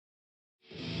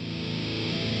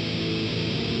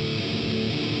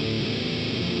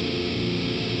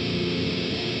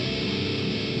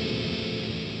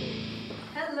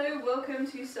welcome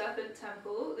to Serpent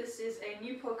Temple. This is a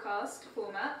new podcast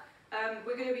format.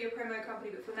 We're going to be a promo company,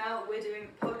 but for now we're doing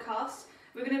podcasts.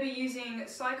 We're going to be using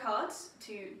psycards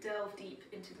to delve deep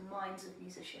into the minds of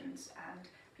musicians and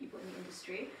people in the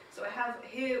industry. So I have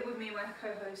here with me my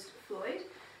co-host Floyd,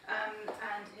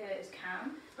 and here is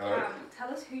Cam. Cam, tell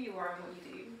us who you are and what you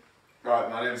do. Right,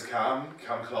 my name is Cam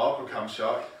Clark or Cam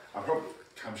Shark. I'm probably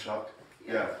Cam Shark.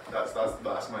 Yeah, that's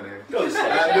my name.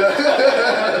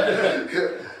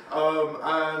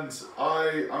 And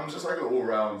I'm just like an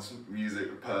all-round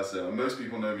music person. Most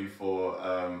people know me for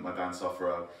my band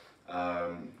Sufferer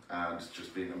and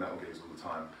just being at metal gigs all the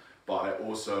time. But I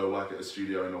also work at a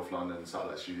studio in North London,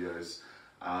 Satellite Studios,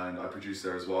 and I produce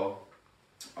there as well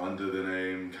under the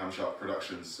name Cam Shark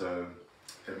Productions. So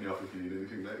hit me up if you need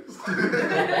anything next.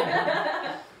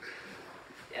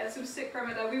 Yeah, some sick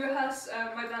promo there. We rehearse,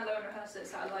 my band Low and rehearse at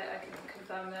Satellite. I can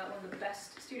confirm that one of the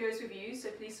best studios we've used, so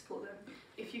please support them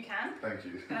if you can. Thank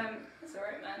you. That's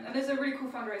alright, man. And there's a really cool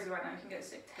fundraiser right now. You can get a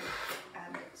sick tape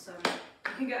and some.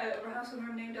 You can get a rehearsal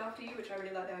room named after you, which I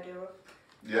really like the idea of.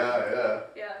 Yeah.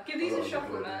 Yeah, give these a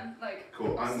shuffle, man. Like,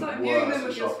 cool. I'm start the imbuing worst them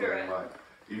with at your shuffling. spirit. Like,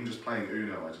 even just playing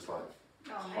Uno, I just like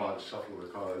hard shuffle the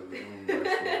cards.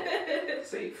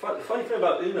 See, funny thing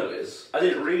about Uno is I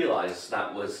didn't realise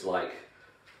that was like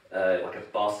a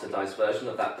bastardised version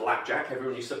of that blackjack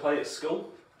everyone used to play at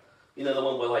school. You know, the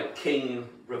one where like king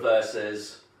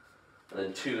reverses and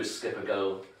then 2 is skip a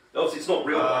go. Obviously it's not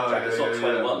real blackjack, it's not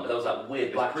 21, but that was that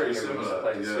weird blackjack everyone used to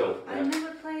play at school. I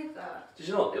never played that. Did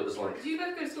you not? It was like... Did you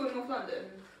both go to school in North London?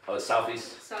 Oh, it's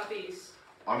southeast. Southeast.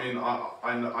 I mean,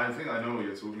 I think I know what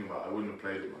you're talking about. I wouldn't have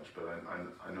played it much, but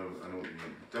I know what you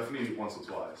mean. Definitely once or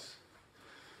twice.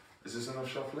 Is this enough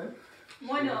shuffling?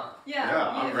 Why not? Yeah,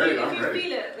 I'm ready. If you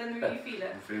feel it, then you feel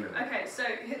it. I'm feeling it. Okay, so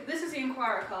this is the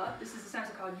Inquirer card. This is the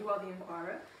Santa card. You are the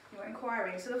Inquirer. You are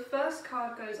inquiring. So the first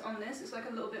card goes on this. It's like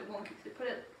a little bit wonky. They put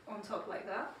it on top like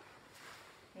that.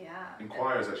 Yeah.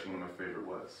 Inquire is actually one of my favourite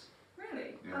words.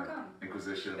 Really? Yeah. How come?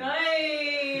 Inquisition.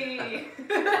 Hey!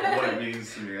 What it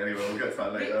means to me anyway. We'll get to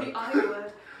that later. The I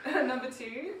word. Number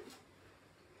 2.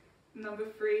 Number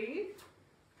 3.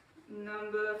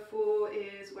 Number 4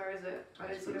 is, where is it? I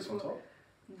just put this on top?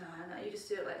 No, you just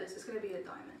do it like this. It's going to be a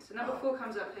diamond. So number 4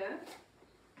 comes up here.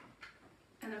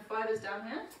 And then 5 is down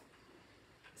here.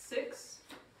 6,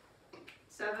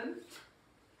 7,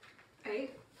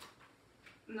 8,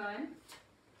 9,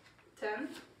 10,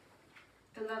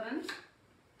 11,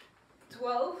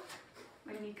 12,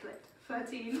 my knee clicked,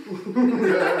 13,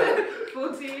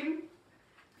 14,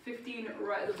 15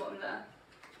 right at the bottom there.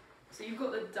 So you've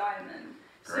got the diamond.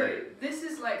 Great. So this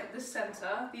is like the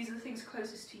center. These are the things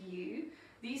closest to you.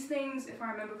 These things, if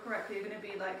I remember correctly, are going to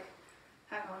be like,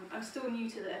 hang on, I'm still new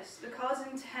to this. The cards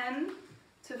in 10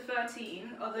 to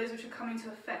 13 are those which are coming to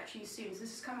affect you soon. So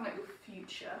this is kind of like your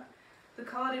future. The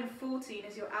card in 14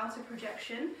 is your outer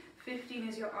projection. 15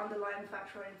 is your underlying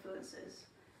factor influences.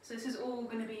 So this is all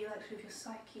going to be like sort of your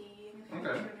psyche and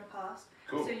your future and your past.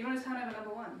 Cool. So you want to turn over number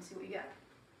 1 and see what you get.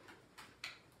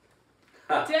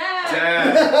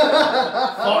 Damn!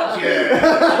 Fuck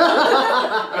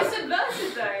yeah! It's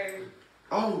inverted though.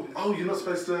 Oh, you're not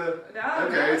supposed to... No,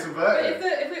 okay, it's inverted.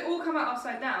 But if they all come out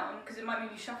upside down, because it might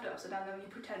mean you shuffle it upside down, then you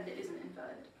pretend it isn't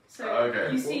inverted. So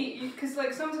you see, because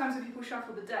like sometimes when people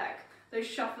shuffle the deck, they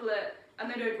shuffle it and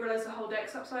they don't realise the whole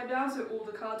deck's upside down, so all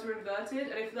the cards are inverted,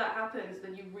 and if that happens,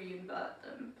 then you re-invert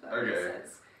them. If that makes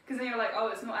sense. Because then you're like, oh,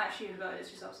 it's not actually inverted, it's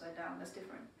just upside down, that's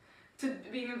different. To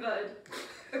being inverted,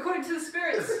 according to the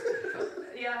spirits.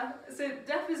 Yeah, so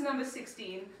death is number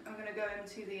 16. I'm going to go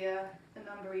into the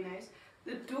numberinos.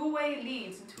 The doorway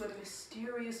leads into a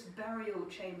mysterious burial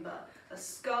chamber, a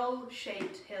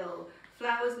skull-shaped hill.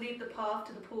 Flowers lead the path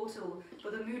to the portal,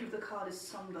 but the mood of the card is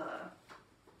somber.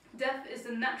 Death is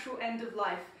the natural end of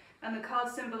life, and the card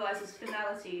symbolises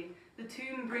finality. The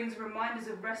tomb brings reminders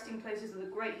of resting places of the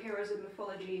great heroes of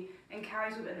mythology and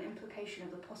carries with it an implication of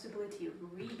the possibility of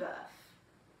rebirth.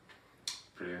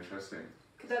 Pretty interesting.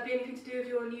 Could that be anything to do with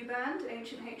your new band,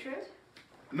 Ancient Hatred?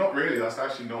 Not really, that's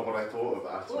actually not what I thought of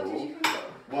at all. What did you think of?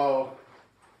 Well,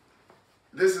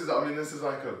 this is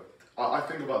like I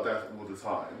think about death all the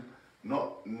time.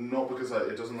 Not because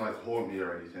it doesn't like haunt me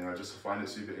or anything, I just find it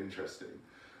super interesting.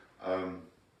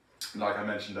 Like I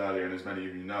mentioned earlier, and as many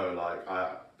of you know, like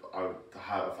I've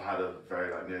had a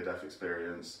very like near-death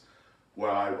experience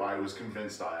where I was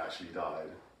convinced I actually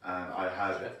died, and I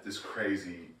had this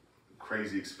crazy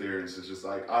experience. It's just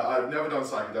like I've never done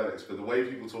psychedelics, but the way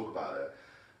people talk about it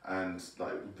and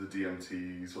like the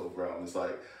DMT sort of realm, it's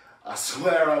like I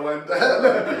swear I went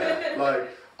there. Like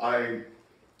and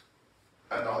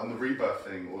the rebirth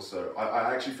thing also.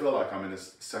 I actually feel like I'm in a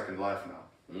second life now.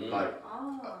 Like,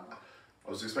 I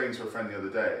was explaining to a friend the other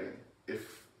day,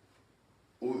 if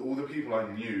all the people I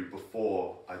knew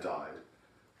before I died,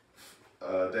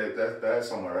 they're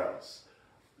somewhere else.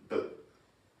 But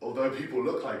although people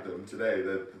look like them today,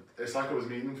 it's like I was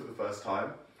meeting them for the first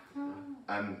time.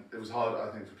 And it was hard,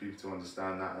 I think, for people to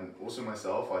understand that. And also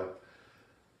myself,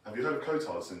 have you heard of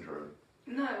Cotard syndrome?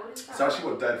 No, what is that? It's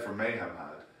actually what Dead from Mayhem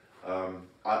had.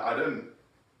 I didn't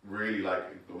really I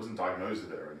wasn't diagnosed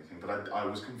with it or anything, but I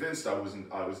was convinced I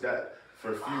was dead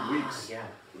for a few weeks.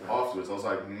 Afterwards, I was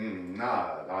like,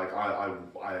 nah, like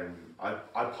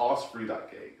I passed through that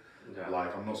gate. Yeah.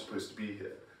 Like, I'm not supposed to be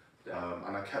here. Yeah.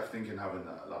 And I kept thinking, having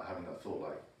that thought,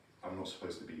 like, I'm not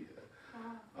supposed to be here.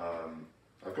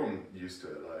 I've gotten used to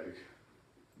it. Like,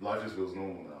 life just feels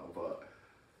normal now, but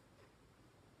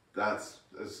that's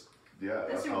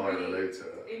how I relate to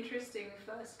it. Interesting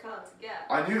first card to get.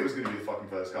 I knew it was going to be the fucking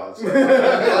first card. So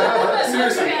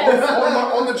seriously,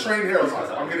 on the train here, I was like,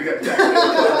 I'm going to get decked.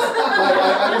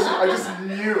 I just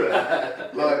knew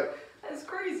it. Like, that's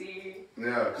crazy.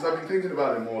 Yeah, because I've been thinking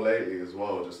about it more lately as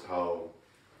well, just how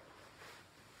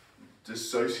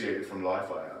dissociated from life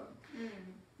I am.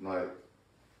 Like,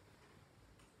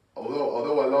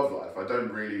 although I love life, I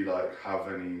don't really have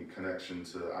any connection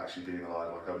to actually being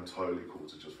alive. Like, I'm totally cool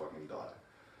to just fucking die.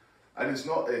 And it's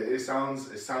not. It sounds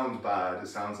bad. It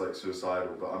sounds like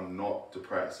suicidal, but I'm not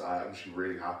depressed. I'm actually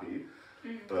really happy.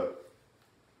 But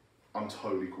I'm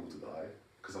totally cool to die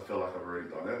because I feel like I've already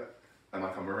done it, and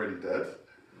like I'm already dead.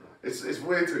 It's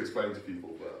weird to explain to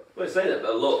people, but. Well, I say that,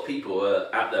 but a lot of people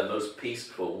are at their most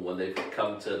peaceful when they've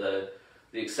come to the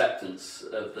acceptance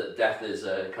of that death is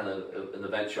a kind of an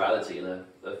eventuality and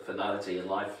a finality in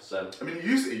life. So I mean, it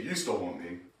used to haunt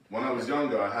me. When I was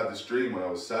younger, I had this dream when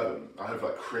I was 7. I have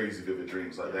crazy vivid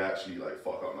dreams, they actually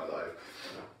fuck up my life.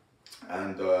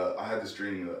 And I had this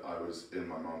dream that I was in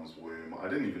my mum's womb. I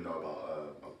didn't even know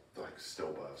about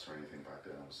stillbirths or anything back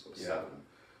then. I was 7,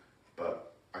 but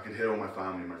I could hear all my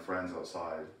family and my friends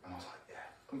outside, and I was like, yeah,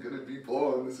 I'm gonna be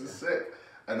born. This is sick.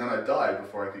 And then I died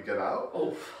before I could get out.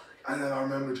 Oh. And then I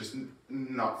remember just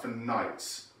for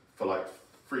nights, for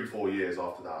 3-4 years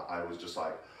after that, I was just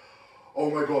like, oh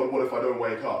my god, what if I don't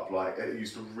wake up? Like, it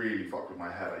used to really fuck with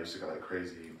my head. I used to get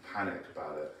crazy panic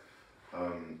about it.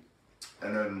 And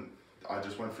then I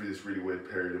just went through this really weird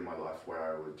period in my life where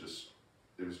I would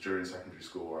it was during secondary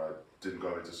school where I didn't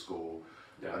go into school.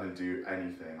 I didn't do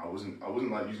anything. I wasn't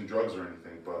using drugs or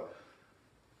anything, but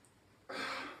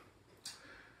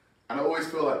and I always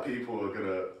feel like people are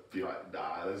gonna be like,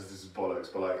 nah, this is bollocks.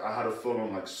 But I had a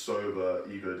full-on sober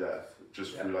ego death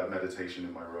just through meditation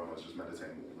in my room. I was just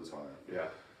meditating all the time. Yeah.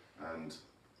 And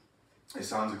it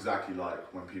sounds exactly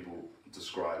like when people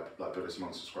describe, Buddhist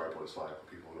monks describe what it's like, or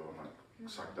people who are on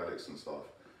psychedelics and stuff.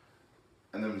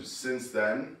 And then since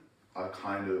then, I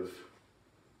kind of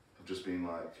have just been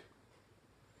like,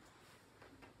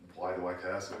 why do I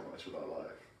care so much about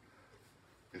life?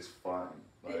 It's fine.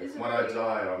 When I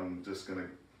die, I'm just gonna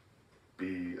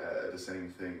be the same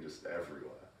thing just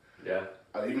everywhere. Yeah.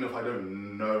 Even if I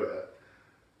don't know it,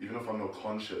 even if I'm not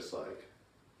conscious,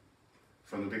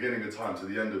 from the beginning of time to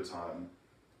the end of time,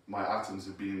 my atoms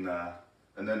have been there,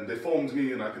 and then they formed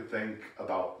me, and I could think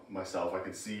about myself. I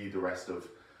could see the rest of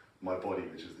my body,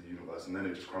 which is the universe, and then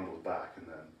it just crumbles back, and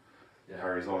then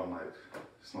carries on.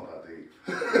 It's not that deep.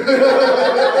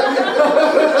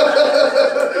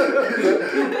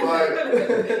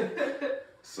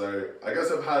 So I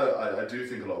guess I do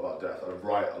think a lot about death. I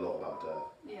write a lot about death.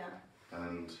 Yeah.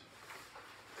 And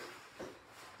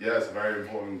yeah, it's a very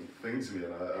important thing to me,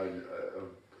 and I'm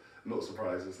not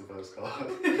surprised it's the first card.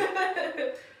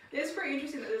 It's pretty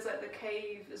interesting that there's the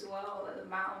cave as well, the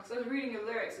mound. So I was reading your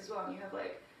lyrics as well, and you have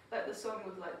the song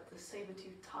with the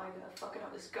saber-toothed tiger fucking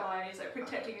up this guy, and he's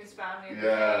protecting his family in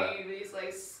the cave, these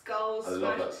skulls. I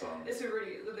love that song. It's the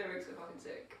lyrics are fucking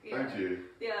sick. Yeah. Thank you.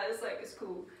 Yeah, it's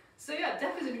cool. So yeah,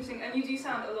 death is interesting, and you do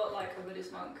sound a lot like a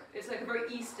Buddhist monk. It's a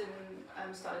very Eastern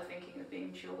style of thinking, of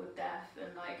being chill with death and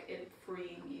it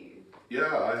freeing you.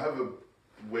 Yeah, I have a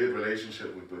weird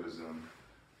relationship with Buddhism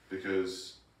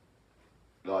because,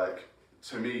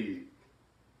 to me,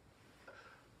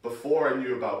 before I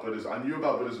knew about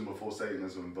Buddhism before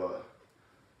Satanism, but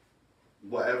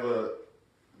whatever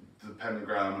the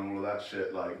pentagram and all of that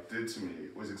shit did to me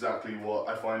was exactly what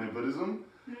I find in Buddhism.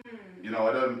 You know,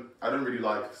 I don't really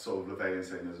like sort of LaVeyan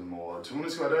Satanism, or to be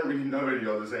honest, I don't really know any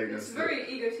other Satanists. It's very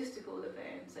egotistical,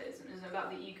 LaVeyan Satanism, isn't it?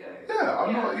 About the ego. Yeah,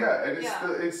 I'm not. Yeah, and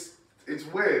it's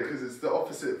weird because it's the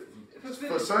opposite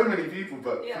for so many people,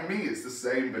 but for me, it's the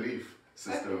same belief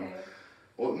system,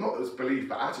 or not as belief,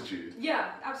 but attitude.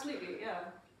 Yeah, absolutely. Yeah.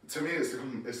 to me, it's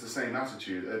the same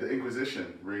attitude. The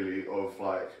Inquisition, really, of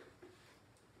like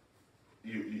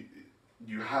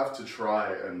you have to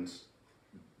try and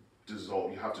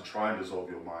dissolve. You have to try and dissolve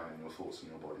your mind and your thoughts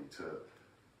and your body to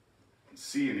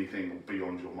see anything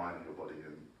beyond your mind and your body.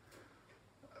 And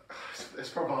it's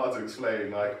probably hard to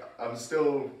explain. Like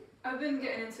I've been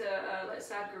getting into like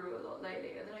Sadhguru a lot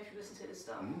lately. I don't know if you listen to his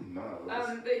stuff. No.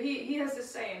 But he has this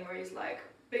saying where he's like,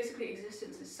 basically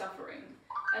existence is suffering,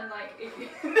 and like if you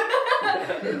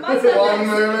one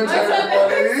moment,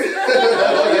 everybody.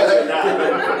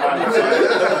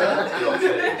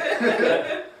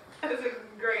 That's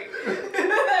great.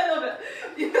 I love it.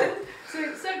 Yeah. So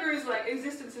Sadhguru's like,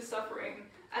 existence is suffering,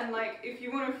 and like if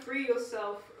you want to free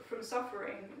yourself from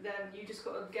suffering, then you just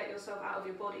got to get yourself out of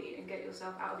your body and get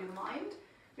yourself out of your mind,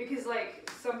 because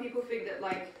like some people think that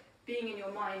like being in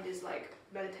your mind is like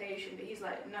meditation, but he's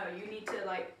like, no, you need to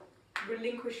like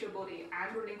relinquish your body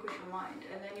and relinquish your mind,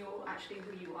 and then you're actually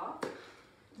who you are.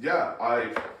 Yeah,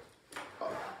 I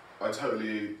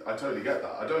totally get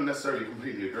that. I don't necessarily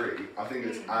completely agree. I think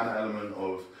it's an element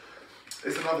of,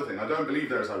 it's another thing. I don't believe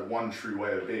there's like one true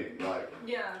way of being. Like,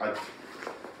 yeah.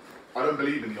 I don't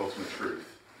believe in the ultimate truth.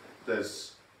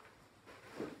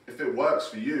 If it works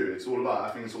for you, I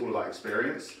think it's all about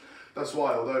experience. That's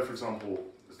why, although, for example,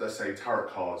 let's say tarot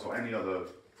cards or any other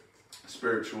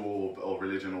spiritual or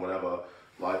religion or whatever,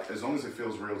 like, as long as it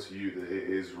feels real to you, that it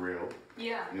is real.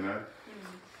 Yeah. You know?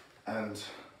 And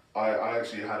I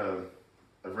actually I've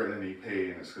written an EP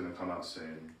and it's going to come out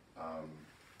soon.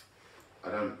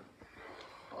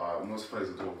 I'm not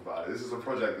supposed to talk about it. This is a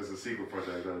project that's a secret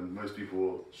project and most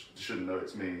people shouldn't know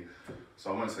it's me.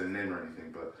 So I won't say the name or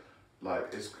anything, but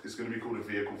like it's going to be called A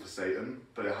Vehicle for Satan,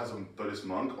 but it has a Buddhist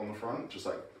monk on the front, just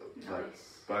like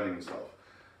burning himself.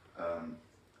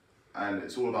 And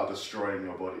it's all about destroying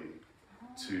your body,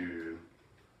 to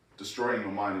destroying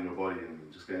your mind and your body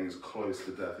and just getting as close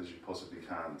to death as you possibly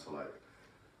can to like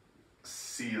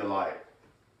see the light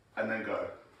and then go.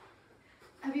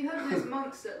 Have you heard of those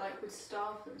monks that like would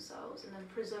starve themselves and then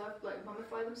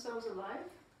mummify themselves alive?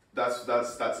 That's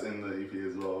in the EP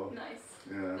as well. Nice.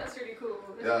 Yeah. That's really cool.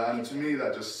 And to me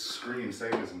that just screams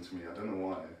sadism to me. I don't know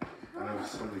why. I know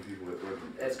so many people that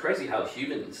wouldn't. It's crazy how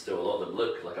human still a lot of them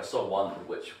look. Like I saw one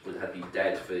which had been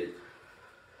dead for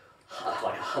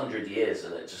like 100 years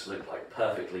and it just looked like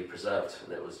perfecally preserved,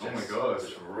 and it was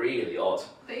just really odd.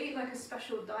 They eat like a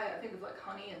special diet, I think, with like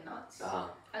honey and nuts,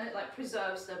 and it like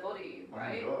preserves their body,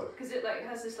 right? Because it like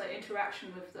has this like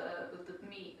interaction with the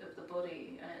meat of the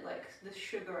body, and it like the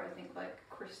sugar, I think, like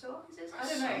crystallizes. I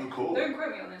don't know. Cool. Don't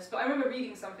quote me on this, but I remember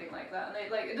reading something like that, and they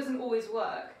like it doesn't always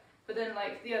work, but then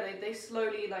like they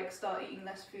slowly like start eating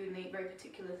less food and they eat very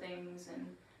particular things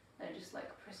and. They're just like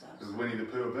preserves. Is Winnie the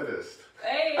Pooh a Buddhist?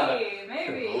 Hey,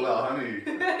 maybe. All that honey.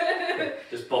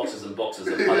 Just boxes and boxes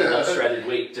of honey, not shredded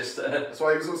wheat. That's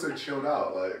why he was also chilled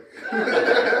out, like.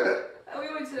 We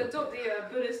want to adopt the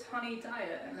Buddhist honey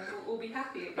diet, and then we'll be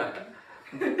happy again.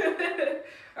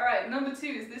 All right, number 2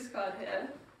 is this card here.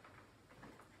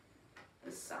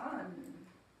 The Sun.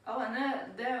 Oh, and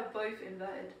they're both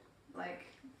inverted, like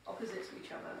opposite to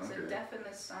each other. Okay. So Death and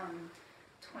the Sun.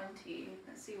 20.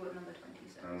 Let's see what number 20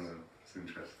 says. Oh, it's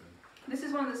interesting. This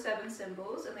is one of the 7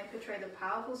 symbols, and they portray the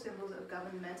powerful symbols that have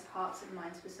governed men's hearts and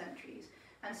minds for centuries,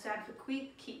 and stand for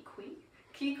key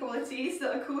qualities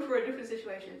that are called for in different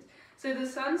situations. So the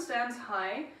sun stands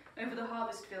high over the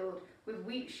harvest field with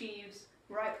wheat sheaves,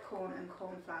 ripe corn, and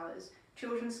cornflowers.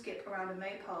 Children skip around a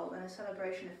maypole in a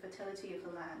celebration of fertility of the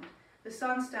land. The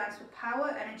sun stands for power,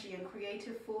 energy, and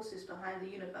creative forces behind the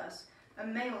universe. A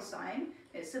male sign,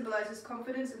 it symbolises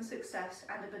confidence and success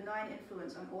and a benign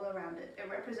influence on all around it. It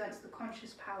represents the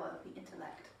conscious power of the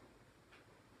intellect.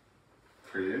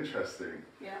 Pretty interesting.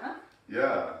 Yeah?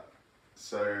 Yeah.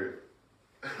 So,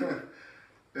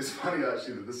 it's funny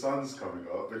actually that the sun's coming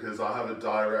up because I have a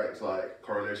direct like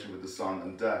correlation with the sun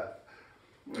and death.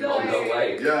 No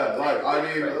way. Yeah, like I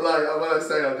mean, like when I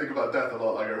say I think about death a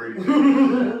lot, like I really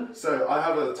do. So I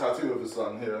have a tattoo of the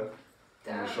sun here.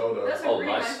 On my shoulder. That's a really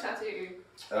nice tattoo.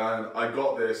 And I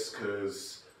got this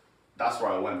because that's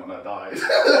where I went when I died.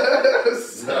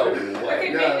 So, no way.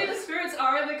 Okay, maybe the spirits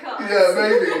are in the cards. Yeah,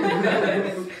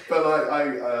 maybe. But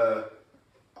like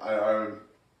I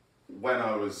when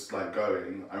I was like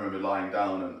going, I remember lying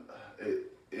down, and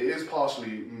it is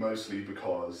mostly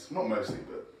because, not mostly,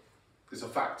 but it's a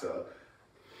factor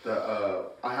that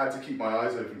I had to keep my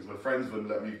eyes open because my friends wouldn't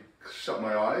let me shut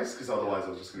my eyes because otherwise I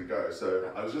was just going to go.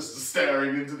 So I was just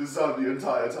staring into the sun the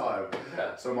entire time.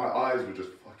 Yeah. So my eyes were just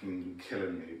fucking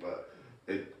killing me, but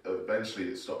eventually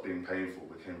it stopped being painful,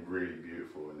 became really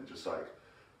beautiful, and it just like,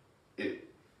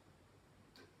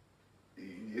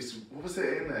 what was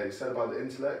it in there? You said about the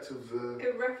intellect of the...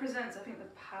 It represents, I think, the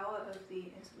power of the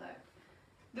intellect.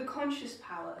 The conscious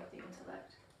power of the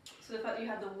intellect. So the fact that you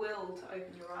have the will to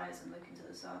open your eyes and look into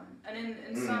the sun. And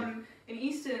in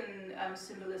Eastern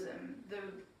symbolism,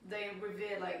 they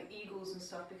revere like eagles and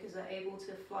stuff because they're able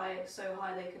to fly so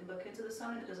high they can look into the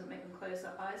sun and it doesn't make them close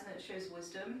their eyes, and it shows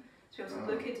wisdom to be able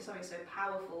to look into something so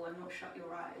powerful and not shut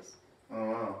your eyes. Oh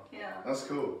wow. Yeah. That's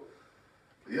cool.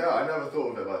 Yeah, I never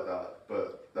thought of it like that,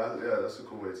 but that's a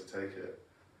cool way to take it.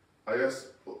 I guess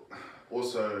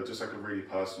also just like a really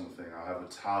personal thing, I have a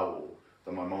towel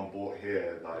that my mum bought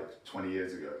here like 20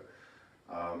 years ago,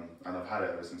 and I've had it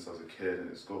ever since I was a kid,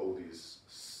 and it's got all these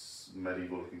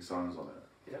medieval looking suns on it.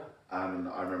 Yeah. And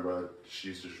I remember she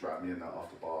used to just wrap me in that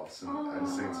after baths and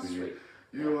sing to me,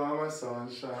 "You are my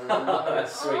sunshine."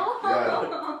 That's sweet.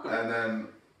 Yeah. And then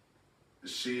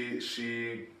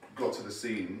she got to the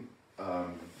scene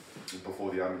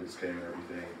before the ambulance came and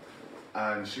everything,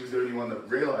 and she was the only one that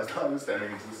realised I was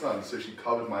staring into the sun, so she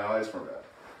covered my eyes from it.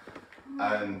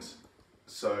 And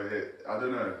so I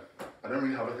don't know, I don't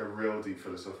really have like a real deep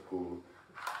philosophical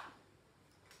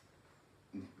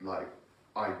like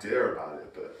idea about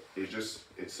it, but it's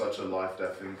such a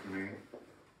life-death thing for me.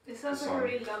 It sounds like a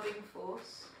really loving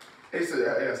force. It's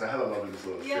a hell of a loving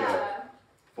source. Yeah.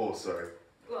 Force, sorry.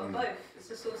 Well, both. It's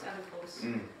a source and a force.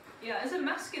 Yeah, it's a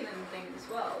masculine thing as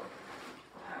well,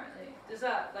 apparently. Does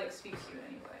that like speak to you in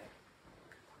any way?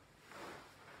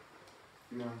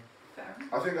 No. Fair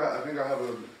enough. I think I have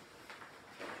a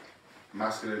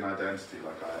masculine identity.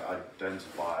 Like I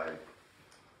identify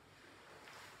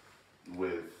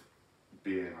with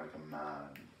being like a man,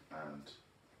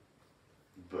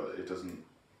 but it's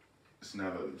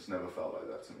never felt like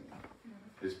that to me.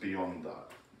 It's beyond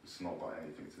that. It's not got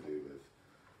anything to do with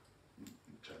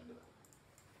gender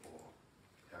or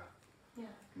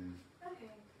Yeah.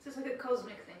 Okay. So it's like a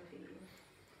cosmic thing for you.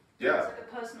 Yeah. It's like a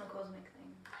personal cosmic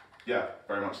thing. Yeah,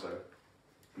 very much so.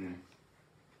 Yeah.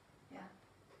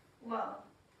 Well,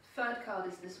 third card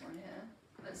is this one here.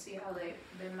 Let's see how they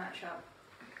match up.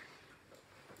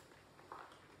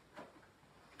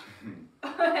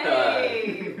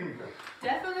 Hey!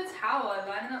 Death and the Tower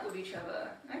lining up with each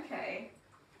other. Okay.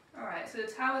 Alright, so the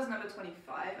Tower is number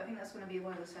 25. I think that's going to be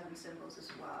one of the 7 symbols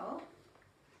as well.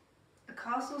 A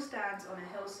castle stands on a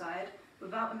hillside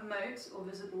without a moat or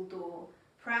visible door.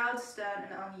 Proud, stern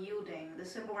and unyielding, the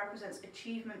symbol represents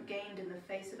achievement gained in the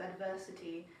face of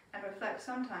adversity and reflects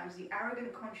sometimes the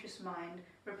arrogant conscious mind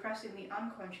repressing the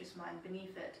unconscious mind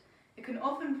beneath it. It can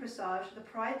often presage the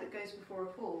pride that goes before a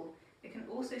fall. It can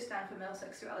also stand for male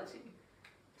sexuality.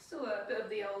 Still a bit of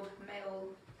the old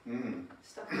male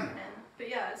stuff coming in. But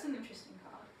yeah, it's an interesting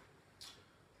card.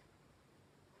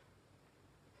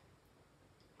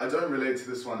 I don't relate to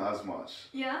this one as much.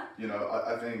 Yeah? You know,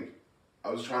 I think I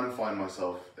was trying to find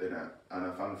myself in it, and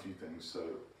I found a few things.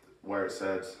 So where it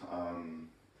said,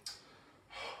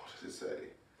 what does it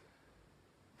say?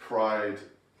 Pride.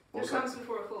 It comes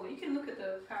before a fall. You can look at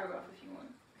the paragraph if you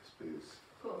want. Yes, please.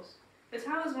 Of course. The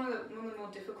Tower is one of the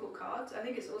more difficult cards. I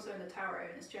think it's also in the tarot,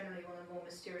 and it's generally one of the more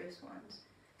mysterious ones.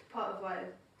 Part of why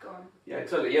I've gone. Yeah,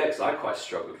 totally. Yeah, because I quite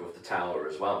struggled with the Tower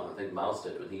as well. I think Miles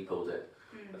did when he pulled it.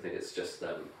 I think it's just.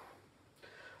 I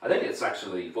think it's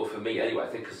actually, well, for me anyway. I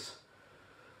think because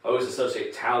I always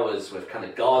associate towers with kind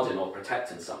of guarding or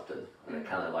protecting something, and it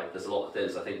kind of like there's a lot of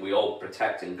things. I think we all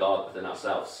protect and guard within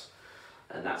ourselves,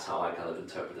 and that's how I kind of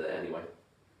interpreted it anyway.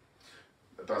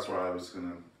 That's where I was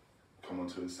gonna come on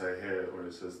to and say here, where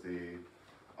it says the,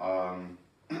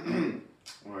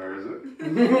 where is it?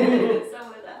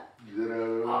 Somewhere there.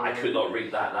 I could not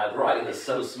read that. That writing is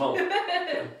so small.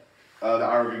 The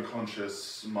arrogant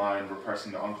conscious mind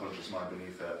repressing the unconscious mind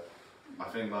beneath it. I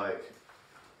think like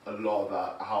a lot of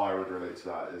that, how I would relate to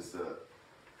that is that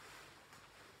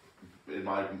in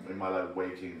my like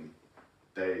waking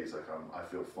days, like I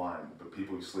feel fine, but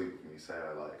people who sleep with me say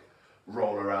I like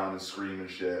roll around and scream and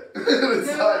shit.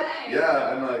 It's no like, way.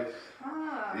 yeah, and like,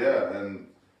 yeah, and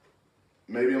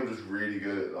maybe I'm just really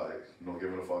good at like not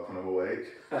giving a fuck when I'm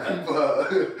awake.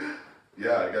 But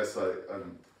yeah, I guess like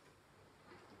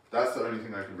that's the only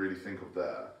thing I can really think of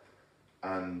there.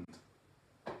 And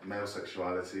male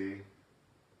sexuality,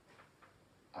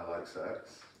 I like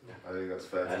sex. I think that's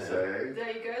fair to say.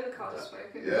 There you go, the card is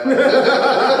spoken. Yeah.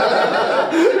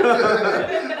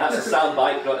 That's a sound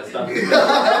bite, got it done.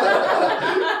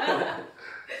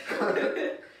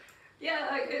 Yeah,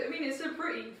 like, I mean, it's a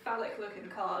pretty phallic looking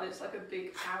card. It's like a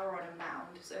big tower on a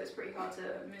mound, so it's pretty hard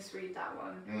to misread that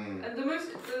one. And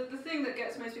the thing that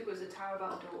gets most people is a tower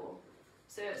without a door.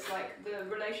 So it's like the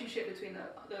relationship between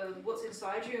the what's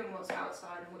inside you and what's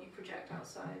outside, and what you project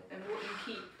outside, and what you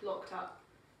keep locked up.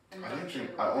 I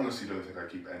honestly don't think I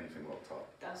keep anything locked up.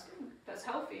 That's good. That's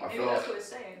healthy. I Maybe feel that's like- what it's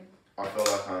saying. I feel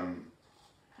like I'm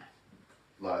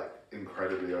like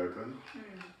incredibly open.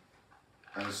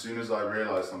 And as soon as I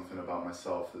realise something about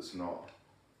myself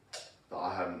that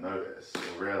I hadn't noticed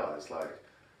or realised, like,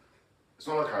 it's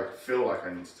not like I feel like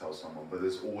I need to tell someone, but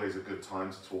there's always a good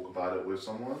time to talk about it with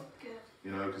someone. Good.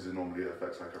 You know, because it normally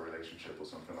affects like a relationship or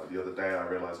something. Like the other day I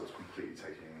realised I was completely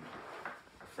taking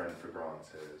a friend for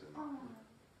granted.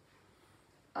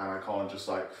 And I can't just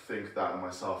like think that of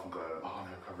myself and go, oh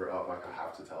no, cover it up, like I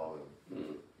have to tell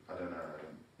them. I don't know.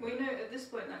 Well, you know, at this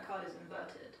point that card is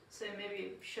inverted, so maybe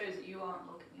it shows that you aren't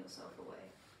locking yourself away.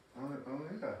 Oh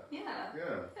yeah.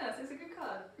 Yeah, so it's a good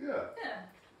card. Yeah.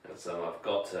 And so I've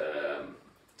got to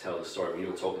tell the story when you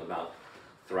were talking about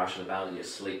thrashing about in your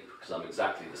sleep, because I'm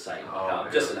exactly the same. I'm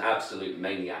just an absolute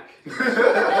maniac.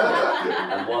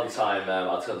 And one time,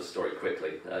 I'll tell the story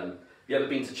quickly. You ever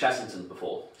been to Chessington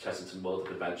before? Chessington World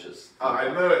of Adventures? I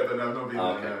know it, but I've not been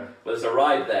there. Well, there's a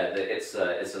ride there. It's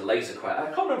a laser quest. I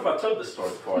can't remember if I've told this story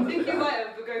before. I think you might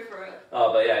have, but go for it.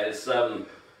 Oh, but yeah,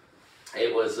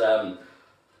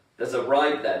 there's a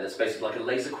ride there that's basically like a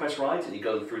laser quest ride, and you're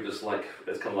going through this like,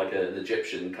 it's kind of like an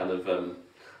Egyptian kind of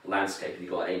landscape, and you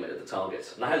got to aim it at the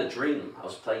target. And I had a dream, I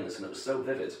was playing this, and it was so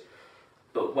vivid.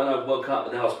 But when I woke up,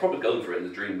 and I was probably going for it in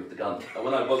the dream with the gun, and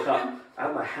when I woke up, I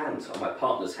had my hand on my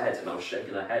partner's head, and I was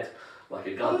shaking her head like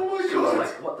a gun. Oh my She was God.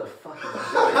 like, what the fuck am I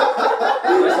doing?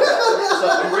 And I was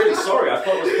like, I'm really sorry, I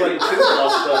thought I was playing Two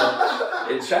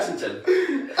in Chessington.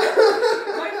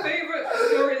 My favourite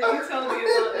story that you tell me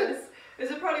about this is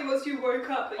it probably once you woke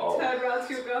up and you turned around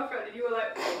to your girlfriend and you were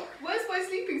like, where's my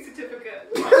sleeping certificate?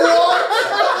 I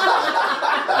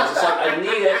was just like, I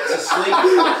need it to sleep.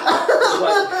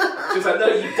 She was like, no,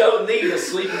 you don't need a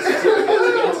sleeping certificate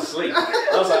to go to sleep. And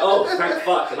I was like, oh, thank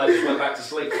fuck, and I just went back to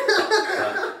sleep.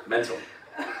 Mental.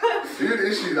 You'd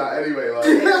issue that anyway, like.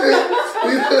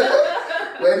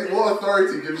 What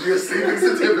authority gives you a sleeping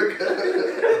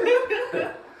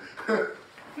certificate?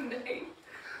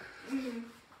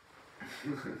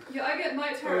 Yeah, I get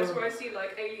night terrors where I see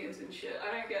like aliens and shit.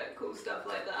 I don't get cool stuff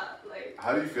like that. Like.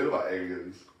 How do you feel about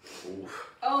aliens?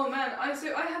 Oof. Oh man, I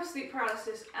have sleep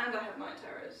paralysis and I have night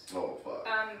terrors. Oh fuck.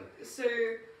 So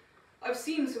I've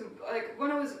seen some like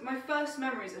my first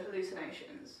memories of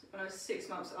hallucinations when I was 6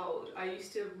 months old. I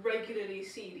used to regularly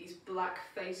see these black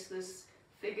faceless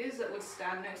figures that would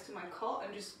stand next to my cot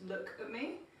and just look at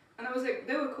me. And I was like,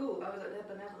 they were cool. I was like, they're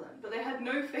benevolent, but they had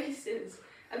no faces.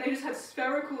 And they just had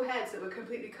spherical heads that were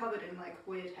completely covered in like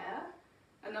weird hair,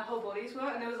 and their whole bodies were.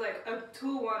 And there was like a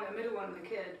tall one, a middle one, and a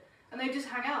kid. And they'd just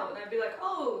hang out, and I'd be like,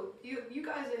 "Oh, you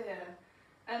guys are here,"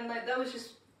 and like that was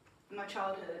just my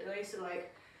childhood. And I used to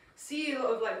like see a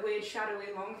lot of like weird,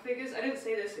 shadowy, long figures. I didn't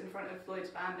say this in front of Floyd's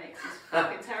bandmates. He's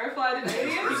fucking terrified of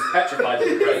aliens. He's petrified of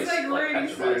grace. He's like really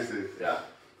Seriously. Yeah.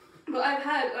 But I've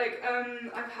had like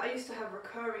I used to have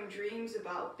recurring dreams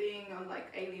about being on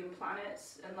like alien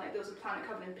planets, and like there was a planet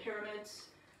covered in pyramids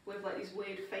with like these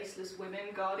weird faceless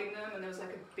women guarding them, and there was like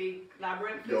a big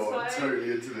labyrinth Yo, I'm inside.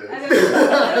 totally into this. And then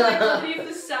like underneath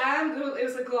the sand, it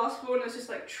was a glass floor, and there was just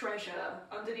like treasure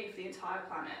underneath the entire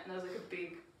planet, and there was like a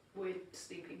big weird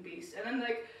sleeping beast. And then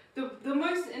like the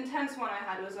most intense one I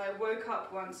had was I woke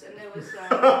up once and there was right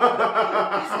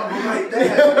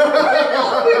there.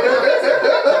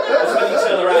 That's when you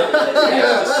turn around and the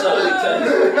text just slowly turns.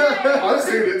 I've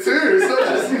seen it too. It's not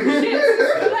just you.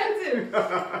 Shit, collective.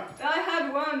 I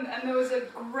had one and there was a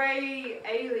grey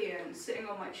alien sitting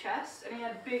on my chest, and he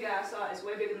had big ass eyes,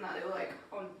 way bigger than that. They were like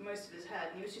on most of his head,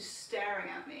 and he was just staring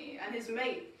at me. And his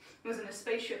mate was in a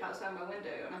spaceship outside my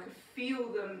window, and I could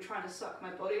feel them trying to suck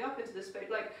my body up into the space.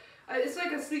 Like it's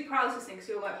like a sleep paralysis thing, because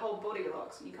your like whole body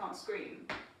locks and you can't scream.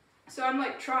 So I'm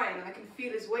like trying, and I can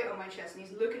feel his weight on my chest, and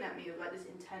he's looking at me with like this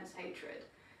intense hatred.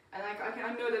 And like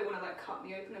I know they want to like cut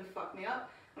me open and fuck me up,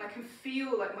 and I can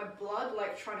feel like my blood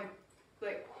like trying to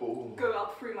like go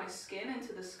up through my skin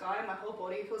into the sky, and my whole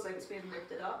body feels like it's being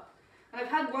lifted up. And I've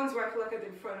had ones where I feel like I've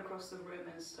been thrown across the room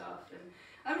and stuff, and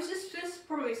I'm just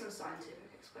probably some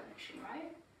scientific explanation,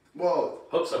 right? Well,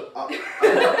 Hope so. I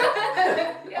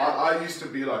used to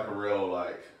be like a real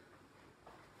like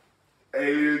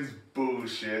aliens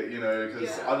bullshit, you know,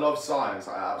 because I love science.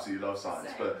 I absolutely love science,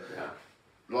 Same. but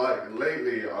like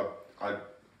lately, I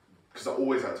because I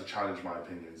always had to challenge my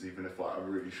opinions, even if like I'm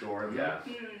really sure in them.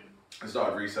 Yeah. I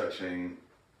started researching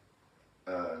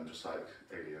just like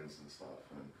aliens and stuff,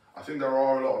 and I think there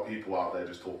are a lot of people out there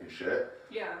just talking shit.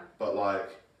 Yeah. But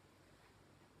like,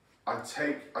 I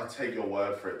take your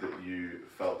word for it that you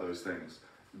felt those things.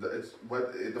 That it's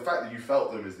the fact that you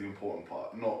felt them is the important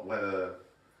part, not whether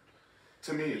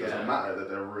to me, it doesn't matter that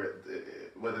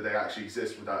whether they actually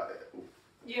exist without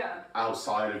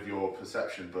outside of your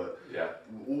perception, but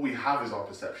all we have is our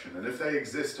perception. And if they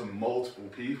exist to multiple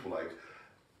people, like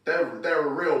they're a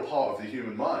real part of the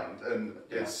human mind, and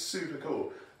it's super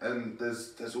cool. And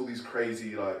there's all these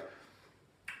crazy like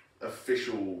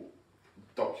official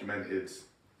documented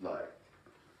like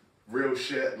real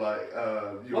shit like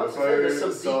UFOs. There's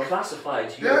some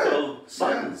declassified UFO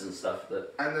sightings and stuff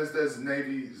that. And there's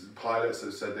Navy pilots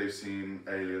that said they've seen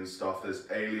alien stuff. There's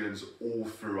aliens all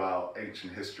throughout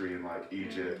ancient history in like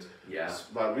Egypt. Yeah.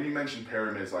 Like when you mentioned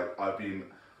pyramids, like I've been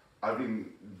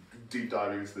deep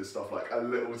diving into this stuff like a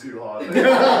little too hard.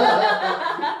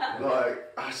 Like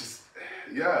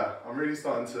I'm really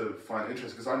starting to find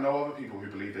interest because I know other people who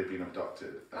believe they've been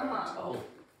abducted and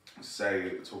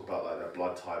talk about like their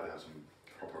blood type. They have some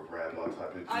proper rare blood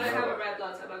type. I don't have a rare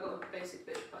blood type. I've got a basic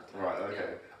bitch blood type. Right. Okay.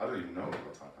 Yeah. I don't even know what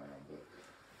blood type I am, but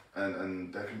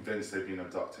and they're convinced they've been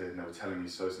abducted, and they were telling me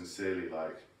so sincerely,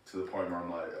 like to the point where I'm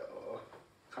like,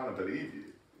 kind of believe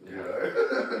you. You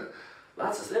know.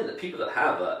 That's the thing, that people that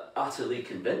have are utterly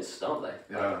convinced, aren't they?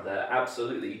 Yeah. Like, they're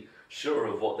absolutely sure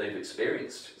of what they've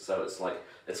experienced. So it's like,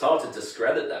 it's hard to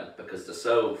discredit them because they're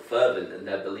so fervent in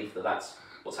their belief that that's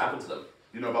what's happened to them.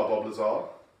 You know about Bob Lazar?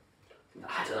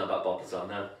 I don't know about Bob Lazar,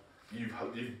 no.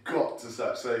 You've got to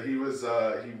search. So he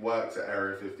worked at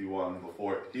Area 51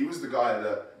 before. He was the guy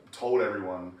that told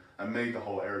everyone and made the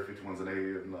whole Area 51's an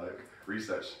alien like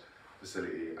research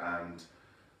facility, and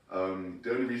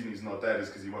the only reason he's not dead is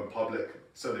because he went public,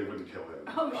 so they wouldn't kill him.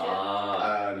 Oh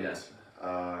shit!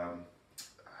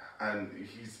 And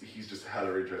he's just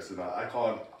hella interested. I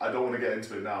don't want to get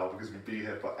into it now because we'd be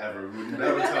here forever. We would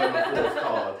never turn the fourth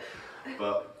card.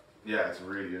 But yeah, it's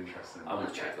really interesting. I'm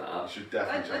gonna check that out. You should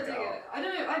definitely check it out. I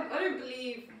don't know. I don't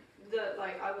believe that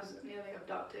like I was nearly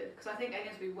abducted because I think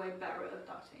aliens would be way better at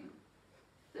abducting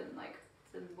than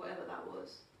whatever that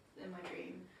was in my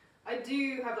dream. I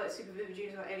do have like super vivid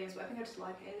dreams about aliens, but I think I just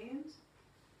like aliens.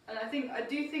 And I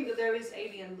do think that there is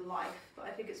alien life, but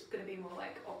I think it's going to be more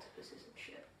like octopuses and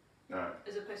shit. No.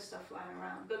 As opposed to stuff flying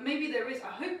around. But maybe there is.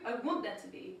 I want there to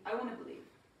be. I want to believe.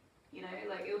 You know,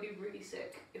 like it would be really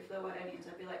sick if there were aliens.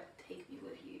 I'd be like, take me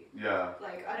with you. Yeah.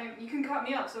 Like you can cut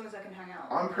me up as long as I can hang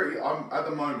out. At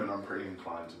the moment, I'm pretty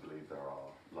inclined to believe there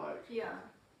are. Like. Yeah.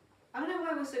 I don't know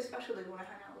why we're so special they want to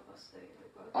hang out with us though.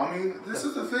 I mean, this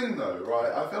is the thing though,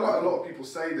 right? I feel like a lot of people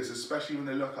say this, especially when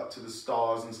they look up to the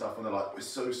stars and stuff, and they're like, we're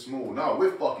so small. No,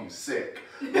 we're fucking sick.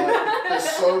 Like, there's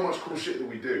so much cool shit that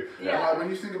we do. Yeah. And like, when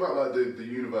you think about like the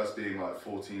universe being like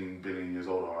 14 billion years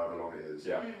old or however long it is,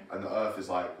 and the Earth is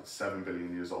like 7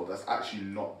 billion years old, that's actually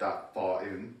not that far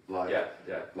in. Like,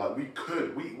 like we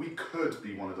could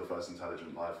be one of the first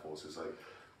intelligent life forces. Like,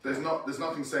 there's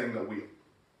nothing saying that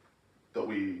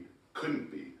we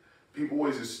couldn't be. People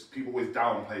always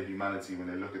downplay humanity when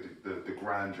they look at the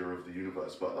grandeur of the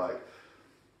universe, but like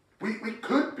we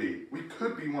could be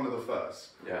one of the first.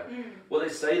 Yeah. Well, they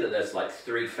say that there's like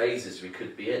 3 phases we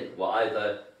could be in. Well,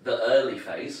 either the early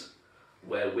phase,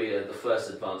 where we're the first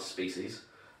advanced species.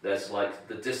 There's like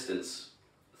the distance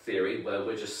theory, where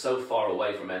we're just so far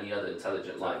away from any other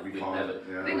intelligent life we'd never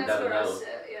know.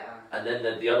 And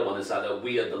then the other one is that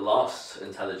we are the last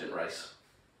intelligent race,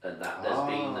 and that there's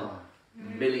been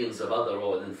millions of other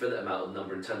or an infinite amount of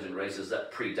number of intelligent races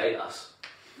that predate us.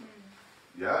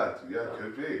 Yeah,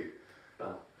 could be.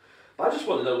 But I just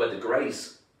want to know where the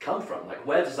greys come from. Like,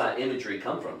 where does that imagery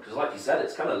come from? Because like you said,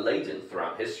 it's kind of laden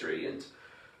throughout history, and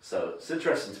so it's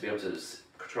interesting to be able to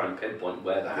try and pinpoint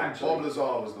where that actually... Bob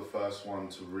Lazar was the first one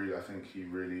to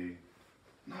really,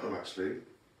 no, actually.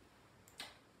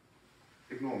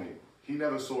 Ignore me. He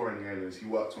never saw any aliens. He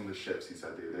worked on the ships, he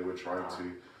said they were trying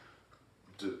to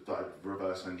like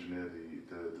reverse engineer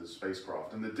the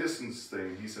spacecraft. And the distance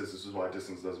thing, he says this is why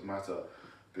distance doesn't matter,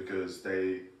 because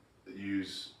they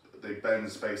bend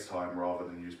space-time rather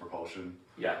than use propulsion.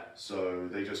 Yeah. So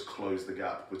they just close the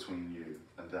gap between you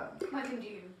and them. Like in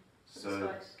Dune.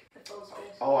 So.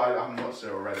 Oh, I'm not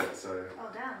sure I read it, so. Oh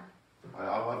damn.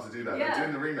 I'll have to do that. Yeah. They're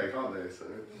doing the remake, aren't they? So.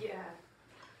 Yeah.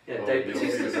 Yeah, Dave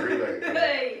Bautista's the remake.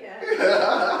 Yeah,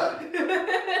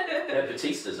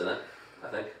 Bautista's in it, I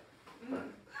think.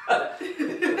 I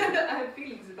have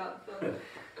feelings about the film.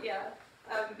 Yeah,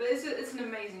 but it's an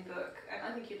amazing book, and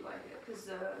I think you'd like it because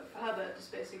Herbert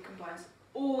just basically combines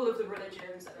all of the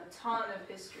religions and a ton of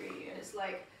history, and it's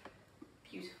like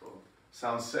beautiful.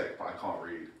 Sounds sick, but I can't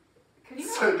read. Can you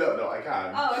not? So no, I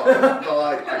can. Oh, but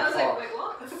like, I was can't. like,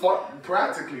 wait, what?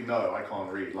 Practically, no, I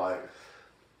can't read. Like,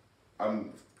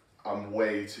 I'm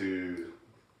way too.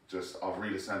 I'll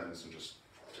read a sentence and just.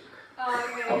 Oh,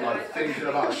 okay, I'm yeah, like thinking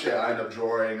about shit I end up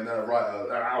drawing, and then I write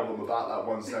an album about that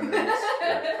one sentence.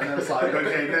 And then it's like,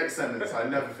 okay, next sentence. I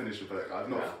never finish a book. I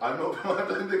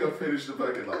don't think I've finished a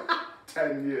book in like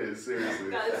 10 years, seriously.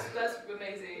 That's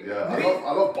amazing. Yeah,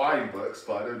 I love buying books,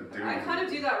 but I don't do I kind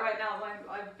of do that right now.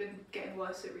 I've been getting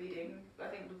worse at reading. I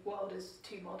think the world is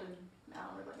too modern now.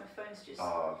 Like my phone's just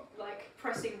like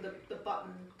pressing the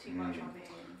button too much on me.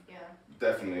 Yeah.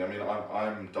 Definitely. I mean,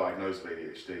 I'm diagnosed with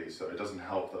ADHD, so it doesn't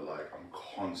help that like I'm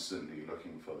constantly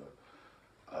looking for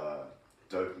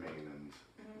dopamine, and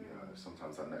you know,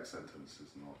 sometimes that next sentence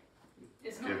is not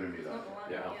giving me that. Not the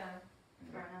one. Yeah.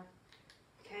 Fair enough.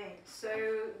 Okay, so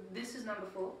this is number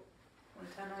 4. Want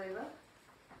to turn that over?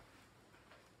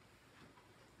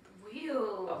 The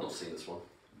wheel. I've not seen this one.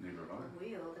 Neither have I.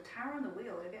 Wheel. The Tower and the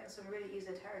Wheel. They're getting some really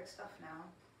esoteric stuff now.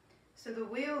 So the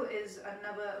wheel is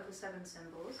another of the 7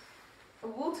 symbols. A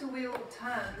water wheel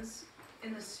turns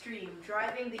in the stream,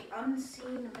 driving the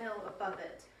unseen mill above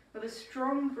it, with a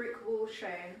strong brick wall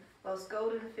shown, whilst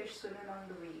golden fish swim among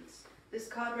the reeds. This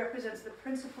card represents the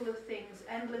principle of things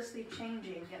endlessly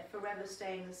changing, yet forever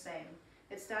staying the same.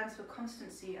 It stands for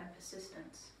constancy and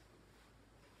persistence.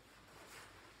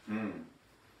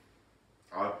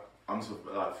 I'm sort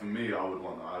of, like, for me, I would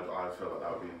want that. I feel like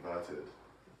that would be inverted.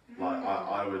 Like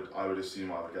I would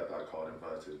assume I would get that card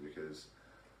inverted because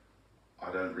I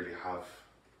don't really have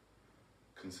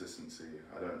consistency.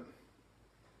 I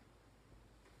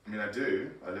mean, I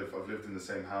do. I've lived in the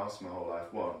same house my whole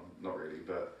life. Well, not really,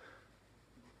 but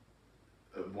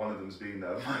one of them's been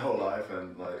there my whole life,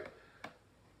 and like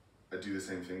I do the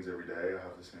same things every day. I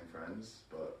have the same friends,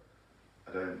 but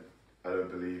I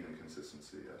don't believe in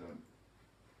consistency.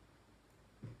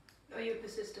 Are you a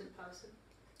persistent person?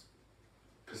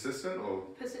 Persistent or?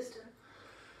 Persistent.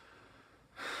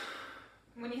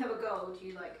 When you have a goal, do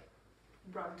you like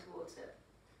run towards it?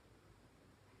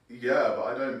 Yeah, but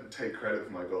I don't take credit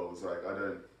for my goals. Like I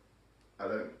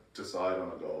don't decide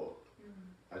on a goal.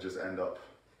 I just end up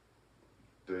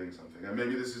doing something. And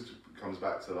maybe this comes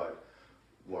back to like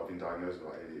what I've been diagnosed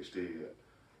with, like ADHD.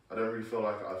 I don't really feel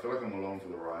like I'm along for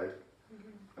the ride.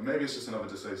 And maybe it's just another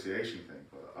dissociation thing,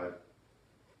 but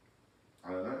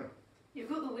I don't know. You've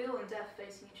got the wheel and death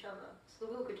facing each other, so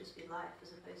the wheel could just be life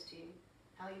as opposed to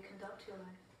how you conduct your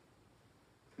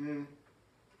life.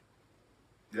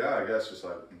 Yeah, I guess just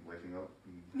like waking up.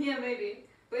 Yeah, maybe.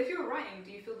 But if you were writing,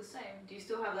 do you feel the same? Do you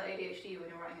still have that ADHD when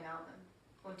you're writing an album?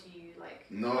 Or do you like...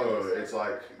 No, it's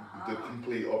like the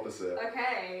complete opposite.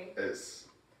 Okay. It's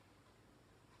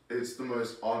the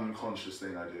most unconscious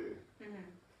thing I do.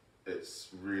 It's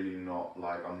really not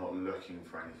like I'm not looking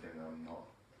for anything.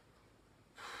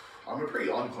 I'm a pretty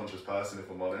unconscious person, if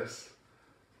I'm honest.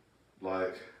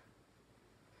 Like,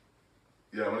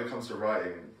 yeah, when it comes to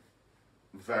writing,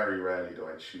 very rarely do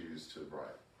I choose to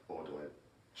write, or do I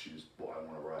choose what I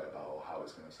want to write about or how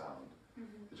it's going to sound.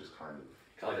 It just kind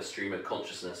of like a stream of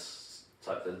consciousness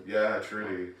type thing. Yeah,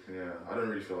 truly. Yeah, I don't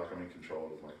really feel like I'm in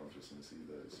control of my consciousness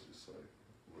either. It's just like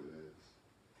what it is.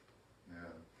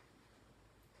 Yeah.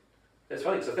 It's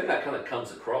funny because I think that kind of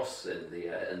comes across in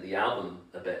the album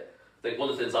a bit. I think one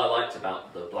of the things I liked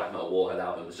about the Black Metal Warhead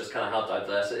album was just kind of how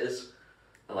diverse it is.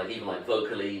 And like even like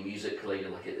vocally, musically,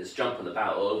 like it's jumping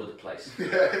about all over the place.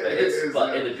 Yeah,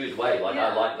 but in a good way. Like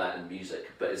I like that in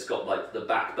music, but it's got like the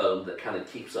backbone that kind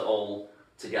of keeps it all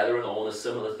together and all in a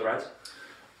similar thread.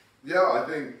 Yeah, I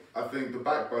think the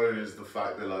backbone is the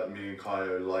fact that like me and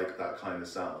Kaio like that kind of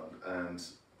sound, and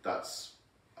that's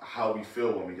how we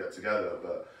feel when we get together.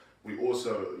 But we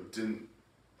also didn't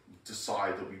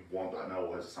decide that we want Black Metal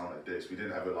Warhead to sound like this. We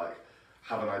didn't ever like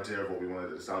have an idea of what we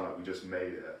wanted it to sound like. We just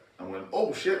made it and went,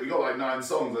 oh shit, we got like 9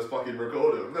 songs, let's fucking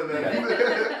record them. And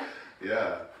then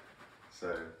yeah,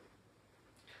 so.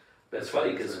 But it's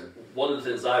funny because one of the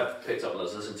things I've picked up when I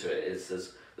was listening to it is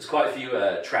there's quite a few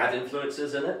trad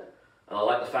influences in it, and I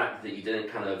like the fact that you didn't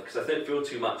kind of, because I think feel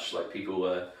too much like people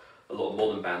a lot of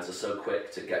modern bands are so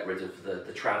quick to get rid of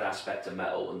the trad aspect of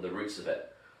metal and the roots of it.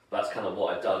 That's kind of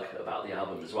what I dug about the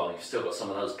album as well. You've still got some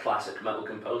of those classic metal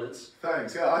components.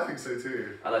 Thanks, yeah, I think so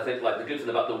too. And I think like the good thing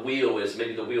about the wheel is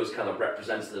maybe the wheel's kind of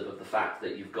representative of the fact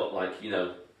that you've got like, you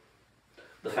know,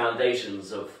 the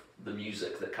foundations of the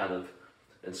music that kind of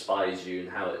inspires you and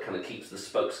how it kind of keeps the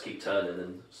spokes keep turning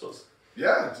and sort of.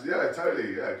 Yeah,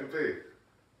 totally, yeah, it could be.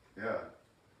 Yeah.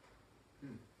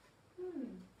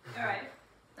 Alright,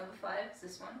 number 5 is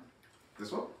this one.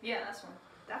 This one? Yeah, that's one.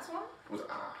 That's one?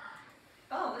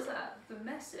 Oh, what's that? The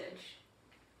Message.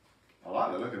 I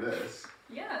like the look of this.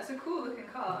 Yeah, it's a cool looking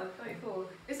card, very cool.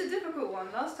 It's a difficult one.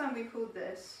 Last time we pulled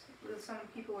this, some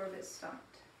people were a bit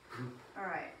stumped.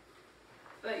 Alright.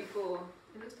 34.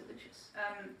 It looks delicious.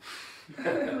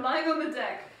 Lying on the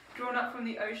deck, Drawn up from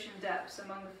the ocean depths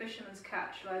among the fisherman's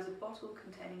catch lies a bottle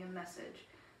containing a message.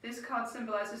 This card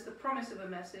symbolises the promise of a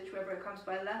message, whether it comes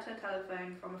by letter,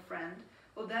 telephone, from a friend,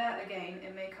 or there again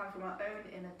it may come from our own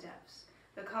inner depths.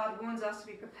 The card warns us to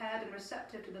be prepared and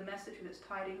receptive to the message with its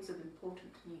tidings of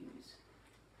important news.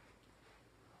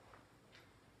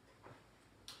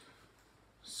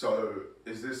 So,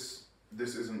 this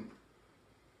isn't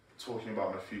talking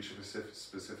about my future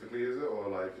specifically, is it? Or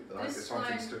like it's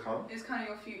something's to come? It's kind of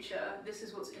your future. This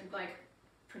is what's in, like,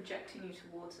 projecting you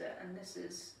towards it, and this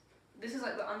is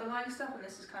like the underlying stuff, and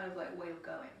this is kind of like where you're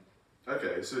going.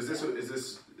 Okay, so is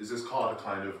this card a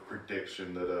kind of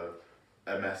prediction that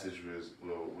a message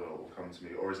will come to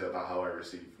me, or is it about how I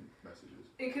receive messages?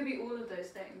 It could be all of those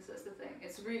things. That's the thing.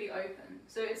 It's really open.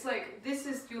 So it's like this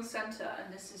is your center,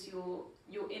 and this is your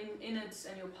innards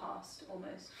and your past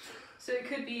almost. So it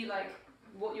could be like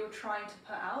what you're trying to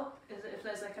put out. Is it if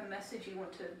there's like a message you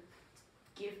want to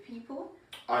give people?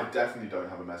 I definitely don't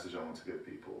have a message I want to give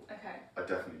people. Okay. I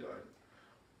definitely don't.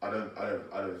 I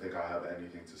don't think I have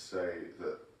anything to say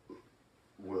that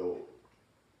will.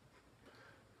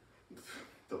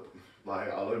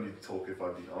 Like, I'll only talk if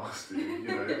I've been asked to, you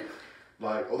know.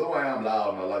 Like, although I am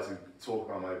loud and I like to talk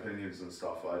about my opinions and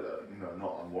stuff,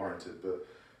 not unwarranted, but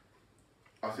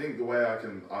I think the way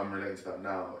I'm relating to that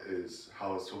now is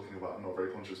how I was talking about I'm not a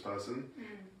very conscious person.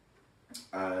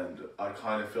 And I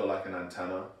kind of feel like an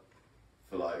antenna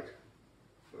for like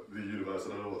the universe. I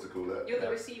don't know what to call it. You're the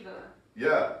receiver.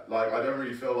 Yeah, like I don't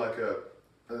really feel like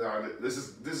this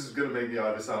is gonna make me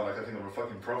either sound like I think I'm a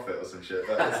fucking prophet or some shit.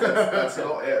 That's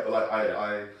not it. But like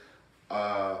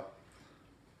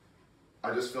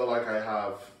I just feel like I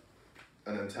have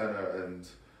an antenna and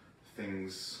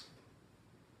things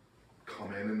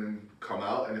come in and then come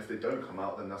out, and if they don't come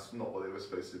out, then that's not what they were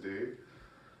supposed to do.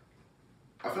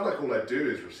 I feel like all I do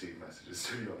is receive messages,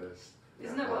 to be honest.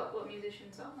 Isn't that what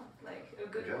musicians are? Like a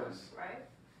good one, right?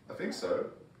 I think so.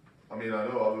 I mean, I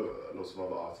know lots of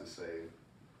other artists say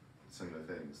similar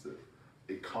things, that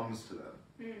it comes to them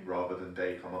rather than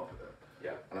they come up with it.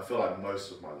 Yeah. And I feel like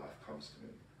most of my life comes to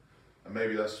me. And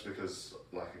maybe that's just because,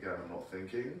 like, again, I'm not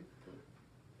thinking,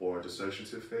 or a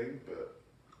dissociative thing, but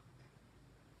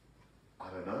I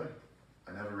don't know.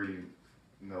 I never really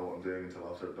know what I'm doing until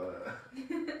after I've done it.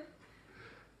 Yeah.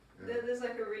 There's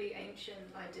like a really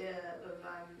ancient idea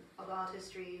of art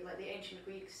history, like the ancient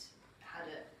Greeks had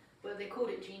it, where they called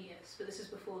it genius, but this is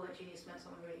before like genius meant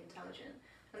someone really intelligent.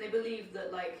 And they believed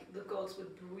that like the gods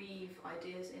would breathe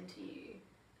ideas into you,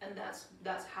 and that's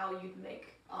how you'd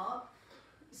make art.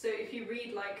 So if you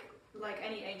read like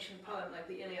any ancient poem, like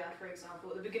the Iliad, for example,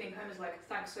 at the beginning Homer's like,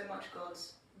 "Thanks so much,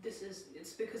 gods.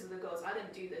 It's because of the gods. I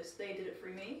didn't do this. They did it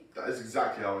through me." That is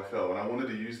exactly how I feel, and I wanted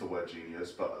to use the word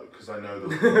genius, but because I know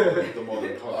the modern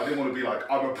I didn't want to be like,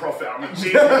 I'm a prophet, I'm a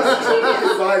genius.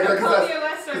 Because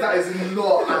that is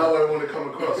not how I want to come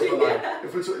across. But like,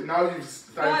 if we're talking, now you've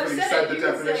thankfully said the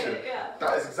definition.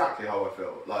 That is exactly how I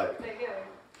feel. Like, there you go.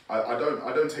 I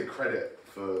don't take credit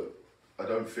for. I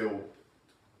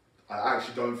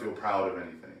actually don't feel proud of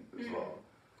anything as well.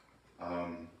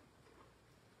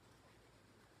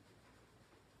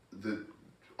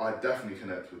 I definitely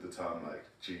connect with the term like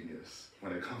genius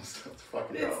when it comes to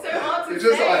fucking It's hell. so hard to it's say.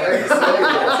 Just, I hate saying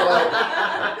it.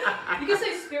 It's like, you can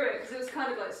say spirit, because it was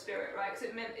kind of like spirit, right? Because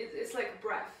it meant it's like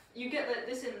breath. You get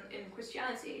this in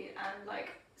Christianity and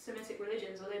like Semitic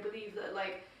religions, where they believe that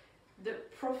like the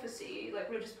prophecy, like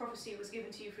religious prophecy, was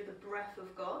given to you through the breath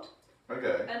of God.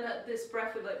 Okay. And that this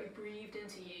breath would like be breathed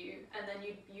into you, and then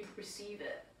you'd receive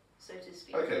it, so to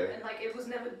speak. Okay. And like it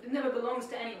never belongs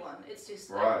to anyone. It's just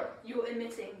like, right. You're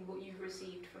emitting what you've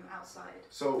received from outside.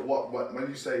 So what when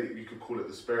you say you could call it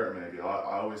the spirit, maybe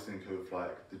I always think of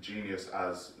like the genius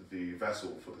as the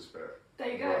vessel for the spirit.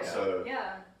 There you go. Right, so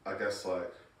yeah. I guess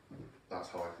like that's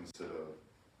how I consider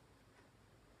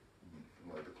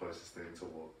like the closest thing to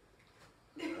what.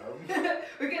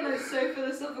 We're getting like so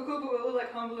philosophical, but we're all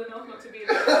like humble enough not to be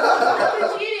like, I'm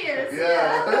a genius.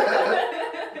 Yeah.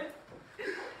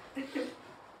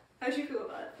 How do you feel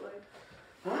about it, Floyd?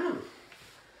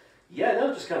 Yeah,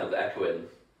 no, just kind of echoing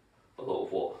a lot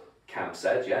of what Cam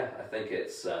said. Yeah, I think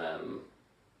it's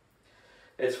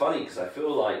funny because I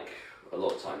feel like a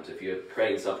lot of times if you're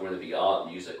creating something, whether it be art,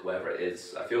 music, whatever it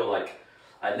is, I feel like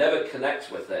I never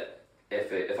connect with it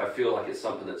if I feel like it's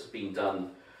something that's been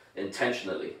done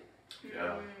intentionally.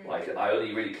 Yeah. Like I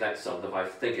only really connect to something if I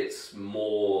think it's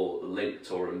more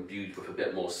linked or imbued with a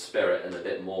bit more spirit and a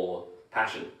bit more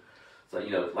passion. So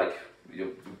like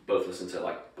you both listen to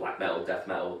like black metal, death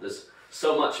metal. There's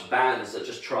so much bands that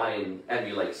just try and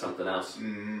emulate something else.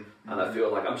 And I feel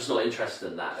like I'm just not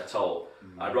interested in that at all.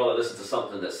 I'd rather listen to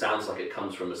something that sounds like it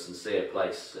comes from a sincere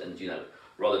place, and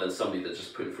rather than somebody that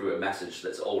just put through a message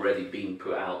that's already been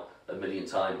put out a million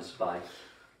times by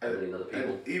a million other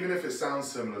people. And even if it sounds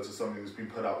similar to something that's been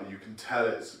put out, but you can tell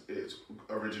it's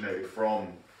originated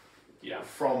from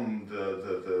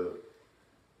the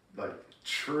like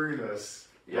trueness.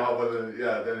 Rather than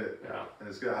then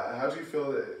it's good. How do you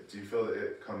feel that? Do you feel that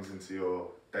it comes into your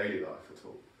daily life at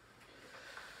all?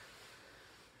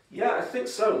 Yeah, I think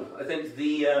so. I think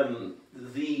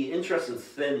the interesting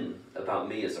thing about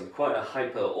me is I'm quite a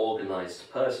hyper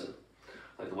organized person.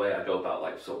 Like the way I go about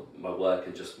like sort of my work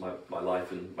and just my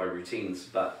life and my routines.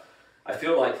 But I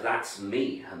feel like that's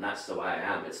me and that's the way I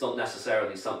am. It's not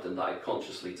necessarily something that I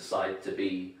consciously decide to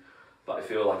be. But I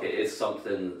feel like it is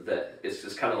something that is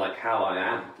just kind of like how I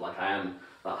am. Like I am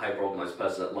that hyper-organised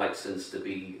person that likes things to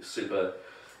be super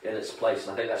in its place.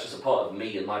 And I think that's just a part of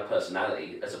me and my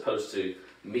personality, as opposed to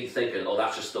me thinking, oh,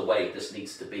 that's just the way this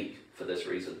needs to be for this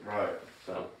reason. Right.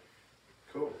 So.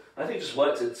 Cool. I think it just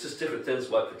works. It's just different things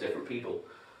work for different people.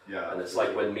 Yeah. And it's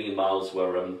like when me and Miles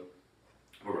were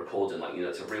recording, like,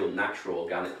 it's a real natural,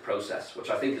 organic process, which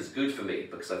I think is good for me,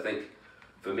 because I think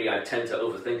for me, I tend to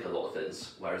overthink a lot of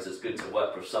things, whereas it's good to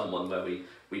work with someone where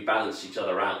we balance each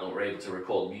other out and we're able to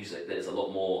record music that is a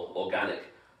lot more organic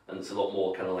and it's a lot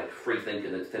more kind of like free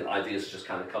thinking and ideas just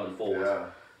kind of coming forward,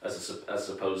 as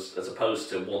opposed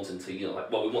to wanting to,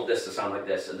 like, well, we want this to sound like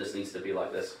this and this needs to be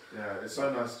like this. Yeah, it's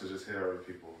so nice to just hear other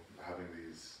people having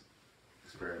these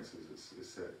experiences. It's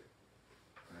sick.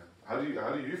 Yeah. How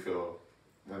do you feel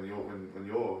when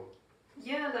you're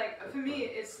Yeah, like for me,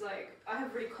 it's like I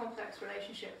have a really complex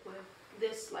relationship with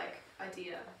this like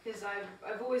idea, because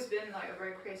I've always been like a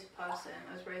very creative person.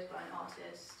 I was raised by an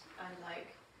artist, and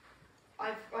like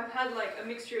I've had like a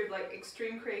mixture of like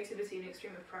extreme creativity and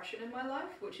extreme oppression in my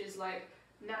life, which is like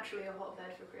naturally a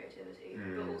hotbed for creativity,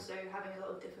 but also having a lot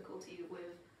of difficulty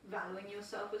with valuing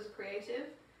yourself as a creative.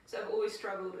 So I've always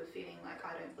struggled with feeling like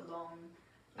I don't belong,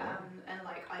 and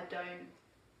like I don't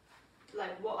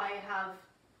like what I have.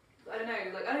 I don't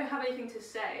know, like I don't have anything to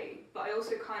say, but I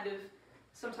also kind of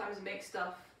sometimes make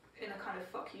stuff in a kind of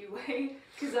fuck you way,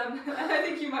 because I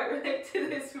think you might relate to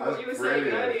this from what you were saying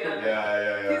earlier.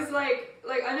 Yeah. Because like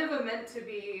I never meant to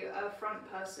be a front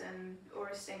person or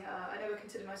a singer. I never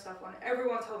considered myself one.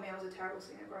 Everyone told me I was a terrible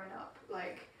singer growing up.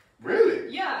 Like.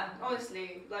 Really? Yeah,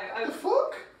 honestly, like I. The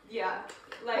fuck? Yeah,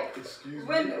 like Excuse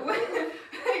when me.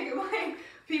 like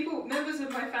people, members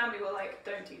of my family were like,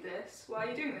 "Don't do this. Why are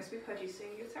you doing this? We've heard you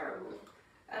sing. You're terrible."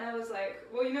 And I was like,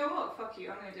 "Well, you know what? Fuck you.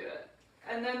 I'm gonna do it."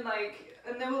 And then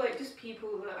there were like just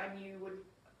people that I knew would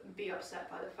be upset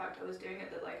by the fact I was doing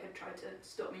it, that like had tried to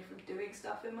stop me from doing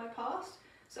stuff in my past.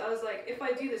 So I was like, if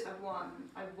I do this, I've won.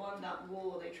 I've won that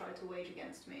war they tried to wage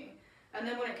against me. And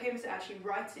then when it came to actually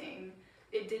writing,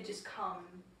 it did just come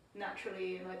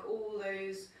naturally, and like all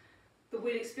those the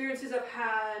weird experiences I've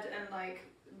had, and like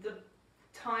the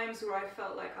times where I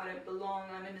felt like I don't belong.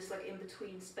 I'm in this like in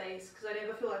between space, because I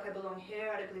never feel like I belong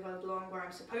here. I don't believe I belong where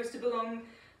I'm supposed to belong.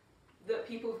 Where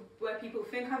people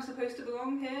think I'm supposed to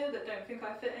belong here, that don't think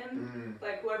I fit in.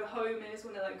 Like wherever home is,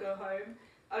 when they like go home.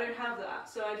 I don't have that,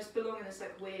 so I just belong in this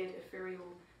like weird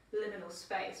ethereal liminal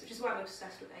space, which is why I'm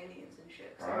obsessed with aliens and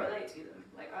shit. Because I relate to them.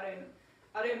 Like I don't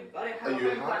have. Are a you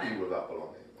home happy planet. with that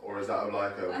belonging, or is that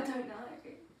like a?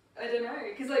 I don't know,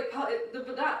 because like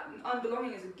but that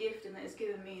unbelonging is a gift, and that it's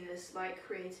given me this like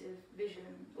creative vision,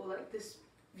 or like this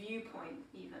viewpoint,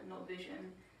 even not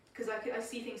vision, because I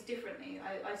see things differently.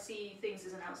 I see things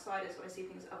as an outsider, so I see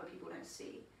things other people don't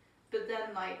see. But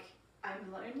then like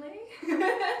I'm lonely.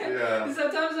 Yeah.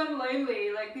 Sometimes I'm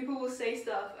lonely. Like people will say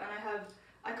stuff, and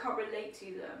I can't relate to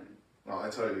them. No, I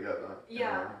totally get that.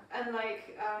 Yeah, and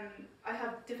like I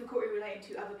have difficulty relating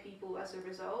to other people as a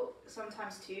result.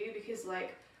 Sometimes too, because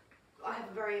like I have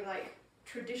a very like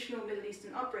traditional Middle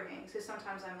Eastern upbringing. So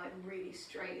sometimes I'm like really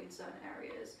straight in certain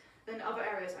areas. Then other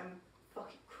areas I'm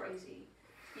fucking crazy.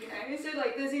 You know. So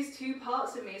like there's these two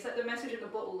parts of me. It's like the message in the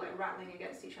bottle like rattling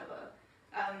against each other.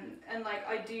 And like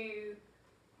I do,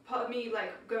 part of me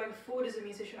like going forward as a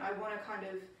musician, I want to kind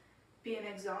of be an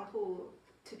example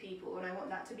to people, and I want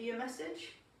that to be a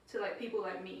message to like people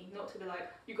like me, not to be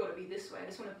like, you got to be this way. I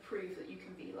just want to prove that you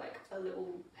can be like a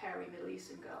little hairy Middle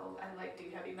Eastern girl and like do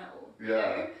heavy metal. Yeah. You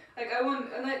know? Like I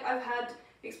want, and like I've had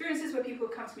experiences where people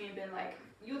have come to me and been like,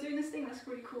 you're doing this thing, that's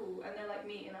really cool, and they're like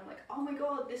me, and I'm like, oh my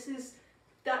god,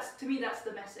 that's to me that's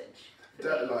the message.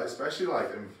 Like especially like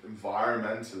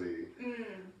environmentally.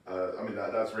 I mean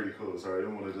that's really cool. Sorry, I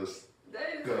don't want to just.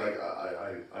 Like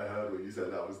I heard what you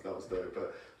said. That was dope.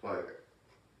 But like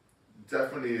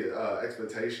definitely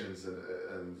expectations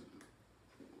and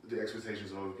the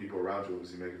expectations of other people around you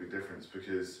obviously make a big difference,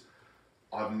 because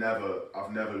I've never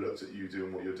looked at you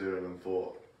doing what you're doing and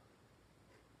thought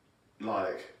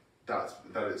like that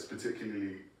it's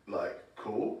particularly like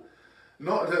cool.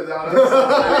 Not that no. I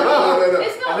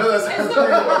know that sounds really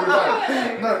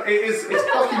bad. No, it's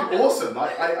fucking awesome.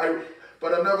 Like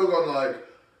but I've never gone like.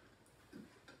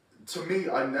 To me,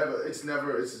 it's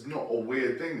not a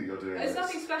weird thing that you're doing. It's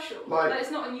nothing special. Like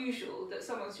it's not unusual that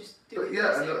someone's just doing. But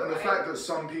yeah, and the fact that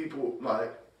some people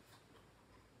like,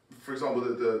 for example,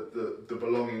 the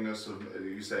belongingness of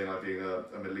you saying like being a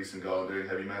Middle Eastern girl and doing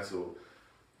heavy metal.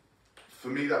 For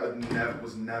me, that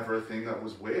was never a thing that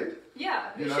was weird.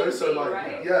 Yeah, you know. So like,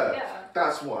 right? yeah,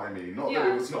 that's what I mean. Not that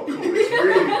it was not cool. It's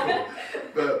really cool,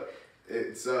 but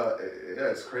it's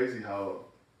it's crazy how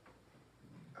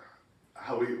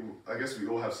I guess we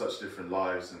all have such different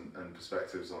lives and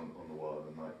perspectives on the world,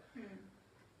 and like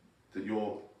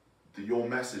that your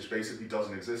message basically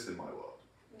doesn't exist in my world.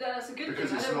 That's a good thing.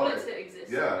 I don't want it to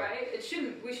exist. Right?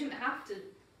 We shouldn't have to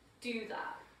do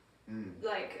that.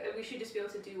 Like we should just be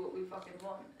able to do what we fucking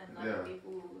want, and like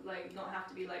people like not have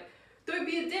to be like, don't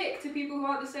be a dick to people who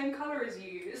aren't the same colour as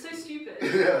you. It's so stupid.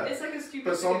 It's like a stupid.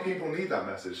 But some people need that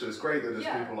message, so it's great that there's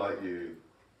people like you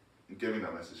giving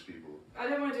that message to people. I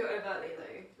don't want to do it overtly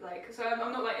though. Like, so I'm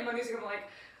not like in my music. I'm like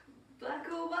black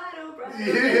or white or brown. Like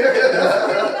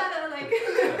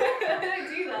I don't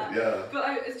do that. Yeah.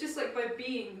 But it's just like by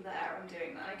being there, I'm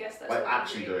doing that. I guess that's like what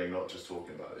actually doing, not just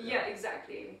talking about it. Yeah,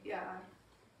 exactly. Yeah.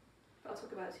 I'll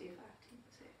talk about it to you if I have to.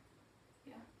 So,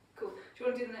 yeah. Cool. Do you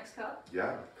want to do the next card?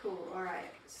 Yeah. Cool. All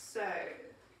right. So,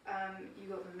 you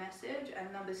got the message,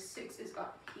 and number 6 is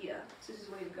up here. So this is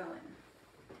where you're going.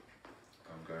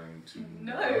 I'm going to.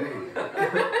 No.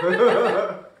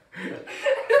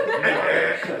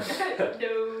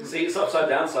 No. See, it's upside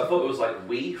down, so I thought it was like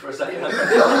we for a second.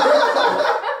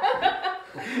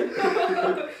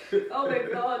 Oh my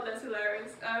god, that's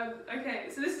hilarious. Okay,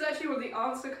 so this is actually one of the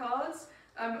answer cards.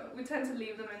 We tend to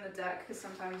leave them in the deck because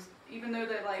sometimes, even though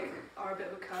they like are a bit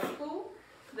of a curveball,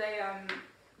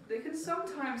 they can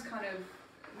sometimes kind of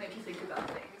make you think about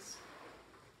things.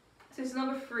 So this is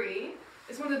number 3.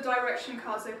 It's one of the direction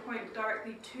cards. They point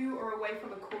directly to or away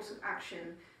from a course of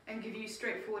action and give you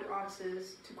straightforward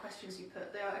answers to questions you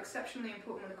put. They are exceptionally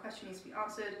important when the question needs to be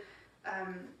answered.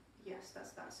 Yes,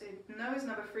 that's that. So no is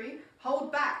number 3.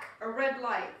 Hold back, a red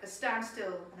light, a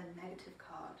standstill, and a negative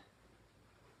card.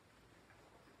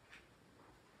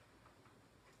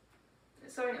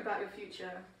 It's something about your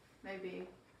future, maybe.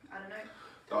 I don't know.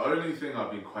 The only thing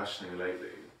I've been questioning lately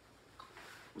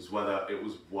was whether it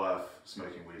was worth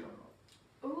smoking weed or not.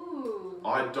 Ooh.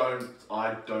 I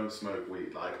don't smoke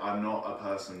weed. Like, I'm not a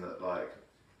person that like.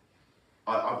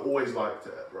 I've always liked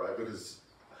it, right? Because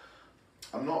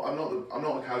I'm not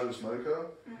a casual smoker.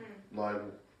 Mm-hmm. Like,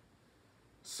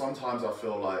 sometimes I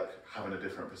feel like having a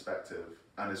different perspective,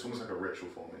 and it's almost like a ritual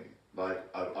for me. Like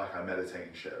I meditate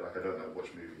and shit. Like I don't like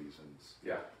watch movies and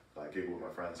like giggle with my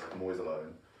friends. Like I'm always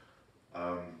alone.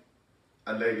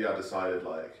 And lately I decided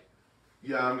like,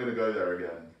 yeah, I'm gonna go there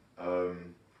again.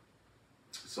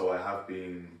 So I have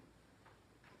been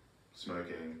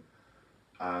smoking,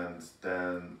 and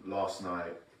then last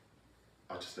night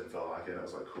I just didn't feel like it. I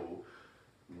was like, cool.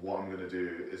 What I'm gonna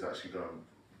do is actually go and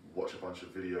watch a bunch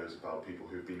of videos about people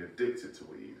who've been addicted to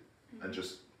weed, and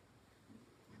just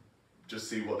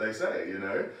see what they say, you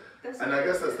know. And I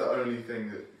guess that's the only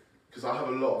thing that, because I have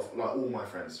a lot of like all my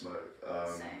friends smoke.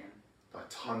 Same. Like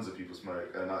tons of people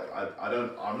smoke, and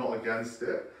I'm not against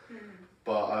it,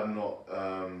 but I'm not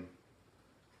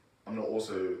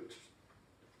also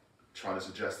trying to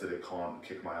suggest that it can't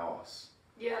kick my ass.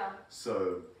 Yeah.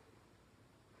 So,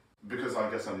 because I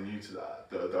guess I'm new to that,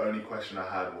 the only question I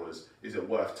had was, is it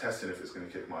worth testing if it's going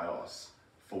to kick my ass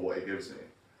for what it gives me?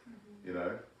 You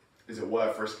know? Is it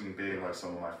worth risking being like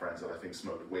some of my friends that I think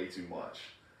smoke way too much?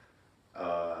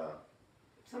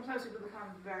 Sometimes people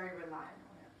become very reliant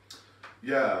on it.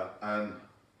 Yeah, and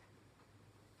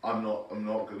I'm not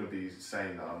going to be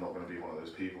saying that I'm not going to be one of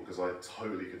those people, because I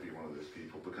totally could be one of those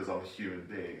people, because I'm a human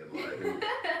being, and like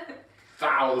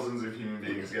thousands of human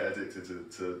beings get addicted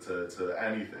to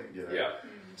anything, you know. Yeah.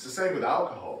 It's the same with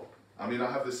alcohol. I mean,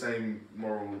 I have the same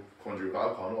moral quandary with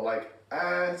alcohol. I'm not like,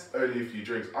 it's only a few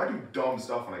drinks. I do dumb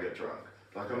stuff when I get drunk.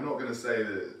 Like, I'm not going to say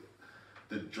that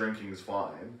the drinking's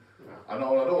fine. Yeah. I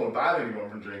don't want to ban anyone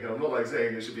from drinking. I'm not like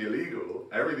saying it should be illegal.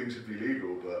 Everything should be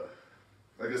legal, but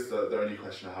I guess the only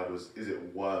question I had was, is it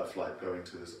worth like going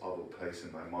to this other place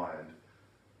in my mind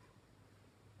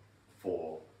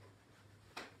for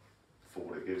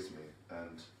what it gives me?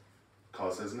 And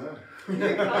Carl says no. Carl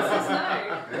says no.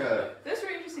 Yeah. That's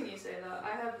really interesting you say that.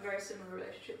 I have a very similar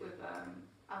relationship with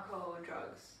alcohol and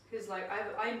drugs. Because like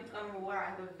I'm aware I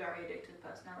have a very addictive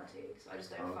personality, so I just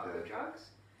don't fuck with drugs.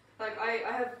 Like I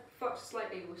have fucked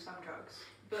slightly with some drugs,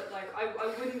 but like I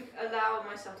wouldn't allow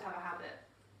myself to have a habit.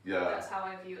 Yeah. That's how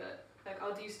I view it. Like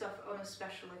I'll do stuff on a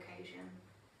special occasion.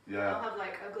 Yeah. I'll have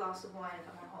like a glass of wine if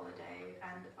I'm on holiday,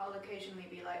 and I'll occasionally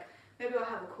be like, maybe I'll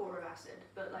have a quarter of acid,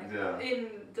 but like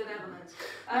in the Netherlands.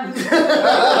 But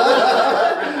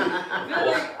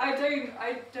like I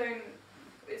don't.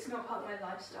 It's not part of my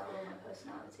lifestyle or my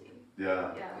personality.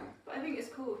 Yeah. Yeah, but I think it's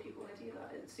cool if people want to do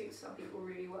that. It suits some people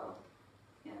really well.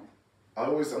 Yeah.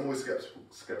 I'm always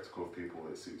skeptical of people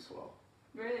it suits well.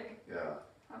 Really? Yeah.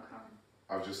 How come?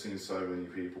 I've just seen so many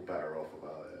people better off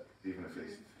about it, even if they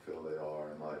feel they are,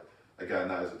 and like again,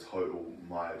 that is a total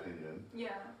my opinion.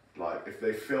 Yeah. Like if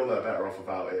they feel they're better off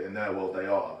about it in their world, they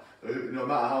are. No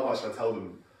matter how much I tell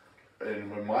them,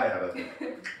 in my head, I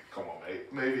think, come on,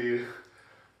 mate, maybe,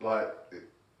 like.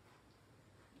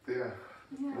 Yeah.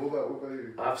 What about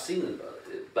you? I've seen,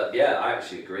 but yeah, I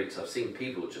actually agree. Because I've seen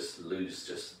people just lose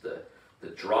just the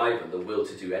drive and the will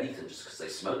to do anything just because they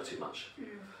smoke too much.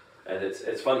 And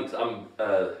it's funny because I'm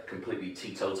completely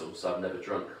teetotal, so I've never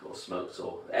drunk or smoked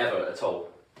or ever at all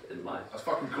in my That's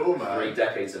fucking cool, man. 3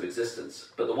 decades of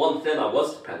existence. But the one thing I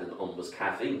was dependent on was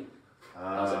caffeine.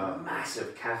 I was a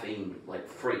massive caffeine like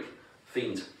freak,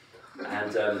 fiend.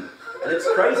 And it's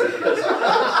crazy because I'm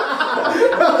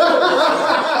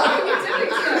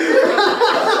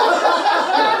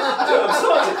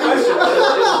sorry to question, but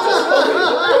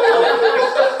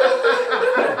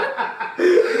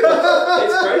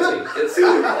it's crazy. It's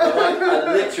like I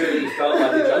literally felt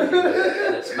like a junkie with it,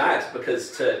 and it's mad because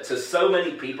to so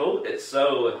many people it's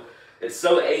so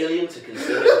alien to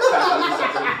consider caffeine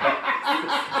something.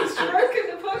 It's broken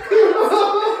the podcast.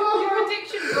 Your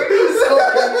addiction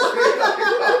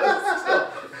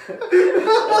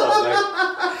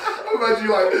Imagine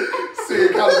you like seeing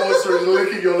a Callum Monster and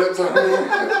licking your lips.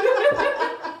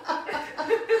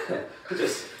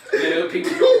 Just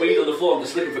people drop weed on the floor and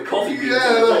just looking for coffee beans.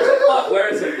 Where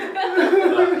is it?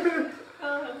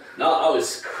 No, I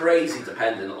was crazy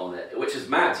dependent on it, which is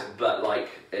mad. But like,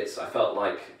 I felt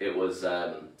like it was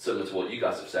similar to what you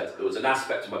guys have said. It was an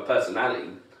aspect of my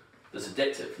personality that's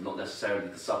addictive, not necessarily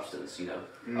the substance. I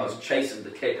was chasing the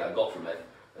kick I got from it,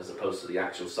 as opposed to the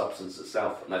actual substance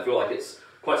itself. And I feel like it's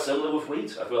quite similar with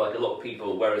weed. I feel like a lot of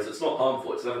people, whereas it's not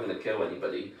harmful, it's never going to kill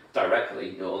anybody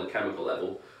directly, on a chemical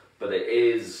level, but it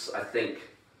is, I think,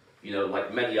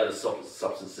 like many other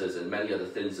substances and many other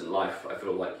things in life, I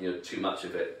feel like, too much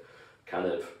of it kind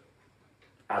of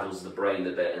addles the brain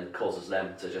a bit and causes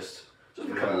them to just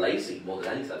become lazy more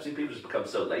than anything. I've seen people just become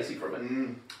so lazy from it.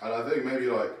 And I think maybe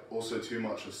like also too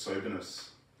much of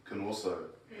soberness can also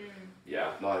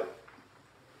like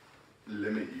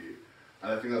limit you.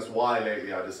 And I think that's why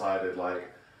lately I decided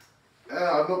like,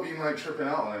 I've not been like tripping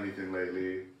out on anything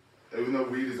lately. Even though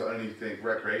weed is the only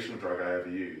recreational drug I ever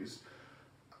used.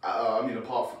 I mean,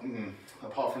 apart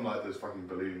from like those fucking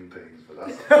balloon things, but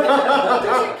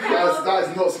that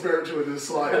is not spiritual in the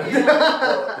slightest.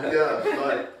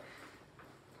 Like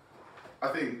I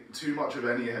think too much of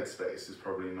any headspace is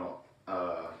probably not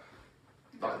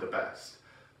like the best.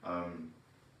 I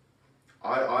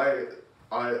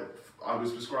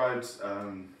was prescribed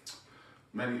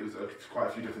quite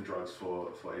a few different drugs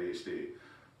for ADHD.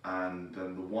 And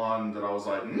then the one that I was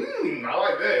like, I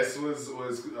like this was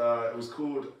it was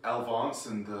called Alvance,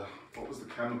 and what was the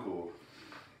chemical?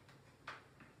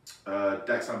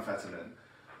 Dexamphetamine.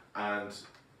 And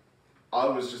I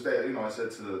was just there, I said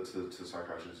to the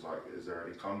psychiatrist, like, is there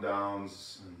any come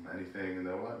downs and anything? And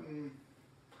they were like,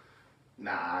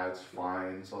 nah, it's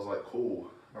fine. So I was like, cool.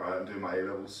 All right, I'm doing my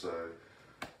A-levels, so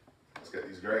let's get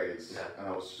these grades. Yeah. And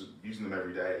I was just using them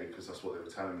every day because that's what they were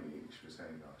telling me she was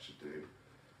saying that I should do.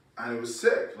 And it was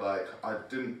sick. Like, I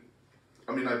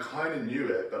kind of knew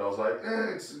it, but I was like,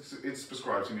 it's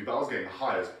prescribed to me. But I was getting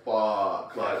high as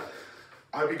fuck. Like,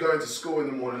 I'd be going to school in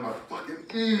the morning, like, fucking,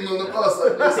 on the bus,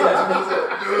 like, listening to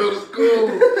music,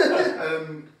 let's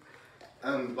go.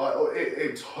 And like,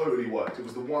 it totally worked. It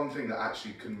was the one thing that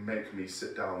actually can make me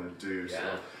sit down and do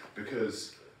stuff.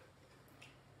 Because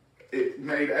it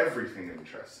made everything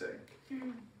interesting.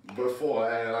 Before,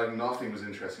 like, nothing was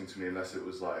interesting to me unless it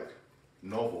was, like,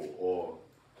 novel or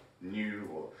new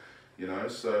or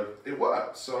so it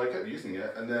worked. So I kept using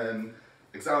it, and then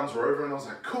exams were over and I was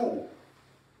like, cool,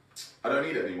 I don't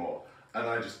need it anymore. And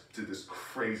I just did this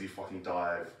crazy fucking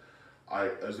dive.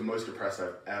 it was the most depressed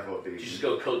I've ever been. Did you just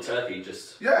go cold turkey?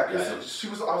 Yeah, because she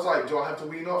was. I was like, do I have to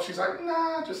wean off? She's like,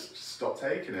 nah, just stop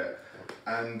taking it.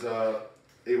 And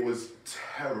it was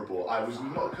terrible. I was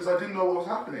not, because I didn't know what was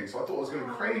happening, so I thought I was going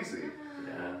crazy.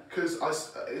 Yeah. Because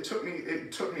it took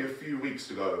me a few weeks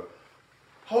to go,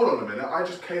 hold on a minute, I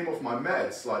just came off my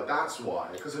meds, like that's why,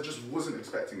 because I just wasn't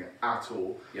expecting it at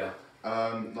all. Yeah.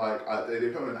 They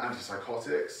put me on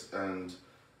antipsychotics, and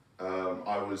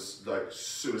I was like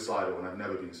suicidal, and I've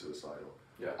never been suicidal.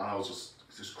 Yeah. And I was just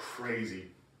this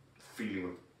crazy feeling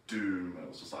of doom, and I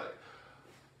was just like,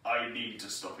 I need to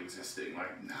stop existing,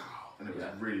 like now. And it was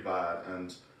really bad,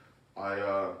 and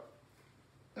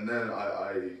then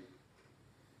I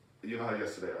you know how I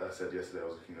said yesterday I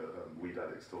was looking at Weed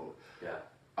Addicts Talk? Yeah.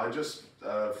 I just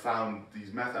found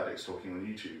these meth addicts talking on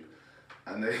YouTube,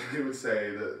 and they would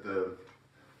say that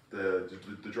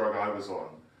the drug I was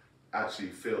on actually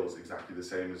feels exactly the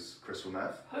same as crystal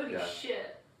meth. Holy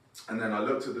shit. And then I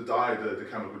looked at the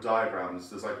chemical diagrams,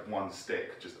 there's like one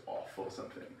stick just off or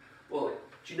something. Well,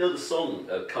 do you know the song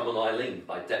Come On Eileen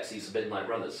by Dexys Midnight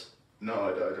Runners? No,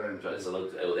 I don't. It's an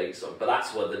old 80s song, but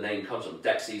that's where the name comes from.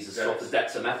 Dexys is short for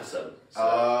dexamethasone.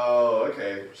 Oh,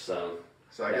 okay. So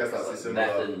I guess that's a similar...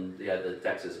 Meth and the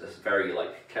dex is very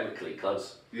like chemically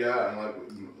close. Yeah, and like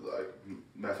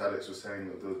meth addicts were saying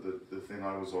that the thing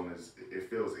I was on is, it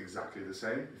feels exactly the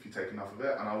same if you take enough of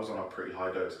it, and I was on a pretty high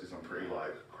dose because I'm pretty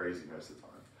like crazy most of the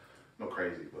time. Not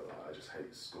crazy, but I just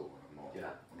hate school, and I'm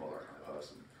not that kind of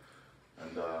person.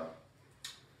 And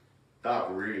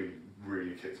that really,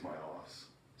 really kicked my ass.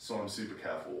 So I'm super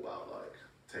careful about like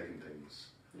taking things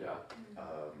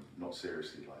not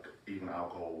seriously. Like even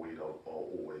alcohol, weed, I'll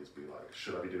always be like,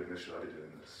 should I be doing this? Should I be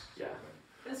doing this? Yeah.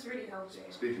 That's really healthy.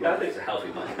 I think it's a healthy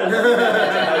mindset.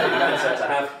 To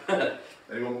have.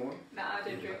 Anyone want one? Nah, I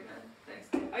don't drink, man. Thanks.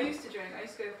 I used to drink. I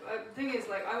used to go. The thing is,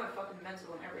 like, I went fucking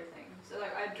mental on everything. So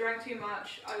like, I drank too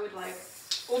much. I would like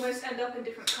almost end up in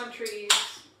different countries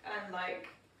and like,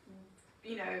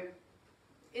 you know,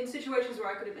 in situations where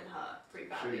I could have been hurt pretty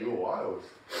badly. Shit, you're wild.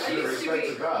 I used to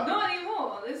be. Not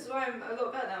anymore. This is why I'm a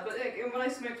lot better now. But like, when I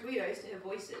smoked weed, I used to hear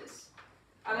voices,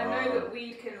 and I know that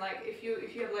weed can like, if you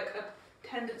have like a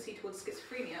tendency towards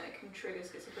schizophrenia, it can trigger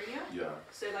schizophrenia. Yeah.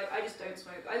 So like, I just don't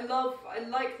smoke. I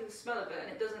like the smell of it, and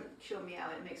it doesn't chill me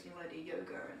out. It makes me want to do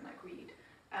yoga and like weed.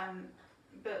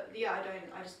 But yeah,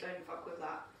 I just don't fuck with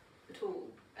that at all.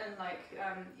 And like,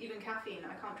 even caffeine,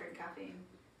 I can't drink caffeine.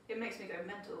 It makes me go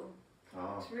mental.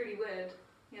 Oh. It's really weird.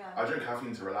 Yeah. I drink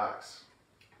caffeine to relax.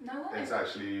 No way. It's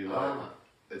actually like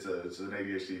it's an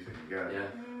ADHD thing again. Yeah.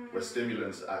 Where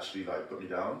stimulants actually like put me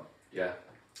down. Yeah.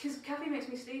 Because caffeine makes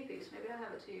me sleepy, so maybe I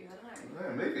have it too. I don't know.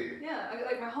 Yeah, maybe. Yeah,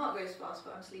 like my heart goes fast,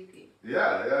 but I'm sleepy.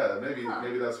 Yeah.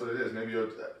 Maybe that's what it is. Maybe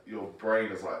your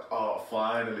brain is like, oh,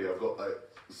 finally, I've got like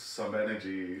some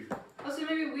energy. Also,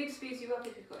 maybe weed speeds you up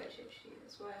if you've got ADHD.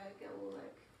 That's why I get all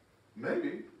like.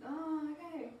 Maybe. Oh,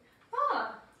 okay.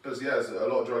 Because a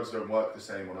lot of drugs don't work the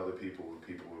same on other people with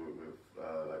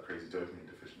like crazy dopamine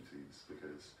deficiencies,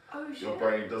 because your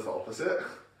brain does the opposite.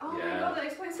 Oh my god, that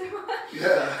explains so much.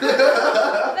 Yeah.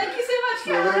 Thank you so much,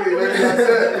 Cam. So maybe that's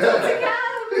it.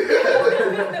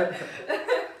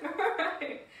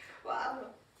 Alright. Wow.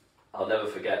 I'll never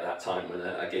forget that time when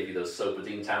I gave you those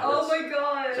Sopradine tablets. Oh my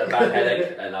god. I had a bad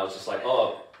headache, and I was just like,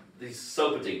 oh, these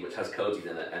Sopradine, which has codeine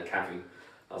in it and caffeine.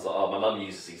 I was like, oh, my mum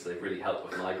uses these, so they really help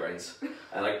with migraines.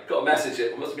 And I got a message,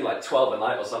 it must have been like 12 at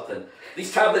night or something.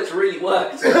 These tablets really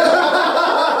worked. But I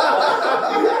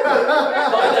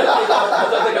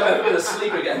don't think I'm ever going to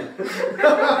sleep again.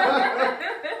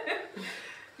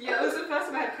 Yeah, it was the first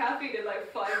time I had caffeine in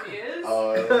like 5 years.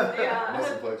 Yeah. Must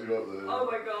have fucked you up there. Oh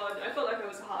my god, I felt like I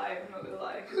was high, I'm not gonna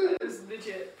lie. I was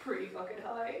legit pretty fucking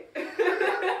high.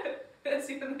 Let's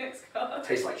see the next card.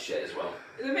 Tastes like shit as well.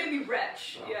 It made me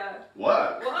wretch, yeah.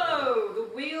 Work? Whoa, the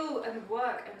wheel and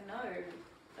work and no.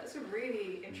 That's a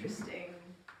really interesting...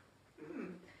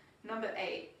 Number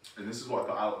 8. And this is what I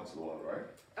put out into the world, right?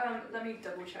 Let me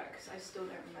double check, because I still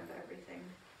don't remember everything.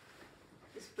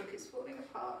 This book is falling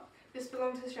apart. This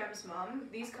belonged to Shem's mum.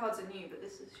 These cards are new, but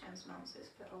this is Shem's mum, so it's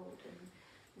a bit old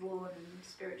and worn and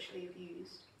spiritually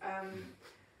abused.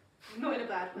 Not in a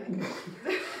bad way.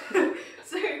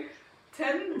 So,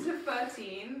 10 to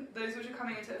 13, those which are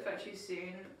coming into effect too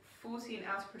soon. 14,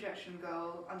 outer projection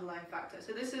goal, underlying factor.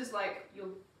 So this is like your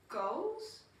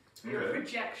goals, your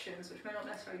projections, which may not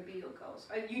necessarily be your goals.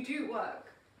 You do work.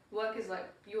 Work is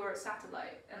like, you're a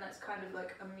satellite, and that's kind of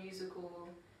like a musical...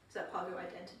 Is that part of your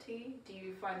identity? Do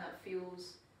you find that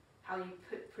feels how you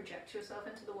project yourself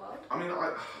into the world? I mean,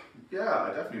 I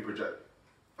definitely project.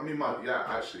 I mean,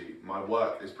 my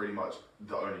work is pretty much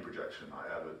the only projection I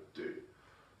ever do.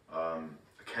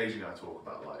 Occasionally I talk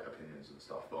about like opinions and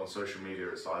stuff, but on social media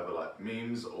it's either like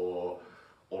memes or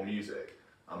music.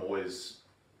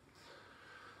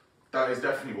 That is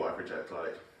definitely what I project.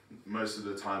 Like most of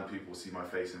the time people see my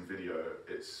face in video,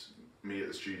 it's me at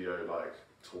the studio like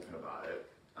talking about it,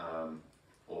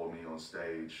 or me on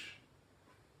stage.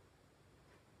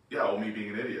 Yeah, or me being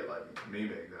an idiot, like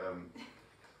memeing.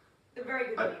 They're very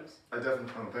good memes. I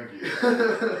definitely, thank you.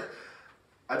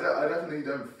 I definitely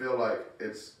don't feel like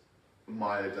it's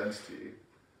my identity.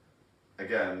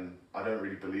 Again, I don't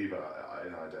really believe in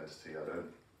identity.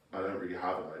 I don't really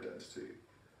have an identity.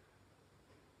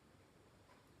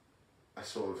 I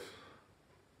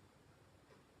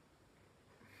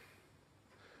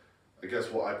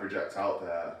guess what I project out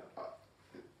there,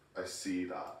 I see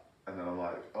that, and then I'm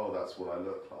like, oh, that's what I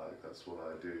look like, that's what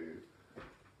I do,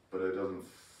 but it doesn't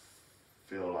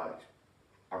feel like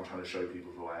I'm trying to show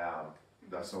people who I am.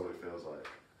 That's not what it feels like.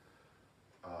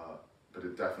 But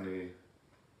it definitely,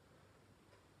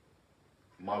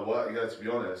 my work, yeah, to be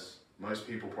honest, most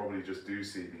people probably just do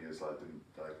see me as like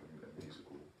a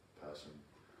musical person.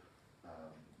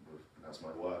 And that's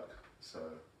my work. So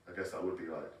I guess that would be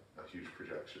like a huge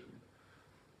projection.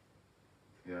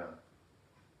 Yeah.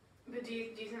 But do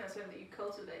you think that's something that you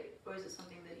cultivate, or is it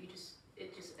something that it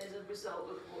just is a result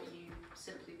of what you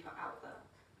simply put out there?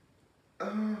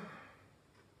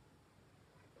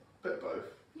 Bit of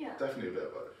both. Yeah. Definitely a bit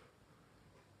of both.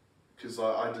 Because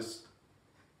I just,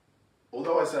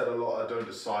 although I said a lot, I don't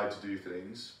decide to do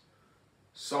things.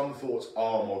 Some thoughts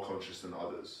are more conscious than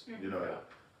others. Mm-hmm. You know. Yeah.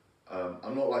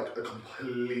 I'm not like a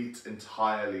complete,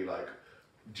 entirely like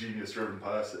genius-driven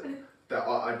person. That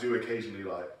I do occasionally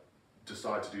like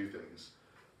decide to do things.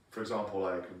 For example,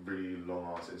 like really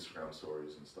long-ass Instagram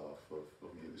stories and stuff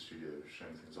of me in the studio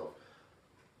showing things off.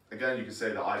 Again, you could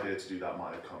say the idea to do that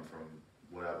might have come from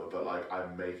whatever, but like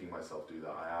I'm making myself do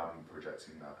that. I am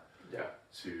projecting that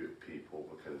to people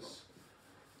because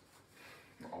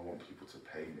I want people to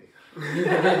pay me.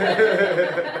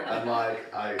 And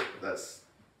like I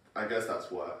guess that's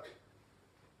work.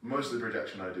 Most of the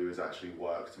projection I do is actually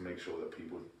work to make sure that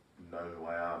people know who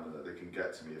I am and that they can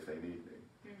get to me if they need me.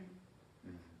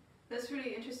 Mm. That's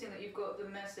really interesting that you've got the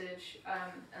message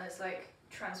and it's like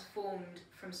transformed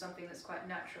from something that's quite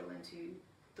natural into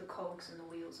the cogs and the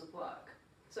wheels of work.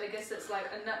 So I guess it's like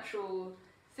a natural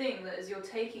thing that as you're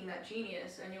taking that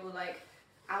genius and you're like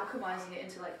alchemizing it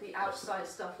into like the outside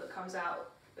stuff that comes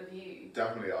out of you.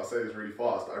 Definitely, I'll say this really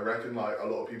fast. I reckon like a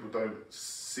lot of people don't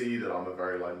see that I'm a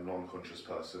very like non-conscious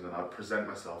person, and I present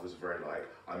myself as very like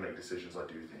I make decisions, I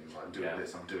do things, I'm doing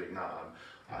this, I'm doing that,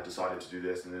 I decided to do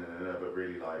this, and but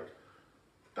really like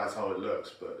that's how it looks,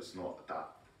 but it's not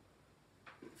that.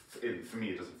 For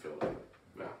me, it doesn't feel like.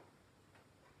 Yeah.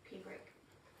 Pee break.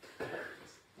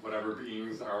 Whatever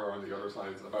beings are on the other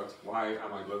side, it's about why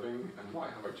am I living and why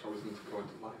have I chosen to go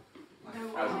into life? Like,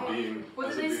 no as a being. What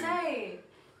did they say?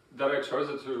 That I chose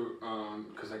it to,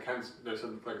 because I can't, they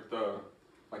said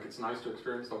like it's nice to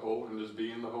experience the whole and just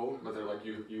be in the whole, but they're like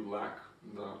you lack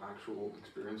the actual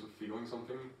experience of feeling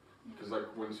something, because like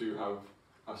once you have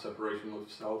a separation of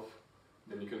self,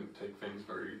 then you can take things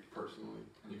very personally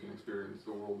and you can experience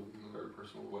the world in a very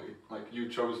personal way. Like you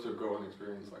chose to go and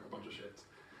experience like a bunch of shit.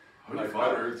 Like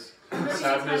whether it's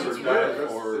sadness or death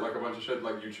or like a bunch of shit,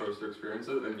 like you chose to experience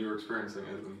it and you're experiencing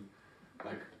it, and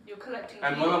like you're collecting.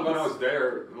 And when I was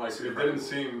there, like it didn't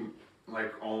seem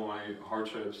like all my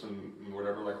hardships and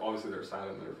whatever. Like obviously they're sad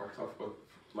and they're fucked up, but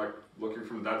like looking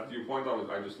from that viewpoint,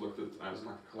 I just looked at it as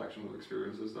like a collection of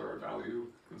experiences that are value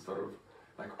instead of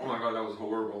like, oh my god, that was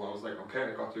horrible. I was like, okay,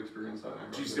 I got to experience that.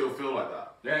 Do you still feel like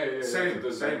that? Yeah. Same,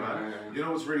 man. Yeah. You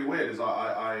know what's really weird is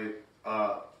I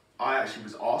actually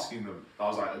was asking them. I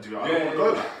was like, dude, I don't want to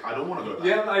go back. I don't want to go back.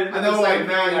 Yeah, and they were like,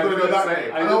 nah, you're going to go back.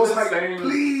 And I was like,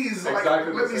 please, like,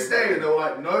 let me stay. And they were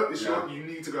like, no, it's you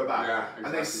need to go back. Yeah, exactly.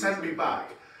 And they sent me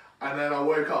back. And then I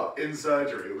woke up in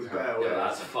surgery. It was bare weird. Yeah,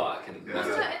 that's fucking.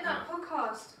 Wasn't that in that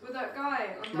podcast with that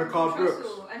guy on McCall Brooks?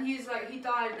 And he's like, he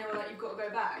died, and they were like, you've got to go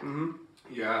back. Mm-hmm.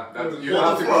 Yeah, you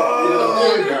have to go.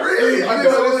 Really? I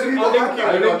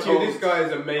link you. This guy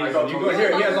is amazing. You got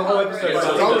here. He has a whole episode.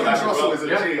 Duncan Trussell is a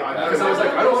G. Because I was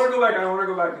like, I don't want to go back. I don't want to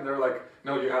go back. And they were like,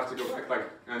 no, you have to go back. Like,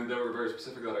 and they were very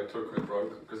specific that I took it, bro,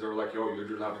 because they were like, yo, you're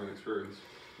just having an experience.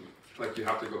 Like, you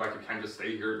have to go back. You can't just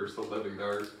stay here. You're still living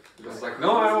there. I was like,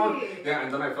 no, I don't want. Yeah,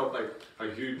 and then I felt like a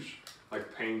huge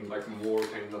like pain, like more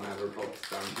pain than I ever felt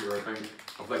down here. I think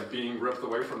of like being ripped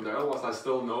away from Dale, whilst I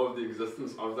still know of the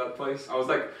existence of that place. I was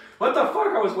like, what the fuck?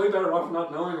 I was way better off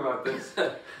not knowing about this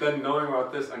than knowing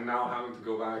about this, and now having to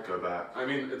go back. I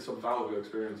mean, it's a valuable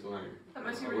experience, and I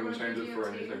wouldn't change it for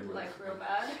anything. But like real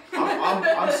bad.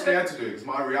 I'm scared to do it because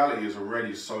my reality is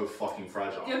already so fucking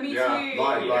fragile. Yeah, me too.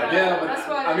 Yeah, but that's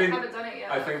why I haven't done it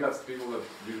yet. I think that's the people that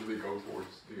usually go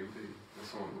towards DMT.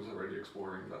 Someone who's already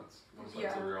exploring that's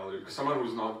the reality. Because someone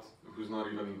who's not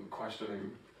even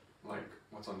questioning like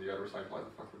what's on the other side, why the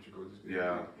fuck would you go to?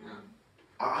 Yeah.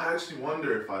 I actually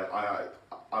wonder if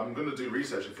I'm gonna do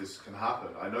research if this can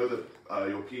happen. I know that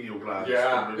your pineal gland.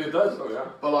 Yeah, it does though. Yeah.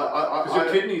 But like, because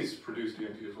your kidneys produce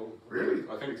DMT as well. Really?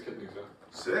 I think it's kidneys. Yeah.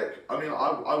 Sick. I mean,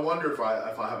 I wonder if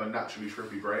I have a naturally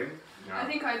trippy brain. Yeah. I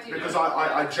think I do. Because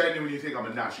I genuinely think I'm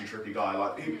a naturally trippy guy.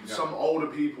 Like some older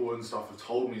people and stuff have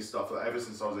told me stuff that ever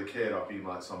since I was a kid I've been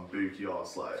like some booky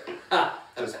ass like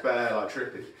just bare like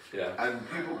trippy. Yeah. And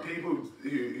people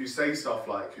who say stuff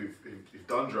like who've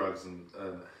done drugs and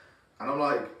I'm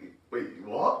like, wait,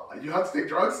 what? You had to take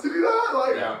drugs to do that?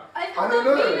 Like, I've had that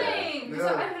feeling because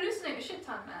I hallucinate a shit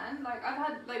ton, man. Like I've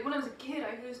had like when I was a kid,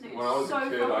 I hallucinated when I was so a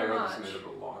kid, fucking I much. hallucinated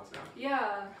a lot.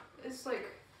 Yeah, it's like.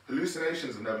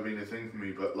 Hallucinations have never been a thing for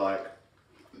me, but like...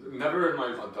 Never in my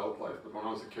adult life, but when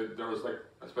I was a kid, there was like,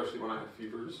 especially when I had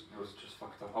fevers, it was just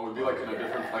fucked up. I would be like in a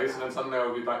different place, and then suddenly I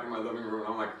would be back in my living room, and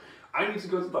I'm like, I need to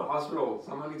go to the hospital.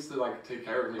 Someone needs to like take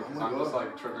care of me, because I'm just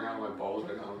like tripping out of my balls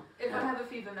right now. If I have a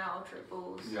fever now, I'll trip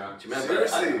balls. Yeah. Do you remember?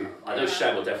 Seriously? I know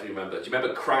Shem will definitely remember. Do you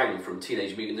remember Krang from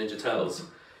Teenage Mutant Ninja Turtles?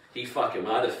 He fucking,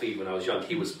 when I had a fever when I was young,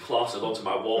 he was plastered onto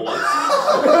my wall once.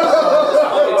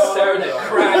 I was staring at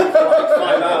Krang for like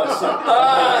 5 hours.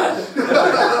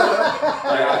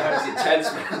 It's intense,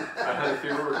 man. I had a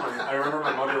fever with I remember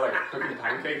my mother like cooking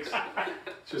pancakes.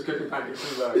 She was cooking pancakes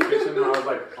in the kitchen, and I was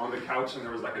like on the couch, and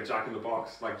there was like a Jack in the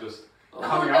Box, like just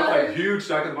coming out, like huge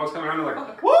Jack in the Box coming out, and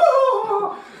like,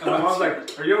 whoa! And my mom was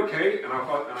like, are you okay? And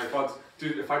I thought,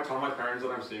 dude, if I tell my parents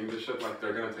that I'm seeing this shit, like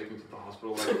they're gonna take me to the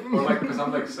hospital, like, or like, because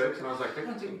I'm like 6, and I was like, they're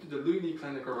gonna take me to the Looney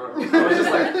Clinic or whatever. So I was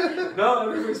just like, no,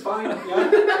 everything's fine.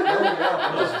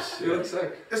 I'm just feeling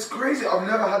sick. It's crazy. I've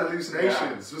never had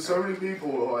hallucinations. There's so many people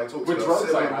who I talk to with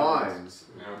similar minds.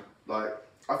 Yeah. Like,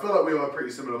 I feel like we all have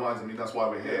pretty similar minds. I mean, that's why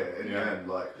we're here in the end.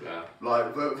 Like,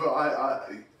 but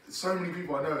I so many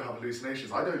people I know have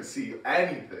hallucinations. I don't see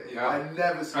anything. Yeah. I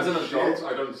never see. As an adult,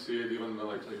 I don't see it even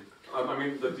like. I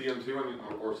mean, the DMT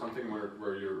or something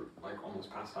where you're like almost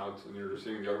passed out and you're just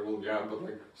seeing the other world, but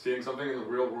like seeing something in the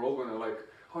real world when they're like,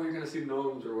 oh, you're gonna see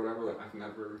gnomes or whatever, like I've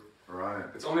never. Right.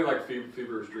 It's only like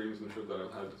feverish dreams and shit that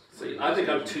I've had. See, I think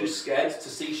I'm too scared to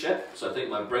see shit, so I think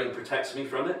my brain protects me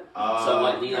from it. So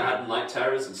like Nina had night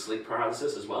terrors and sleep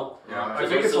paralysis as well. Yeah, I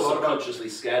think it's subconsciously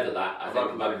scared of that. I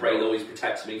think my brain always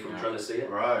protects me from trying to see it.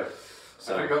 Right.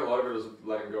 So I think a lot of it is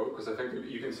letting go, because I think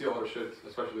you can see a lot of shit,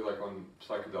 especially like on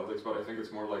psychedelics, but I think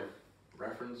it's more like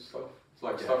reference stuff. It's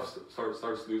like stuff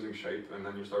starts losing shape, and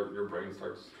then your brain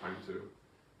starts trying to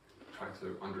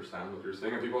understand what you're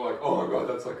saying, and people are like, oh my god,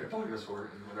 that's like a dinosaur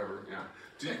and whatever. Yeah.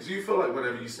 Do you feel like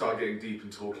whenever you start getting deep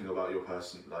and talking about your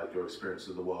your experience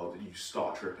of the world, that you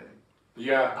start tripping?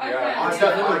 Yeah, I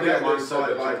definitely get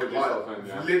mindset. Like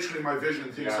literally, my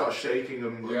vision, things start shaking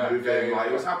and moving.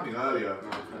 It was happening earlier,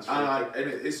 and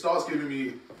it starts giving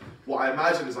me what I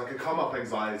imagine is like a come up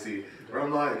anxiety, where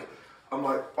I'm like,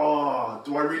 oh,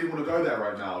 do I really want to go there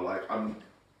right now? Like I'm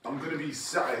gonna be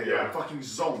sat here, I'm fucking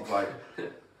zonked, like.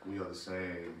 We are the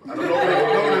same. And I'm not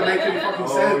going to make any fucking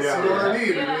sense, you know what I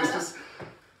mean? Yeah. It's just...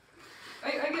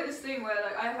 I get this thing where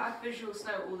like I have visual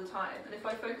snow all the time, and if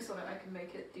I focus on it, I can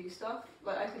make it do stuff.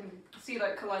 Like I can see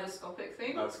like kaleidoscopic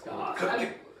things. That's cool.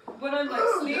 When I'm like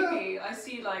sleepy, I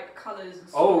see like colours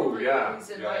and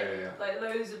and like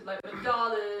loads of like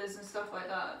mandalas and stuff like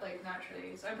that, like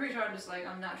naturally. So I'm pretty sure I'm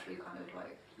naturally kind of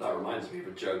like. That reminds me of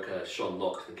a joke Sean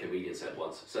Locke, the comedian, said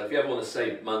once. So if you ever want to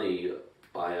save money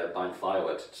by buying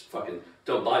fireworks, just fucking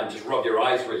don't buy them, just rub your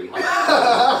eyes really hard.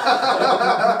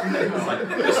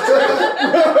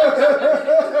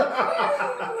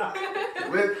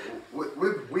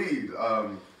 With weed,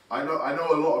 I know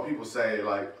a lot of people say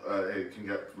like it can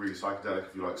get really psychedelic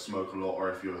if you like smoke a lot or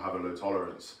if you have a low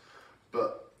tolerance,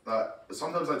 but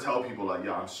sometimes I tell people like,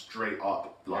 yeah, I'm straight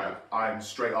up, like I'm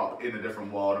straight up in a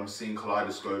different world. I'm seeing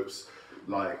kaleidoscopes,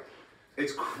 like.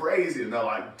 It's crazy, and they're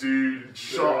like, dude,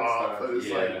 shut up. And it's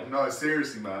like, no,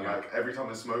 seriously, man. Like every time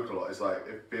I smoke a lot, it's like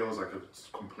it feels like a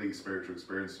complete spiritual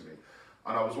experience to me.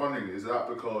 And I was wondering, is that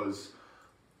because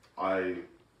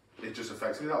it just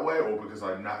affects me that way, or because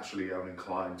I naturally am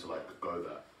inclined to like go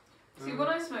there? See, when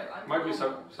I smoke, I'm might be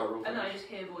several. and then I just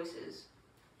hear voices.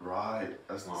 Right.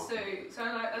 That's So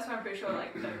I'm like, that's why I'm pretty sure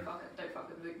like don't fuck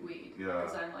with weed. Yeah.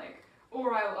 Because I'm like,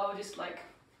 or I'll just like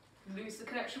lose the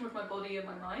connection with my body and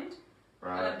my mind.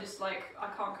 Right. And I'm just like, I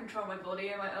can't control my body.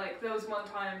 And like there was one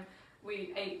time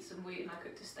we ate some wheat and I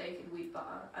cooked a steak in wheat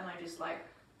butter, and I just like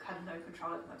had no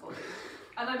control of my body.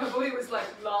 And then my body was like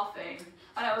laughing,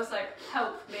 and I was like,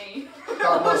 help me.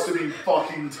 That must have been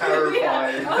fucking terrifying.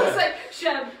 Yeah, I was like,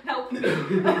 Shem, help me.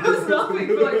 And I was laughing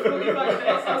for like 45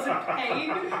 minutes. I was in pain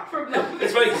from laughing.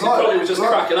 It's funny because you probably was just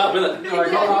cracking up, isn't it? Yeah, I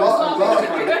was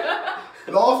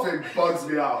laughing. Laughing bugs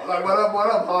me out. Like when I'm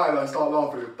high and I start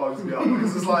laughing, it bugs me out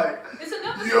because it's like, It's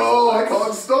another yo, I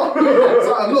can't stop. It's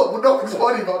like, look, nothing's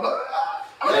funny, but I'm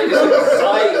like, It is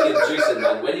anxiety inducing,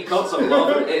 man. When you can't stop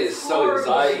laughing, it is so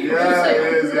anxiety. Yeah, it's like it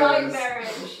is, yeah,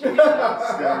 nightmarish. Yeah.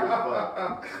 scary as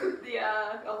fuck.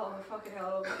 Yeah. Oh my fucking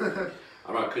hell. I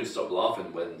remember I couldn't stop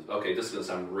laughing when, okay, this is going to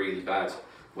sound really bad,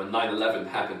 when 9/11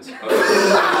 happened. Hear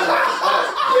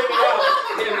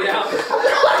me out.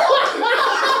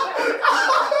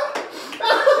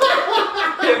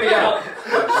 Hear me out.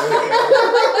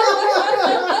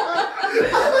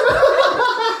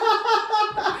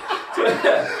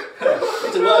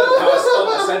 To learn how I start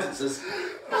my sentences.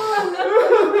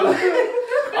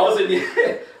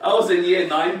 I was in year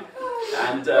 9,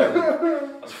 and I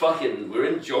was we were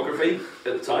in geography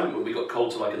at the time when we got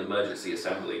called to like an emergency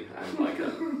assembly, and like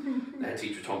the head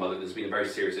teacher told me that there's been a very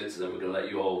serious incident. We're going to let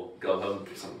you all go home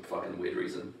for some fucking weird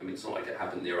reason. I mean, it's not like it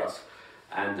happened near us.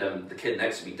 And the kid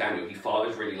next to me, Daniel, he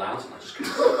farted really loud, and I just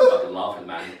couldn't stop fucking laughing,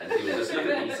 man. And he was just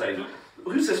looking at me saying,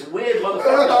 who's this weird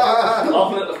motherfucker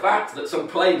laughing at the fact that some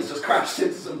planes just crashed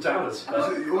into some towers?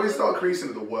 You always start creasing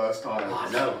at the worst time. I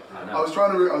know. I was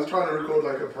trying to record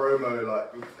like a promo,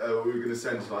 like we were gonna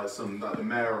send to like some like the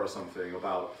mayor or something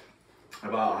about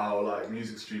how like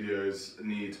music studios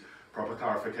need proper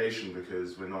clarification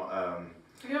because we're not.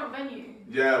 You're not a venue.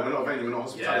 Yeah, we're not a venue, we're not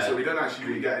hospitality, Yeah. so we don't actually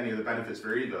really get any of the benefits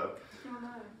for either. Oh no.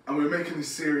 And we were making this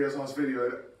serious ass video.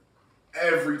 And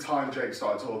every time Jake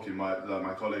started talking, my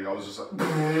colleague, I was just like, and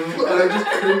I just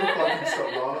couldn't fucking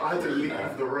stop laughing. I had to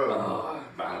leave the room. Oh,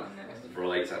 man, I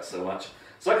relate to that so much.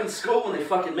 It's like in school when they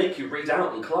fucking make you read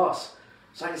out in class.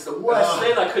 It's like it's the worst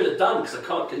thing I could have done because I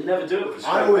could never do it. For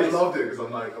I always loved it because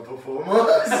I'm like a performer,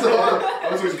 so I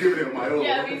was always giving it my all.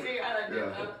 Yeah, me too. I like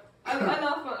Yeah. it.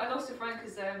 I lost a friend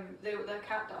because their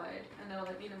cat died, and they were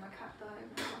like, my cat died.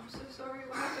 And I'm so sorry,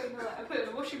 what happened? Like, I put it in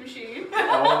the washing machine. Oh,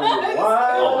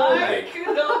 wow. I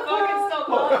could not fucking stop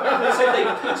laughing. They said they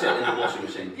put it in the washing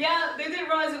machine. Yeah, they didn't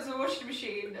realise it was a washing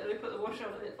machine, and they put the washer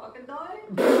on and it fucking died.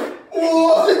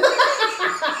 What?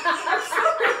 I'm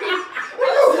sorry.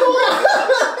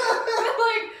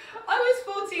 Like, I was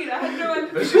 14, I had no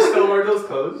idea. Does she still wear those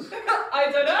clothes? I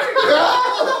don't know.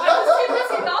 I was too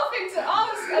busy laughing to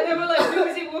ask, and they were like too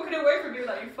busy walking away from me,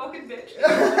 like, you fucking bitch. I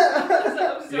was like,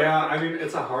 I'm sorry. Yeah, I mean,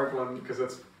 it's a hard one because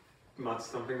it's not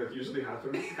something that usually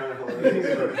happens. It's kind of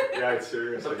hilarious, but yeah, it's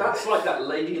serious. So that's like that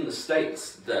lady in the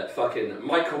States that fucking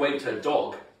microwaved her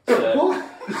dog.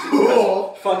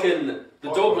 Fucking,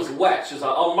 the dog was wet. She was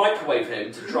like, I'll microwave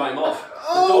him to dry him off.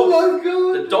 My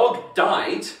god! The dog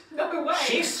died. No way.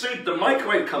 She sued the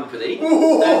microwave company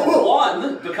and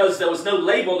won because there was no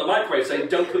label on the microwave saying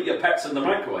don't put your pets in the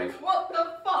microwave. What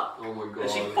the fuck? Oh my god.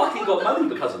 And she fucking got money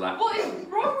because of that. What is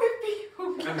wrong with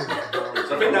people?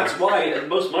 So I think that's why in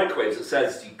most microwaves it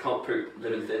says you can't put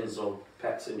living things or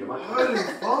pets in your microwave. Holy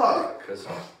fuck! Because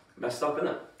messed up,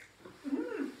 innit?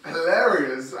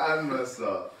 Hilarious and messed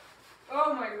up.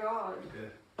 Oh my god.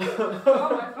 Yeah. Oh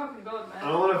my fucking god, man. I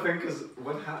don't want to think because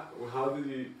how did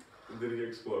he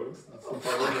explode? That's the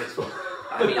part where he exploded.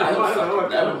 I mean, I don't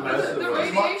fucking know. That's The the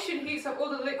radiation heats up all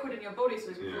the liquid in your body, so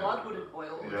his Yeah. blood wouldn't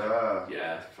boil. Yeah,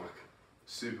 Yeah, fuck.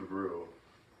 super brutal.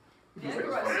 Yeah, you're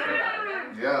right. Sorry about it,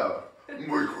 man. Yeah.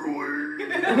 Microwave.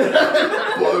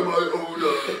 By my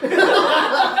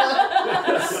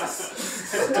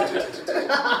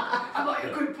I'm like a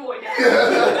good boy now.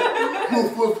 owner.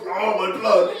 Woof woof. Oh, my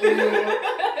blood.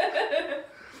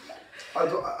 I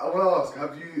want to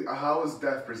ask, how has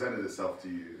death presented itself to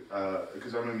you?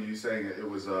 Because I remember you saying it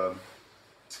was a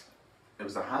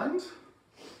hand?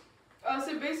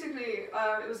 So basically,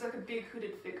 it was like a big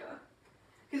hooded figure.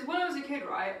 Because when I was a kid,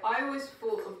 right, I always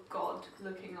thought of God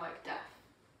looking like death.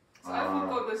 So I thought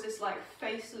God was this like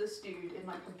faceless dude in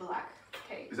like a black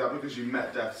cape. Is that because you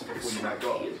met death before you met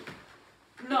God?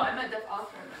 No, I met death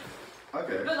after I met.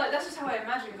 Okay. But like that's just how I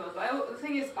imagined God. But the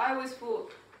thing is, I always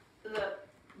thought that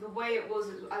the way it was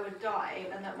is I would die,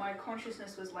 and that my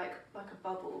consciousness was like a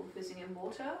bubble fizzing in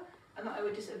water, and that I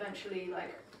would just eventually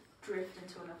like drift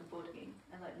into another body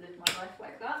and like live my life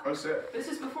like that. Oh, sick. This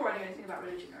is before I knew anything about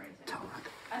religion or anything.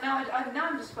 And now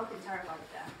I'm just fucking terrified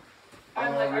of death.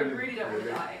 I really don't want to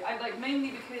die.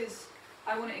 Mainly because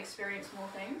I want to experience more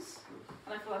things,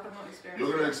 and I feel like I'm not experiencing.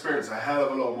 You're going to experience a hell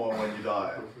of a lot more when you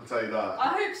die. I'll tell you that. I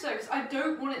hope so, because I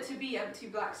don't want it to be empty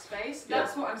black space.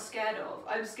 That's what I'm scared of.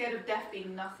 I'm scared of death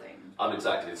being nothing. I'm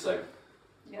exactly the same.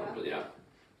 Yeah. But yeah.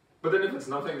 But then if it's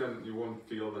nothing, then you won't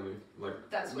feel any, like...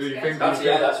 That's do you what's think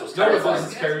that's what's terrifying. terrifying. No,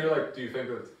 it's scary. Like, do you think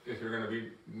that if you're going to be,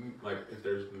 like, if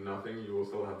there's nothing, you will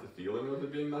still have the feeling of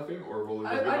it being nothing? Or will it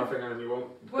just be nothing and you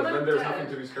won't... Because then there's nothing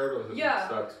to be scared of.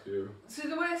 Yeah. You. So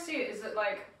the way I see it is that,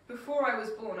 like, before I was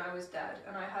born, I was dead.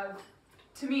 And I have...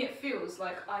 To me, it feels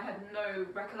like I had no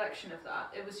recollection of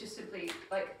that. It was just simply,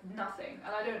 like, nothing.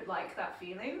 And I don't like that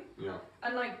feeling. Yeah.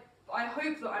 And, like, I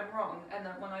hope that I'm wrong and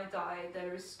that when I die,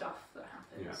 there is stuff that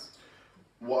happens.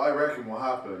 Yeah. What I reckon will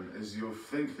happen is you'll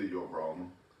think that you're wrong,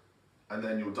 and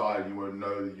then you'll die and you won't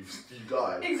know that you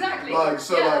died. Exactly. Like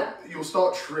you'll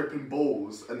start tripping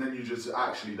balls, and then you just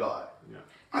actually die. Yeah.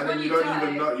 And then you don't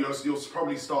even know. You'll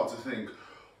probably start to think,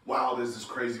 "Wow, there's this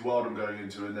crazy world I'm going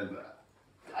into," and then.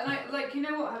 And you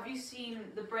know what? Have you seen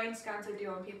the brain scans they do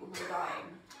on people who are dying?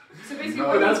 So basically, No,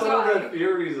 But when that's you one die, of the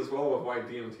theories as well of why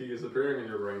DMT is appearing in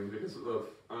your brain, because of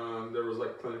there was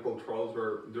like clinical trials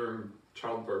where during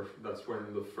childbirth, that's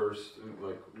when the first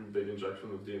like big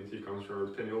injection of DMT comes from your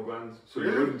pineal gland, so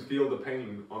you wouldn't feel the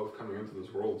pain of coming into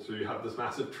this world. So you have this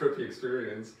massive trippy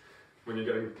experience when you're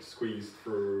getting squeezed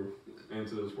through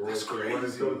into this world. That's so you wouldn't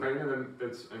crazy. feel the pain, and then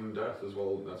it's in death as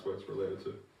well. That's what it's related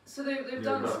to. so they've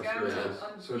done scans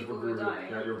on people who are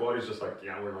dying. Yeah, your body's just like,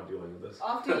 yeah, we're not dealing with this.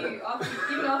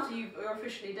 Even after you are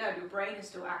officially dead, your brain is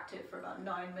still active for about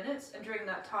 9 minutes, and during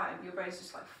that time, your brain's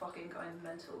just like fucking going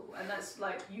mental. And that's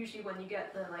like usually when you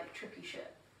get the like trippy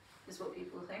shit, is what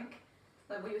people think.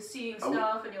 Like we were seeing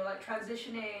stuff, and you're like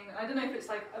transitioning. I don't know if it's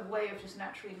like a way of just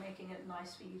naturally making it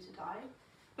nice for you to die.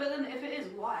 But then if it is,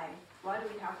 why? Why do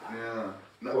we have that? Yeah.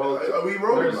 No, Well, are we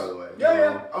rolling, by the way?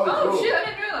 Yeah. Oh, cool. Shit! I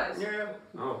didn't realise. Yeah.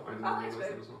 Oh, I didn't Oh, know thanks, that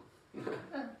babe. as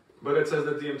well. But it says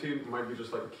that DMT might be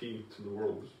just like a key to the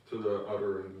world, to the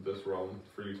other in this realm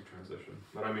for you to transition.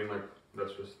 But I mean, like,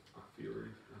 that's just a theory.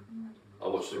 I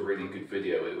watched a really good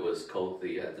video. It was called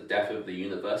the Death of the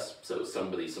Universe. So it was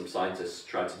some scientists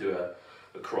tried to do a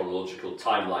chronological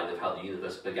timeline of how the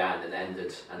universe began and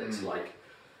ended, and it's like,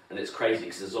 and it's crazy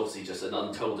because there's obviously just an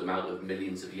untold amount of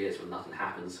millions of years when nothing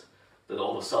happens. Then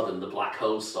all of a sudden the black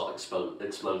holes start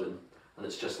exploding, and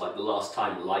it's just like the last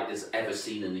time light is ever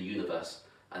seen in the universe,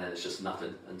 and then it's just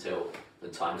nothing until the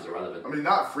time is irrelevant. I mean,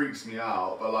 that freaks me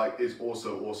out, but like, it's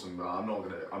also awesome. But I'm not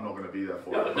gonna be there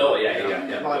for it. No,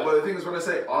 yeah. Like, but the thing is, when I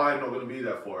say I'm not gonna be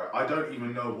there for it, I don't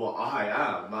even know what I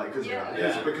am. Like, because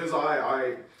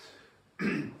I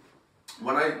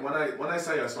when I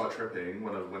say I start tripping,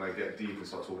 when I get deep and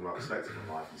start talking about perspective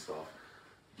in life and stuff,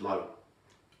 like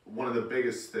one of the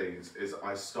biggest things is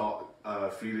I start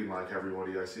feeling like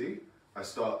everybody I see. I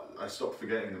stop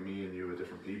forgetting that me and you are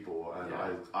different people, and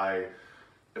I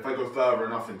if I go further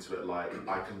enough into it, like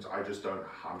I'm just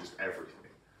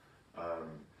everything.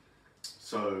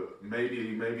 So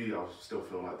maybe I'll still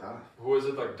feel like that. Who is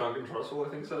it? Like Duncan Trussell, I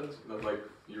think, said that like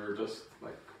you're just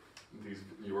like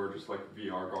you are just like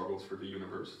VR goggles for the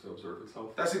universe to observe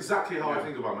itself. That's exactly how I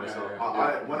think about myself.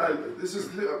 I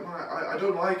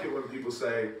don't like it when people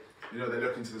say, you know, they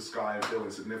look into the sky and feel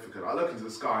insignificant. I look into the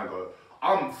sky and go,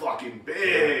 I'm fucking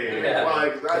big. Yeah.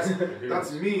 Like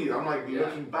that's me. I'm like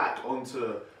looking back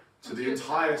onto the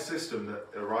entire system that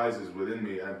arises within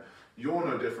me, and you're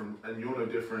no different, and you're no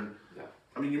different. Yeah.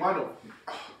 I mean, you might not.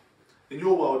 In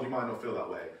your world, you might not feel that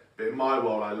way, but in my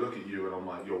world, I look at you and I'm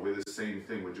like, we're the same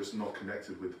thing. We're just not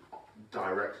connected with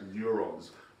direct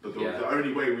neurons. But the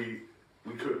only way we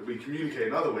communicate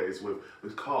in other ways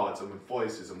with cards and with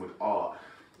voices and with art.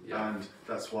 Yeah. And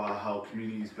that's why how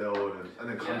communities build and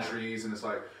then countries, and it's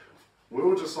like we're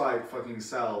all just like fucking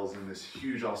cells in this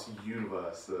huge ass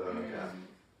universe.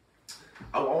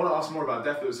 I want to ask more about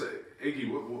death. It was Iggy.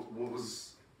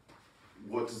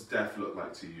 What does death look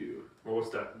like to you? What was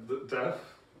death? Death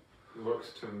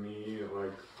looks to me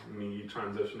like me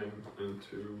transitioning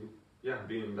into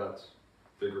being that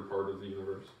bigger part of the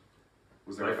universe.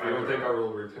 Was there like, I don't think I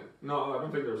will retain. No, I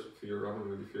don't think there's fear. I don't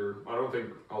really fear. I don't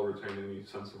think I'll retain any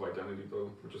sense of identity though,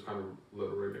 which is kind of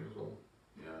liberating as well.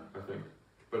 Yeah. I think,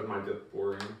 but it might get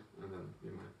boring, and then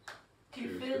you might. Do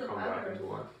you fear the manner?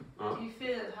 Do you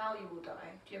fear how you will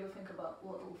die? Do you ever think about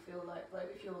what it will feel like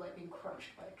if you're like being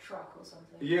crunched by a truck or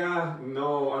something? Yeah,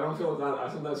 no, I don't feel that. I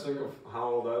sometimes think of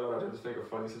how I'll die. I just think of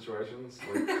funny situations.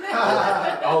 Like,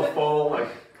 I'll fall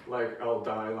like I'll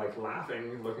die like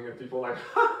laughing, looking at people like.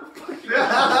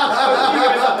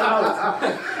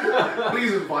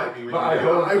 Please invite me. But I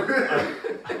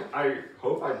I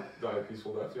hope I die a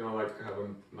peaceful death, you know, like have a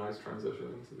nice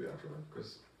transition into the afterlife.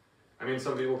 Because, I mean,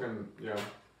 some people can, yeah,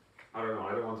 I don't know,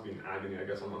 I don't want to be in agony, I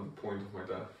guess I'm on the point of my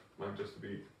death, like just to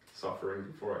be suffering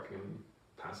before I can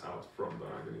pass out from the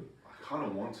agony. I kind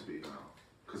of want to be now,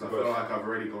 because I feel like I've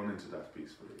already gone into death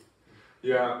peacefully.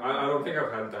 Yeah, I don't think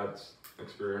I've had that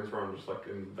experience where I'm just like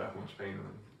in that much pain and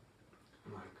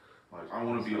I'm like I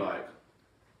want to be like,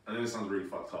 I know this sounds really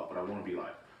fucked up, but I want to be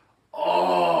like,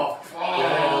 oh fuck,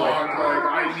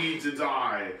 I need to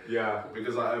die. Yeah.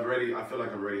 Because I feel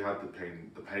like I've already had the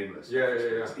painless.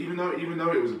 Yeah. Even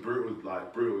though it was a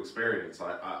brutal experience,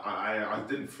 I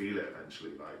didn't feel it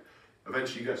eventually. Like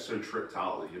eventually you get so tripped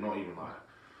out that you're not even like.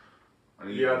 The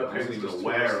pain wasn't is even just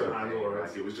aware of to handle, it.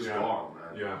 Like it was just gone,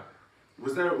 man. Yeah.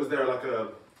 Was there like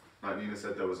Nina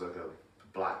said there was like a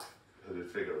black hooded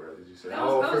figure, right? Did you say? That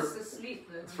was asleep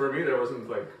though. For me, there wasn't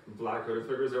like black hooded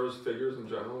figures. There was figures in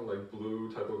general, like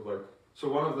blue type of like. So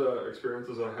one of the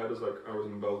experiences I had is like I was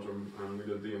in Belgium and we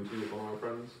did D&T with one of my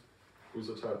friends, who's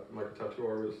a tattoo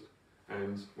artist,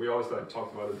 and we always like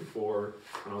talked about it before.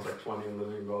 And I was like 20 and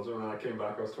living in Belgium, and I came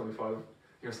back. I was 25.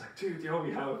 He was like, "Dude,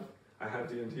 I have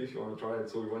D&T if you want to try it."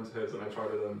 So we went to his and I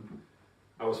tried it, and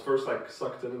I was first like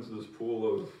sucked into this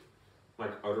pool of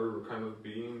like other kind of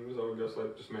beings, I would guess,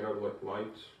 like just made out of like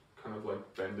light, kind of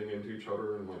like bending into each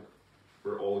other, and like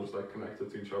we're all just like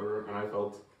connected to each other, and I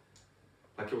felt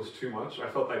like it was too much. I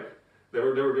felt like they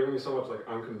were giving me so much like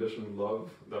unconditioned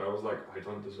love that I was like, I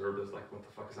don't deserve this, like what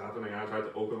the fuck is happening? And I tried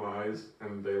to open my eyes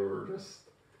and they were just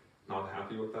not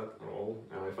happy with that at all,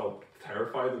 and I felt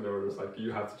terrified, and they were just like,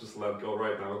 you have to just let go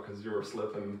right now because you're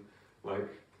slipping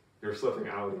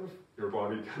out of your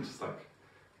body, you can't just like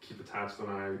keep attached.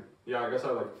 And I guess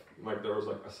I like there was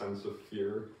like a sense of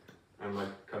fear and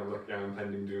like kind of like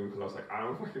impending doom, because I was like, I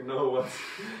don't fucking know what's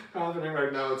happening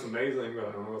right now, it's amazing but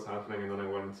I don't know what's happening. And then I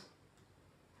went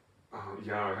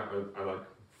I like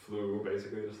flew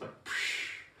basically, just like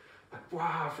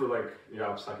wow, for like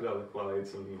psychedelic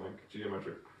lights and like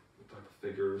geometric type of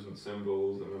figures and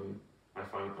symbols. And then I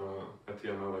found at the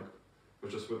end I like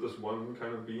was just with this one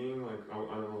kind of being, like I don't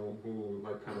know who,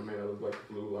 like kind of made out of like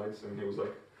blue lights, and he was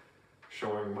like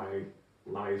showing my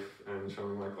life and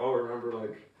showing like, oh,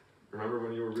 remember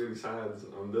when you were really sad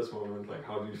on this moment, like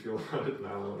how do you feel about it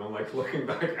now? And I'm like looking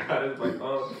back at it like,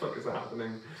 oh, what the fuck is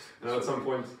happening? And at some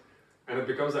point, and it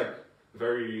becomes like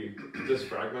very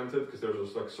disfragmented because there's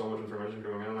just like so much information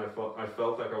going on. I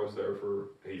felt like I was there for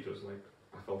ages, like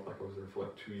I felt like I was there for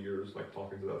like 2 years, like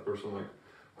talking to that person, like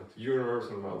about the universe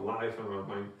and about life and about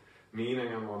my meaning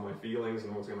and about my feelings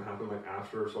and what's gonna happen like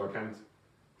after. So I can't,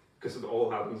 because it all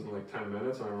happens in like 10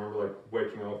 minutes, and I remember like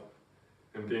waking up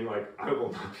and being like, I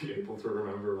will not be able to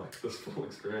remember like this full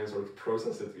experience or to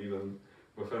process it even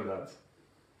within that.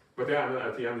 But yeah, and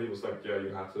at the end he was like, yeah,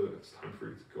 it's time for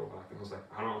you to go back. And I was like,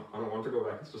 I don't want to go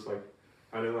back. It's just like,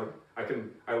 I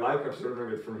like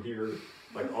observing it from here,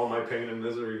 like all my pain and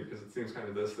misery, because it seems kind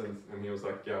of distant. And he was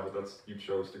like, yeah, but you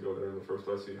chose to go there in the first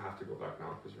place, so you have to go back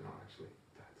now because you're not actually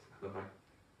dead. And then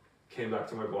I came back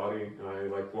to my body and I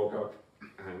like woke up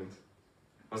and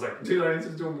I was like, dude, I need to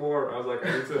do more. I was like,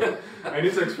 I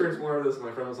need to experience more of this. And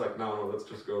my friend was like, no, let's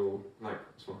just go like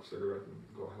smoke a cigarette and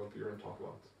go have a beer and talk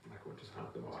about like what just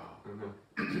happened. Wow.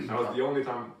 And that was the only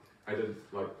time I did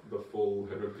like the full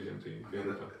hit of D&T.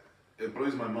 It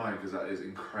blows my mind because that is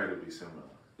incredibly similar.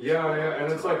 Yeah,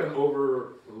 and it's like an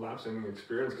overlapping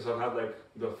experience, because I've had like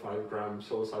the 5-gram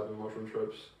psilocybin mushroom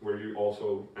trips where you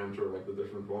also enter like the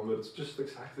different one, but it's just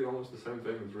exactly almost the same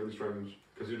thing. It's really strange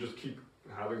because you just keep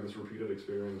having this repeated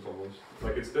experience almost.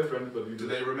 Like it's different, but Do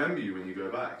they remember you when you go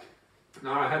back?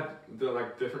 No, I had the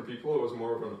like different people. It was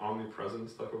more of an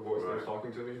omnipresence type of voice that was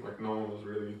talking to me. Like no one was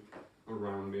really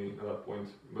around me at that point,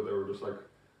 but they were just like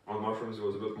on mushrooms. It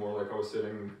was a bit more like I was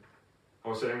sitting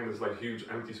in this like huge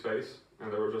empty space,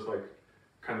 and there were just like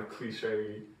kind of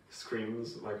cliche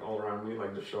screens like all around me,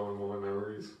 like just showing all my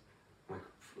memories,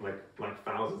 like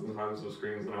thousands and thousands of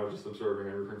screens, and I was just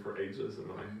observing everything for ages. And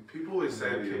then people always say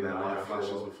that their life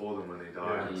flashes before them when they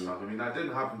die and stuff. I mean, that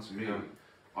didn't happen to me. Yeah.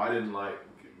 I didn't like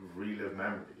relive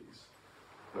memories,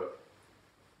 but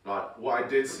like what I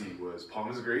did see was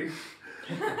Palmer's Green.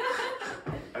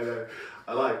 And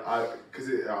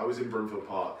I was in Broomfield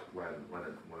Park when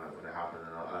it happened,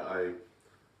 and I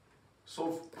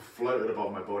sort of floated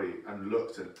above my body and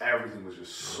looked, and everything was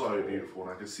just so beautiful,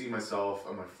 and I could see myself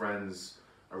and my friends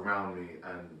around me,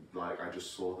 and like I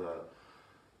just saw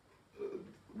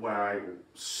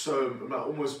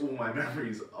almost all my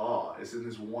memories are. It's in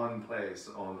this one place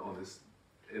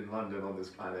in London on this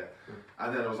planet,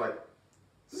 and then I was like,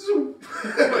 zoom!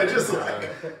 I just like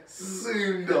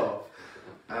zoomed off,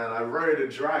 and I rode a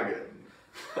dragon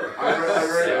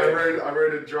I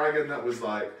rode a dragon that was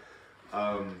like,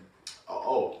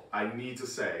 I need to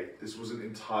say, this wasn't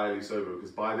entirely sober,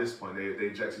 because by this point they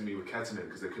injected me with ketamine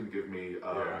because they couldn't give me,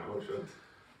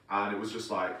 and it was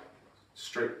just like,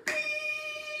 straight,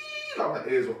 my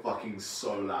ears were fucking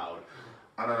so loud.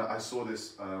 And I saw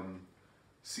this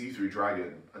see-through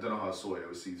dragon. I don't know how I saw it, it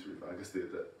was see-through, but I guess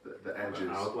the edges,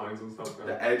 the outlines and stuff.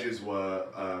 the edges were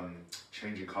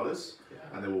changing colours,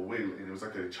 and they were wiggling, and it was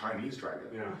like a Chinese dragon.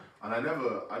 Yeah. And I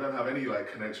don't have any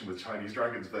like connection with Chinese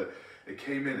dragons, but it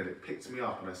came in and it picked me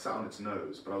up and I sat on its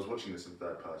nose, but I was watching this in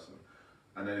third person.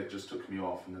 And then it just took me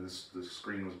off, and then the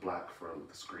screen was black for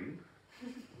the screen.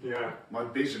 Yeah. My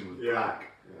vision was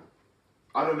black. Yeah.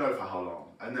 I don't know for how long.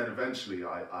 And then eventually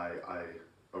I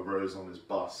arose on this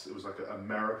bus. It was like an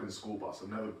American school bus. I've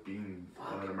never been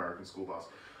on an American school bus.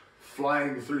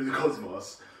 Flying through the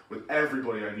cosmos with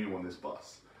everybody I knew on this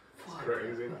bus. It's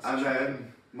crazy. And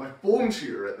then my form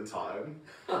tutor at the time.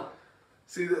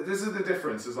 See, this is the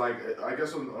difference. Is like, I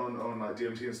guess on like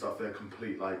DMT and stuff, they're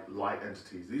complete like light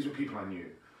entities. These were people I knew.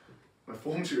 My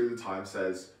form tutor at the time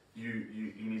says,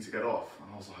 you need to get off.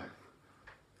 And I was like,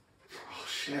 oh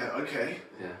shit, okay.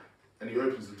 Yeah. And he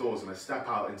opens the doors and I step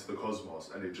out into the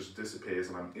cosmos and it just disappears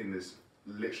and I'm in this,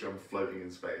 literally I'm floating in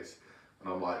space.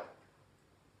 And I'm like,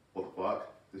 what the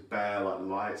fuck? There's bare like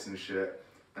lights and shit.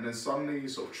 And then suddenly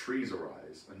sort of trees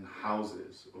arise and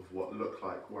houses of what look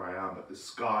like where I am, but the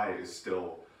sky is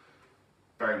still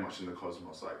very much in the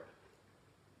cosmos. Like,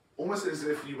 almost as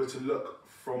if you were to look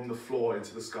from the floor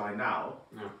into the sky now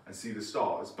and see the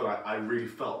stars, but I really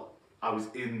felt I was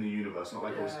in the universe, not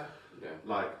like I was,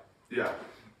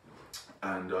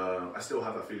 And I still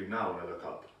have that feeling now when I look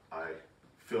up. I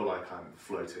feel like I'm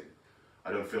floating.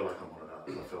 I don't feel like I'm on an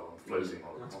earth, I feel I'm floating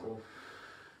on. That's cool.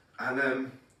 And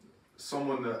then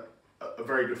someone that, a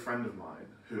very good friend of mine,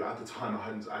 who at the time I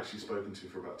hadn't actually spoken to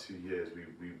for about 2 years,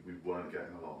 we weren't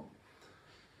getting along.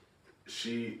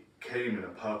 She came in a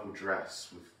purple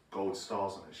dress with gold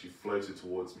stars on it. She floated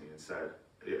towards me and said,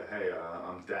 hey,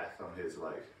 I'm Death, I'm here to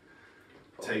like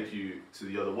take you to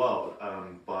the other world,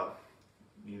 but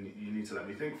you need to let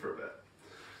me think for a bit.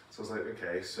 So I was like,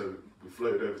 okay, so we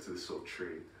floated over to this sort of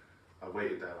tree. I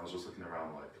waited there and I was just looking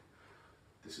around like,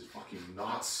 this is fucking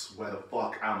nuts, where the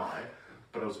fuck am I?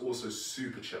 But I was also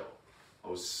super chill. I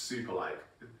was super like,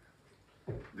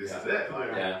 this is it,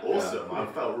 like awesome. I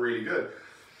felt really good.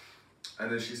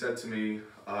 And then she said to me,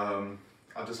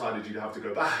 I decided you'd have to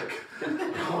go back.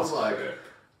 I was like,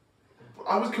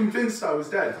 I was convinced I was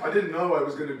dead. I didn't know I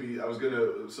was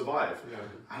gonna survive. Yeah.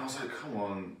 And I was like, come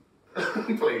on,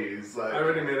 please. Like, I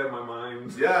already made up my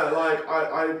mind. Yeah, like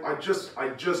I just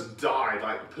died.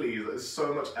 Like, please, there's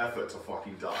so much effort to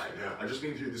fucking die. Yeah. I've just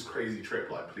been through this crazy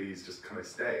trip. Like, please, just kind of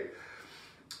stay.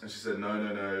 And she said,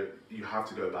 no, you have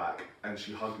to go back. And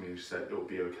she hugged me and she said, it'll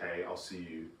be okay. I'll see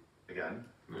you again.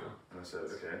 Yeah. And I said,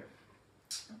 okay.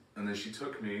 And then she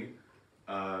took me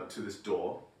to this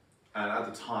door. And at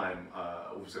the time,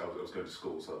 obviously I was going to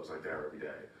school, so I was like there every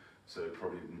day. So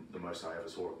probably the most I ever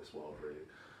saw of this world,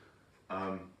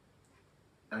 really.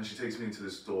 And she takes me into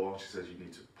this door. She says, you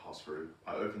need to pass through.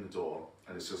 I open the door,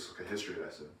 and it's just like a history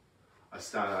lesson. I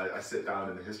sit down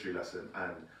in the history lesson,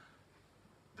 and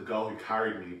the girl who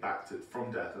carried me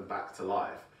from death and back to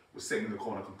life was sitting in the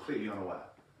corner completely unaware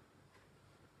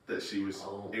that she was,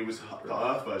 it was the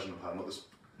Earth version of her, not this,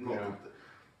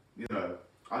 you know,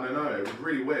 I don't know, it was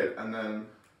really weird. And then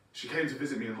she came to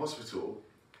visit me in hospital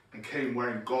and came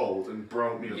wearing gold and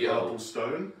brought me a purple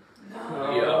stone.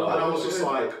 No. And I was just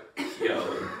like,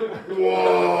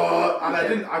 what?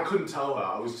 And I couldn't tell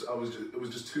her. It was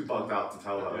just too bugged out to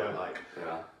tell her. Like,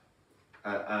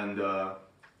 and the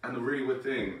really weird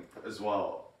thing as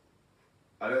well,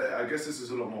 I guess this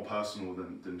is a lot more personal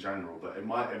than general, but it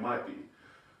might be.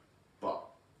 But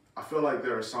I feel like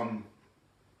there are some.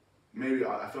 Maybe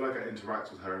I feel like I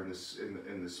interact with her in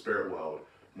the spirit world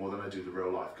more than I do the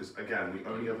real life, because again, we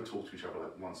only ever talk to each other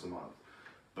like once a month,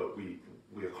 but we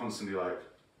are constantly like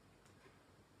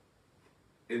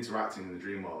interacting in the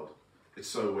dream world. It's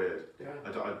so weird. Yeah.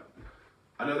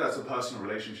 I know that's a personal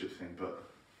relationship thing, but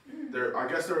I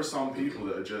guess there are some people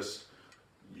that are just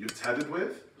you're tethered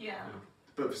with. Yeah.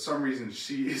 But for some reason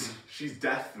she's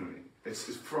death for me. It's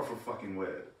proper fucking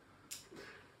weird.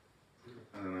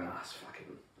 I don't know.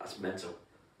 That's mental.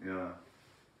 Yeah.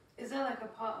 Is there like a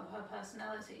part of her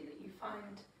personality that you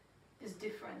find is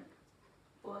different,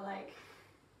 or like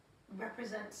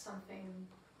represents something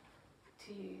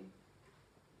to you?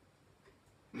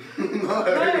 No,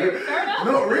 fair enough.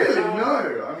 Not really.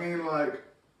 No, I mean like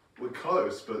we're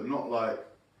close, but not like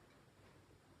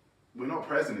we're not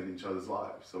present in each other's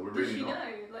lives. So we're really not. Does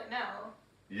she know like now?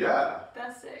 Yeah.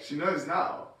 That's it. She knows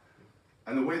now.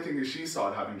 And the weird thing is she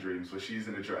started having dreams where she's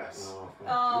in a dress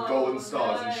Oh, with golden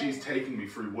stars no. and she's taking me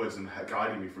through woods and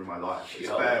guiding me through my life. It's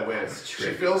Yo, bare weird. that's She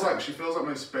trippy. feels like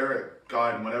my spirit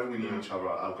guide, and whenever we need each other,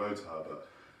 I'll go to her. But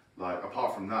like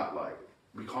apart from that, like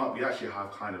we actually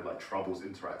have kind of like troubles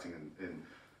interacting in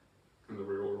the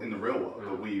real world. in the real world.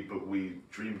 Yeah. But we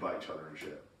dream about each other and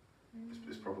shit.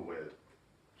 It's proper weird.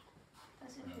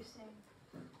 That's interesting.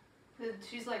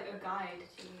 She's like a guide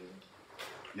to you.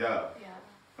 Yeah. Yeah.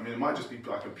 I mean, it might just be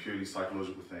like a purely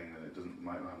psychological thing, and it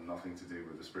might have nothing to do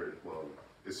with the spirit world,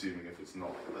 assuming if it's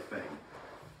not a thing.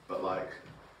 But like,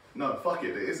 no, fuck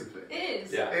it, it is a thing. It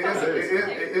is. Yeah.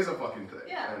 It is a fucking thing.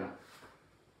 Yeah. And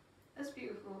That's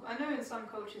beautiful. I know in some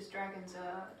cultures dragons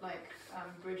are like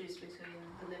bridges between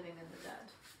the living and the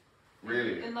dead.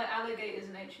 really, And like alligators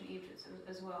in ancient Egypt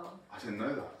as well. I didn't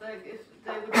know that. Like if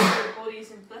they would throw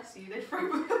bodies in, bless you, they'd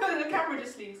throw the camera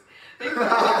just sneezed. They'd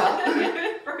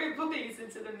throw bodies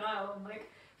into the Nile, and like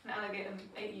if an alligator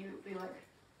ate you, it'd be like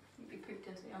you'd be pooped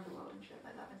into the underworld and shit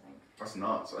like that. I think. That's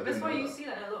nuts. I That's didn't why know you that. see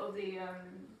that in a lot of the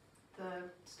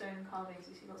stone carvings.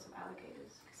 You see lots of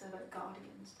alligators because they're like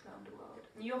guardians to the underworld.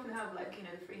 And you often have like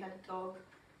the three-headed dog.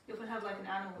 You often have like an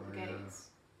animal at the gates.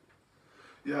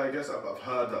 Yeah, I guess I've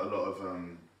heard that a lot of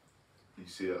you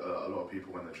see a lot of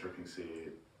people when they're tripping see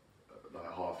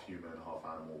like half human, half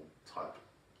animal type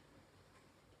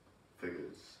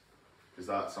figures. Is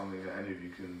that something that any of you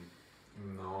can?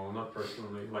 No, not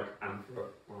personally. Like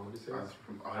what do you say?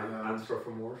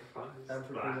 Anthropomorphized.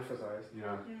 Anthropomorphized.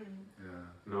 Yeah. Yeah.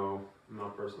 No,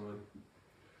 not personally.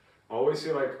 I always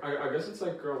see like I guess it's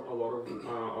like a lot of I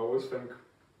always think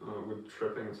with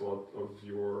tripping it's a lot of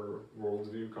your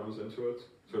worldview comes into it.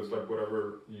 So it's like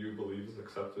whatever you believe is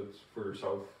accepted for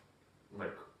yourself.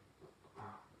 Like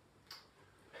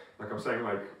I'm saying,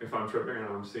 like if I'm tripping and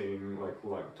I'm seeing like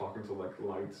talking to like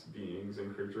light beings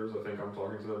and creatures, I think I'm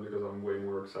talking to them because I'm way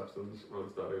more acceptant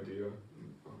of that idea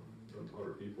than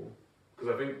other people.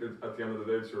 Because I think at the end of the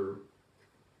day, it's your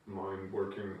mind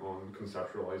working on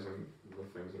conceptualizing the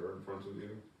things that are in front of you.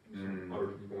 So other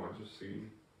people might just see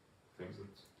things that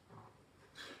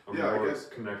are more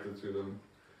connected to them.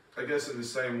 I guess in the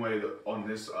same way that on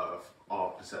this earth,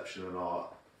 our perception and our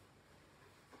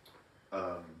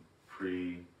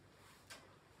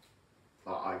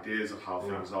ideas of how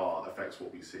things are affects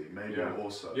what we see. Maybe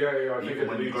also, I think even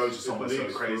when you go to somewhere so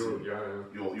crazy, through,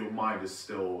 your mind is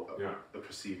still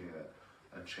perceiving it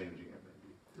and changing it.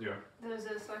 Maybe. Yeah. There's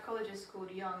a psychologist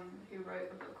called Jung who wrote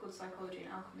a book called Psychology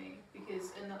and Alchemy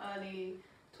because in the early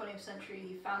 20th century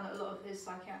he found that a lot of his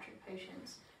psychiatric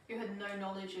patients who had no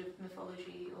knowledge of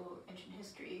mythology or ancient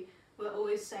history were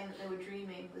always saying that they were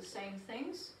dreaming the same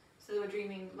things. So they were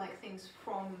dreaming like things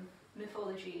from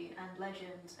mythology and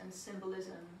legends and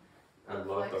symbolism of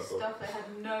like stuff they had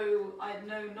no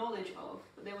knowledge of,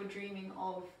 but they were dreaming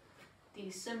of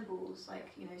these symbols, like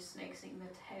snakes eating their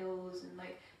tails, and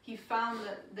like he found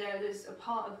that there is a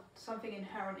part of something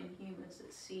inherent in humans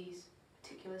that sees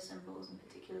particular symbols and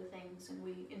particular things, and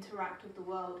we interact with the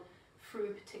world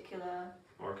through particular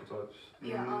archetypes.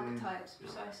 Yeah, archetypes,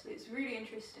 precisely. It's really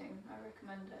interesting. I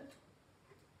recommend it.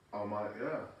 Oh my,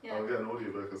 yeah. I'll get an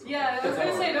audiobook or something. Yeah, I was going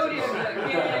to say an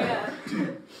audiobook. Yeah.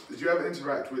 Did you ever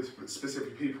interact with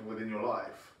specific people within your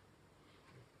life?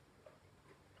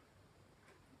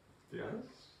 Yes.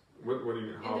 What do you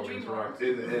mean? How In the dream interact?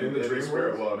 In the dream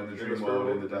spirit world, in the dream world,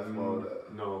 in the death world?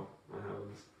 No, I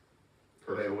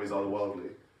haven't. They always are the worldly.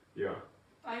 Yeah.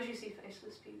 I usually see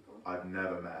faceless people. I've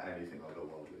never met anything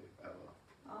otherworldly, ever.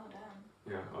 Oh,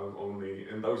 damn. Yeah, I've only,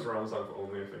 in those realms, I've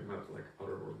only, I think, met like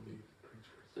otherworldly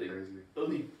creatures. Crazy.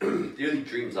 The only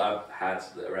dreams I've had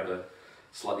that are ever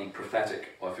slightly prophetic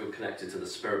or I feel connected to the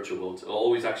spiritual world are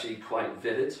always actually quite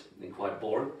vivid and quite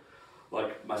boring.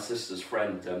 Like my sister's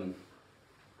friend,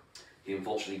 he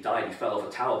unfortunately died. He fell off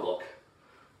a tower block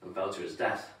and fell to his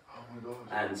death. Oh my god.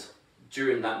 And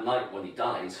during that night when he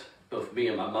died, both me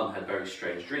and my mum had very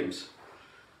strange dreams.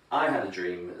 I had a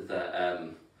dream that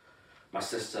my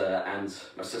sister and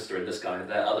this guy,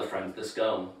 their other friend, this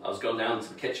girl, I was going down to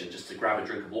the kitchen just to grab a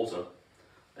drink of water,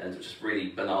 and it was just a really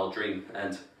banal dream,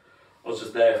 and I was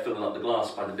just there filling up the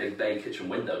glass by the big bay kitchen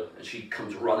window, and she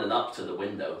comes running up to the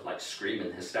window, like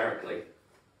screaming hysterically,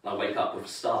 and I wake up with a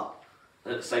start.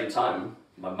 And at the same time,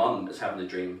 my mum is having a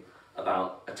dream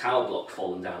about a tower block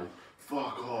falling down.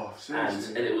 Fuck off,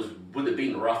 seriously? And it would have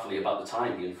been roughly about the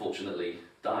time he unfortunately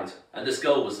died. And this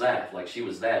girl was there, like she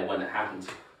was there when it happened.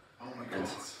 Oh my god. And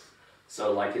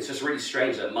so like it's just really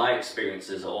strange that my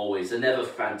experiences are always, they're never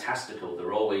fantastical,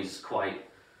 they're always quite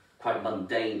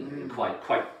mundane and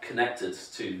quite connected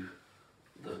to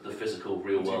the physical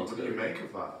real world. What do you make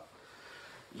of that?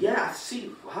 Yeah,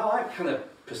 see, how I kind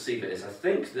of perceive it is I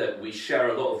think that we share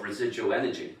a lot of residual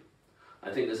energy. I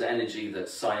think there's energy that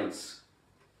science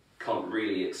can't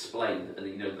really explain. And,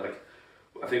 you know, like,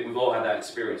 I think we've all had that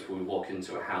experience where we walk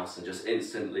into a house and just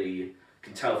instantly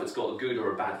can tell if it's got a good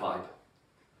or a bad vibe.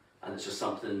 And it's just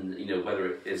something, you know, whether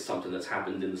it is something that's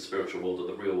happened in the spiritual world or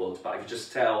the real world, but I can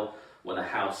just tell when a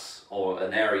house or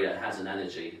an area has an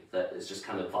energy that is just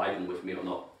kind of vibing with me or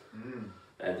not.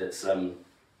 And it's same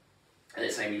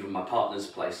even my partner's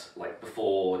place. Like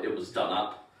before it was done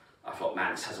up, I thought,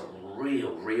 man, this has a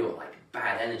real like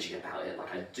bad energy about it.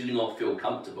 Like I do not feel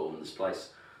comfortable in this place.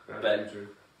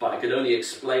 But I could only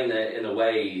explain it in a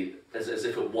way as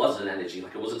if it was an energy,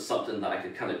 like it wasn't something that I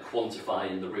could kind of quantify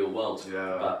in the real world.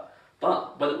 Yeah.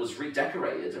 But when it was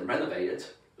redecorated and renovated,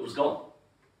 it was gone.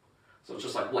 So it's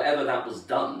just like whatever that was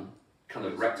done kind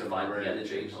of rectified the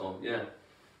energy. Or, yeah.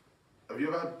 Have you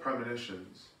ever had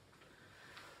premonitions?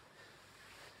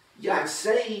 Yeah, I'd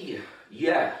say,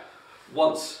 yeah,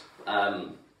 once.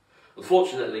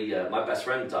 Unfortunately, my best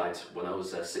friend died when I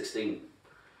was 16.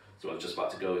 So I was just about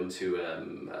to go into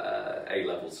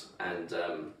A-levels, and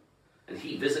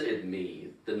he visited me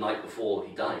the night before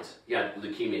he died. He had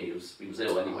leukemia, he was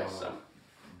ill anyway, so.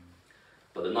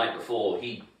 But the night before,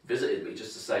 he visited me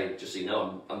just to say, just so you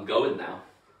know, I'm going now.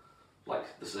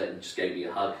 Like, this is it, and just gave me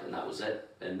a hug, and that was it.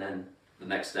 And then the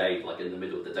next day, like in the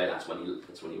middle of the day, that's when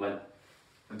he went.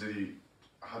 And so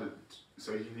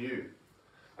he knew?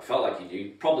 I felt like he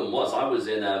knew. Problem was, I was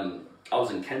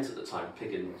in Kent at the time,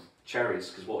 picking cherries,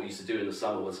 because what we used to do in the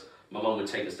summer was my mum would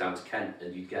take us down to Kent,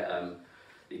 and you'd get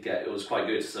it was quite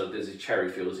good. So there's these cherry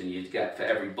fields, and you'd get, for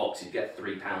every box you'd get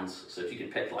 £3. So if you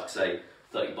could pick, like, say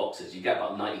 30 boxes, you get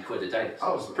about 90 quid a day.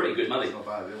 So it was pretty good money. That's not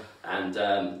bad, yeah.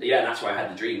 And yeah, that's where I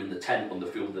had the dream in the tent on the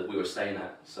field that we were staying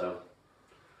at. So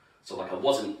like I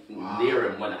wasn't near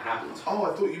him when it happened. Oh,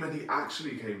 I thought you meant he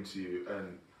actually came to you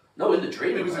and. No, in the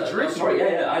dream. It was a dream. Sorry,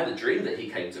 yeah, I had the dream that he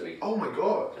came to me. Oh my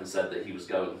god! And said that he was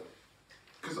going.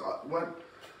 Because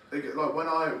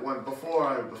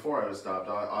before I was stabbed,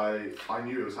 I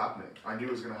knew it was happening. I knew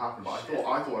it was going to happen, but I thought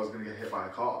I was going to get hit by a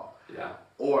car. Yeah.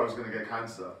 Or I was going to get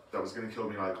cancer that was going to kill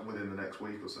me like within the next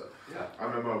week or so. Yeah. I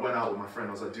remember I went out with my friend.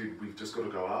 I was like, dude, we've just got to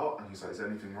go out. And he's like, is there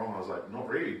anything wrong? I was like, not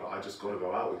really, but I just got to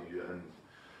go out with you. And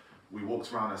we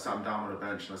walked around. I sat him down on a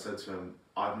bench and I said to him,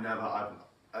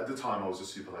 at the time I was a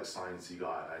super like sciencey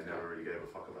guy. I never really gave a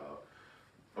fuck about.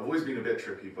 I've always been a bit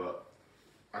trippy, but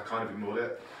I kind of ignored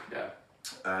it. Yeah.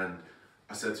 And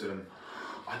I said to him,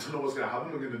 I don't know what's going to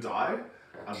happen. I'm going to die.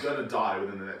 I'm going to die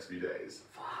within the next few days.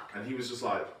 Fuck. And he was just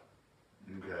like,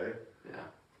 okay. Yeah.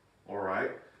 All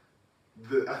right.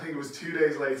 I think it was 2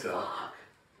 days later. Fuck.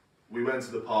 We went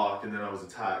to the park and then I was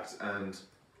attacked. And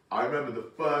I remember the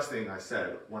first thing I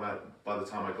said by the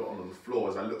time I got on the floor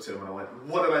is I looked at him and I went,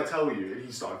 what did I tell you? And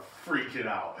he started freaking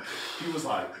out. He was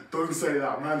like, don't say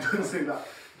that, man, don't say that.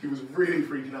 He was really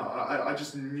freaking out. I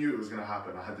just knew it was going to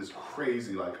happen. I had this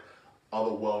crazy, like,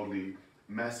 otherworldly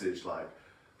message, like,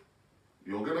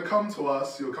 you're going to come to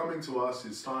us, you're coming to us,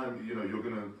 it's time, you know, you're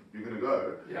going to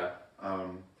go. Yeah.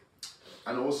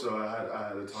 And also I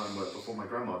had a time where, before my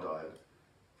grandma died,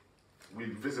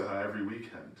 we'd visit her every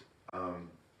weekend.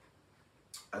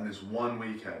 And this one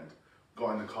weekend,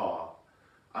 got in the car,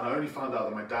 and I only found out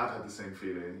that my dad had the same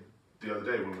feeling the other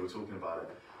day when we were talking about it.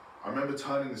 I remember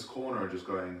turning this corner and just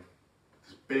going,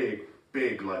 this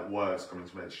big like words coming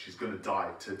to me, she's gonna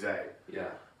die today. Yeah.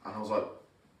 And I was like,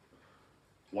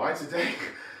 why today?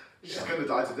 She's gonna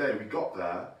die today. We got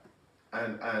there,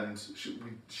 and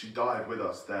she died with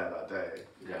us there that day.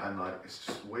 Yeah. And like, it's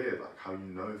just weird, like how you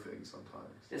know things sometimes.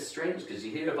 It's strange because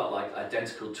you hear about like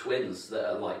identical twins that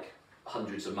are like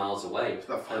hundreds of miles away,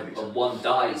 and one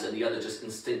dies and the other just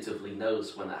instinctively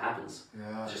knows when that happens.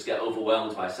 Yeah. Just get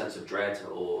overwhelmed by a sense of dread,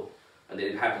 and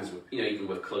it happens with, you know, even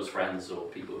with close friends or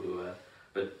people who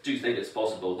but do you think it's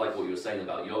possible, like what you were saying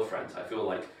about your friend, I feel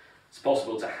like it's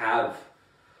possible to have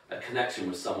a connection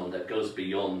with someone that goes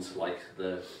beyond like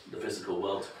the physical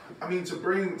world. I mean, to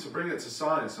bring it to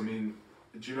science, I mean,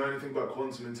 do you know anything about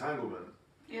quantum entanglement?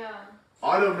 Yeah.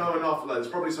 I don't know enough. Like, there's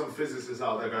probably some physicists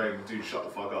out there going, dude, shut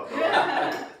the fuck up.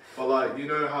 But like, you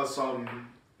know how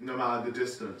no matter the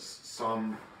distance,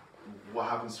 what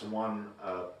happens to one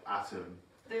atom,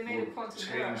 they made a quantum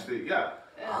change mirror.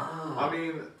 Yeah. I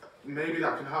mean, maybe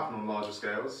that can happen on larger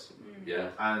scales. Yeah.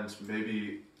 And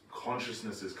maybe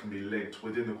consciousnesses can be linked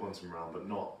within the quantum realm, but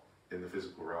not in the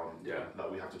physical realm. Yeah.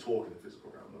 Like, we have to talk in the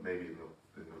physical realm, but maybe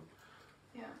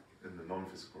in the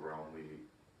non-physical realm, we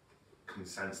can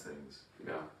sense things.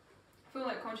 Yeah. I feel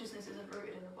like consciousness isn't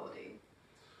rooted in the body.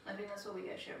 I think that's where we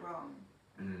get shit wrong.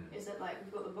 Is that like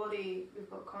we've got the body, we've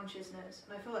got consciousness,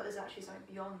 and I feel like there's actually something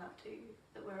beyond that too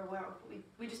that we're aware of. But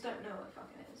we just don't know what the fuck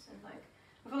it is, and like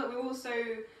I feel like we're all so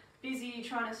busy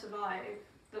trying to survive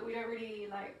that we don't really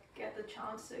like get the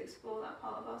chance to explore that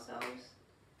part of ourselves.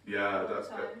 Yeah,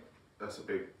 that's a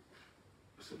big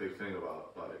thing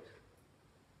about like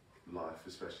life,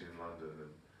 especially in London,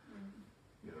 and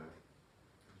you know,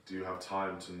 do you have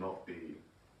time to not be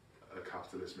a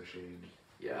capitalist machine?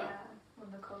 Yeah. On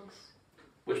the cogs.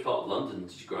 Which part of London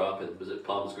did you grow up in? Was it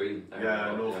Palmer's Green?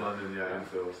 Yeah, North London,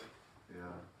 Enfield. Yeah,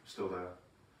 still there.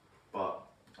 But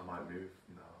I might move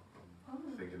now.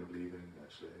 I'm thinking of leaving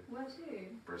actually. Where to?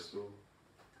 Bristol.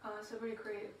 Oh, it's a really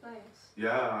creative place.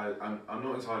 Yeah, I'm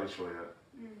not entirely sure yet.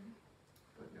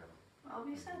 But yeah. I'll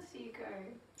be sad to see you go.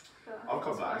 But I'll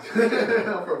come back.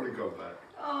 I'll probably come back.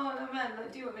 Oh no, man!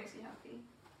 Like, do what makes you happy.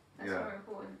 That's more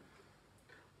important.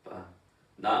 But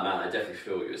nah, man, I definitely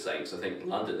feel what you're saying. So I think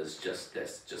London is just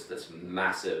this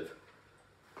massive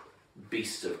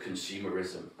beast of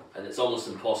consumerism, and it's almost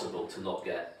impossible to not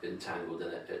get entangled in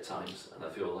it at times. And I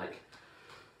feel like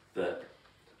that.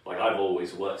 Like I've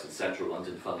always worked in central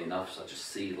London, funnily enough, so I just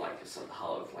see like it's at the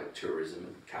heart of like tourism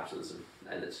and capitalism,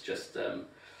 and it's just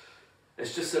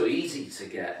so easy to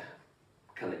get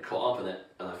kind of caught up in it,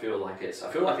 and I feel like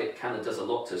it kind of does a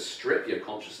lot to strip your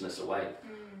consciousness away.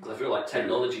 Because I feel like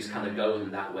technology's kind of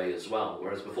going that way as well,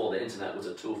 whereas before the internet was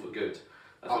a tool for good.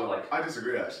 I feel like I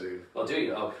disagree actually. Oh, do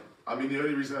you? Oh. I mean, the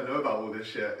only reason I know about all this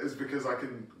shit is because I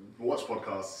can watch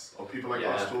podcasts of people like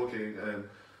us talking, and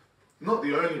not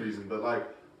the only reason, but like.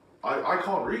 I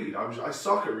can't read. I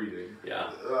suck at reading. Yeah.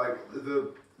 Like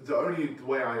the only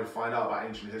way I find out about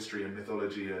ancient history and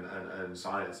mythology and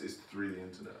science is through the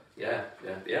internet. Yeah.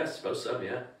 I suppose so.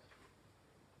 Yeah.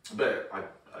 But I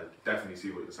definitely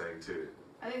see what you're saying too.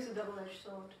 I think it's a double-edged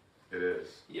sword. It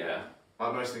is. Yeah.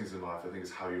 Like most things in life, I think it's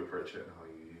how you approach it and how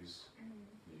you use.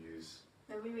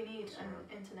 Maybe we need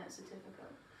an internet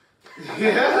certificate.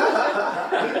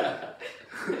 Yeah.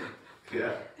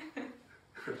 Yeah.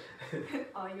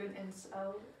 Are you an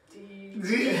incel? Do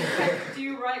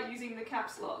you write using the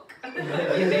caps lock?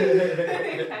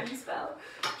 Can you spell?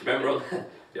 Do you remember do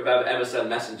you ever have MSN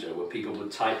Messenger where people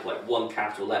would type like one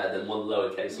capital letter, then one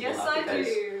lowercase, and yes, one uppercase? I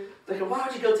do. They go, why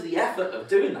would you go to the effort of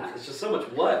doing that? It's just so much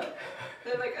work.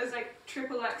 They're like, there's like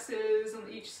triple X's on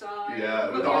each side. Yeah,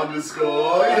 with the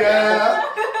underscore, yeah.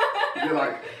 You're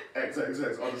like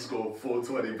XXX underscore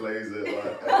 420 blaze it,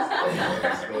 like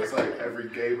underscore. It's like every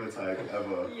gamer tag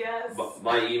ever. Yes.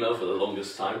 My email for the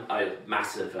longest time, I'm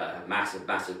massive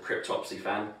Cryptopsy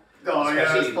fan. Oh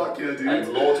yeah, fuck yeah, dude.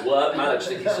 And Lord Worm, man, I just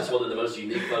think he's just one of the most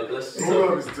unique vocalists. Lord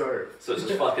Worm's dope. So it's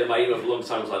just fucking, my email for a long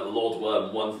time was like Lord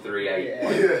Worm 138.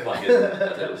 Yeah. Fucking,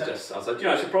 and it was just, I was like,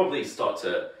 I should probably start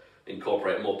to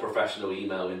incorporate a more professional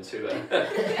email into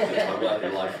my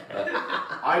working life.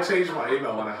 I changed my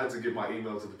email when I had to give my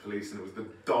email to the police, and it was the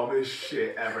dumbest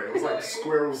shit ever. It was like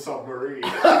Squirrel Submarine.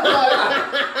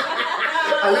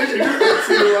 I literally did it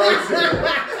 2 hours ago.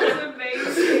 That's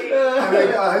amazing. And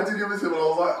then I had to give it to him, and I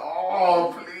was like,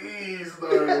 oh, please, no.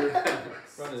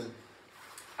 Running.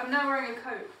 I'm now wearing a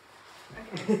coat.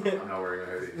 Okay. I'm not wearing a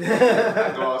hoodie.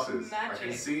 And glasses. Magic. I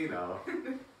can see now.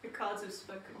 The cards have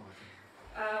spoken.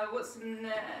 What's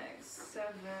next?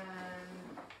 7,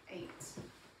 8.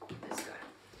 This guy.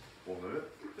 1 minute.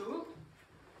 Ooh.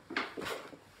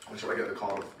 Or should I get the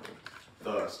card of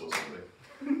thirst or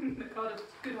something? The card of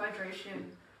good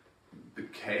hydration. The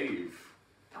cave.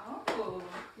 Oh,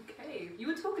 the cave. You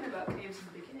were talking about caves in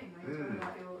the beginning, right? Talking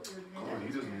about your Oh,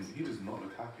 he does not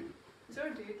look happy. Is there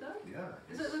a dude though? Yeah.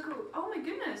 Does it look? Oh my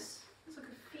goodness! It's like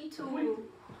a fetal.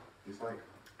 He's like.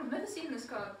 I've never seen this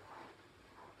card.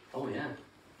 Oh yeah.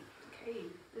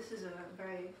 Cave. This is a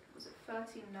very. Was it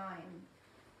 39?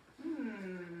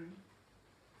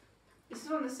 This is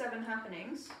one of the 7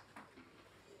 happenings.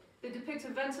 They depict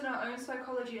events in our own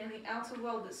psychology and in the outer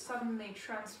world that suddenly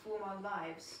transform our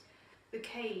lives. The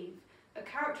cave. A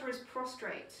character is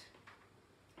prostrate,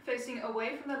 facing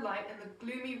away from the light in the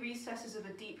gloomy recesses of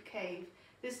a deep cave.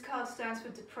 This card stands for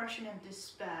depression and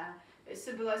despair. It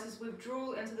symbolizes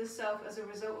withdrawal into the self as a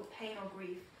result of pain or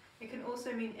grief. It can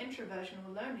also mean introversion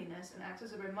or loneliness and acts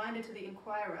as a reminder to the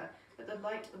inquirer that the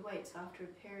light awaits after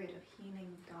a period of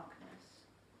healing darkness.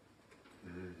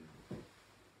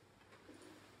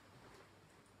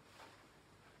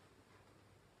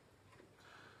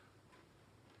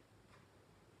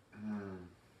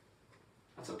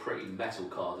 That's a pretty metal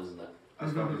card, isn't it?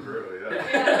 That's fucking brutal, yeah.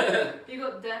 Yeah, you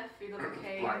got death, you got the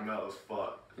cave. Black metal as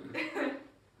fuck.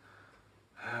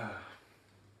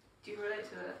 Do you relate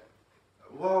to it?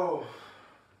 Well,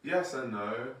 yes and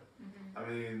no. I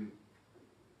mean,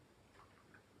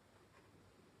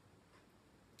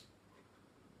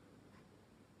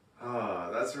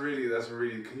 That's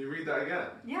really. Can you read that again?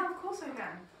 Yeah, of course I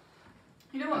can.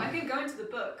 You know what? I can go into the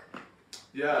book.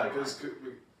 Yeah, because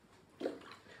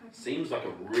seems like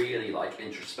a really like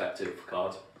introspective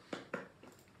card.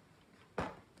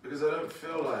 Because I don't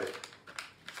feel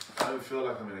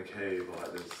like I'm in a cave or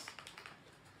like this.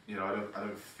 You know, I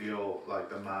don't feel like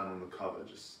the man on the cover.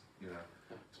 Just, you know,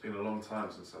 it's been a long time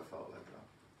since I felt like that.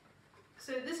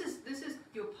 So this is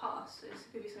your past. So this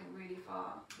could be something really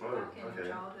far back in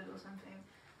your childhood or something.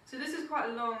 So this is quite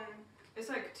a long. It's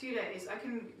like 2 days.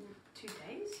 2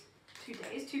 days? 2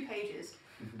 days, 2 pages.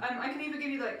 I can either give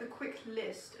you like the quick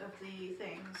list of the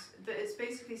things, but it's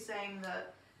basically saying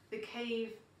that the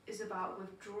cave is about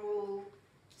withdrawal,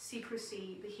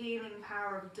 secrecy, the healing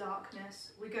power of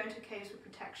darkness. We go into caves for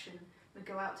protection. We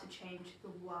go out to change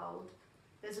the world.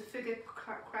 There's a figure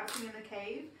crouching in the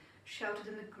cave, sheltered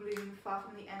in the gloom, far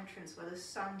from the entrance where the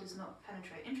sun does not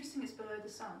penetrate. Interesting, it's below the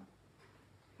sun.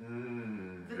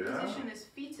 The position is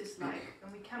fetus-like,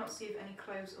 and we cannot see if any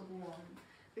clothes are worn.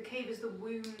 The cave is the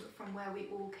womb from where we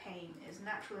all came. It is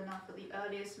natural enough that the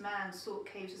earliest man sought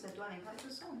caves as their dwelling, like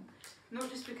the song. Not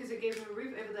just because it gave them a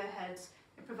roof over their heads,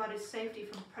 it provided safety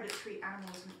from predatory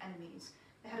animals and enemies.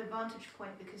 They had a vantage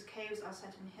point because caves are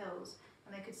set in hills,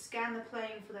 and they could scan the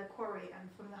plain for their quarry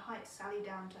and from the heights sally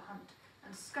down to hunt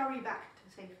and scurry back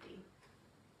to safety.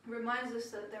 It reminds us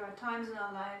that there are times in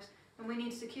our lives when we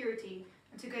need security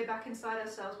and to go back inside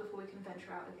ourselves before we can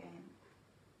venture out again.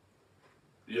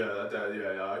 Yeah,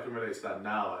 I can relate to that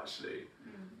now, actually.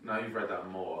 Now you've read that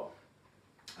more.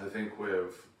 I think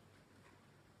with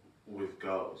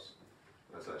girls,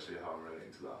 that's actually how I'm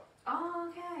relating to that. Oh,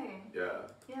 okay.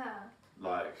 Yeah.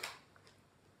 Like,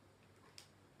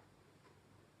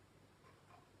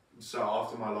 so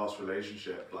after my last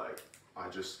relationship, like,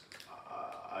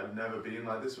 I'd never been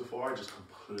like this before. I just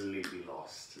completely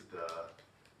lost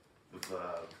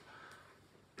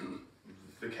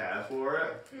the care for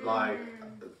it, like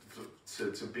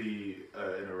to be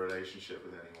in a relationship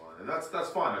with anyone, and that's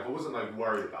fine. Like, I wasn't like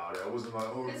worried about it. I wasn't like,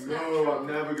 oh it's no, natural. I'm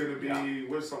never gonna be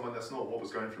with someone. That's not what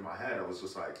was going through my head. I was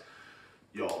just like,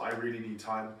 yo, I really need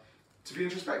time to be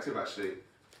introspective, actually,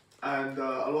 and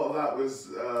a lot of that was,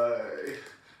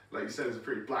 like you said, it's a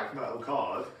pretty black metal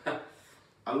card.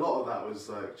 A lot of that was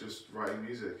like just writing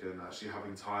music and actually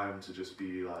having time to just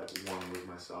be like one with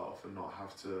myself and not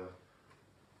have to.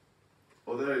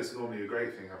 Although it's normally a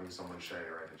great thing having someone share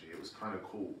your energy, it was kind of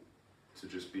cool to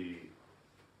just be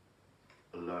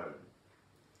alone.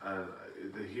 And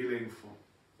the healing,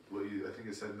 I think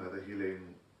it said that the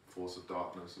healing force of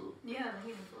darkness. Yeah, the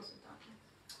healing force of darkness.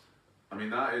 I mean,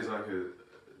 that is like a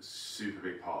super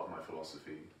big part of my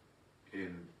philosophy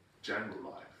in general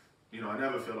life. You know, I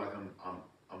never feel like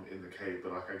I'm in the cave,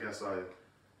 but like I guess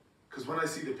because when I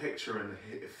see the picture and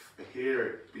hear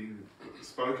it being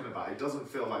spoken about, it doesn't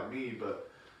feel like me, but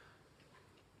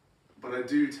I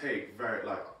do take very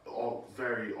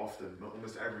often,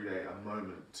 almost every day, a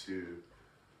moment to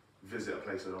visit a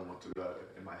place I don't want to go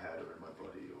in my head or in my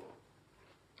body, or,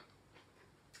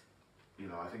 you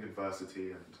know, I think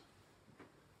adversity and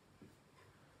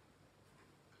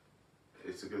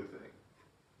it's a good thing.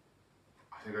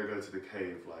 I think I go to the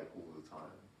cave like all the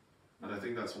time. And I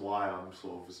think that's why I'm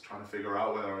sort of just trying to figure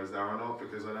out whether I was there or not,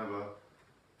 because I never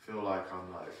feel like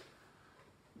I'm like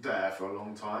there for a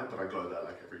long time, but I go there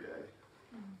like every day,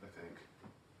 I think.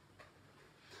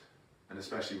 And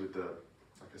especially with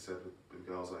like I said, with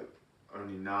girls, like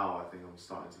only now I think I'm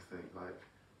starting to think like,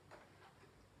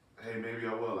 hey, maybe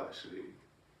I will actually,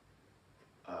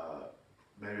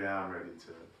 maybe I am ready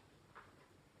to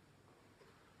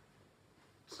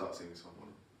start seeing something.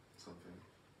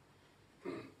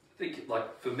 I think,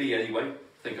 like, for me anyway, I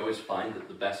think I always find that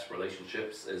the best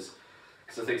relationships is,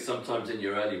 because I think sometimes in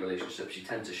your early relationships you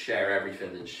tend to share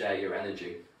everything and share your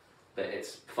energy, but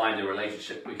it's find a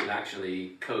relationship where you can actually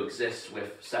coexist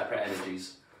with separate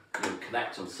energies, you know,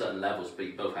 connect on certain levels, but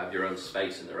you both have your own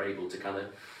space and they're able to kind of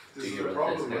This do is your the own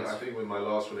problem business. I think with my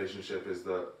last relationship is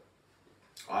that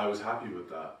I was happy with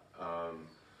that.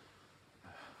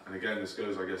 And again, this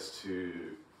goes, I guess,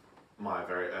 to my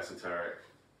very esoteric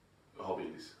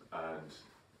hobbies, and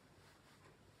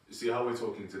see how we're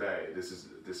talking today. This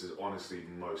is honestly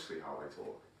mostly how I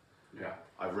talk. Yeah.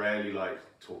 I rarely like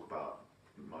talk about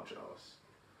much else,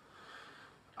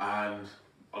 and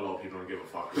a lot of people don't give a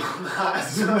fuck about that.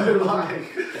 So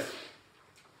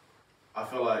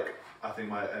like, I think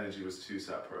my energy was too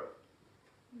separate.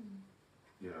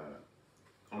 You know,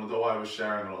 and although I was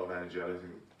sharing a lot of energy, I don't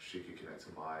think she could connect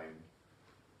to mine.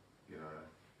 You know,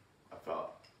 I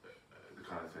felt the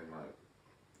kind of thing like,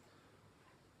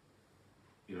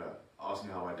 you know, ask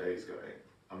me how my day is going.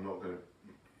 I'm not gonna,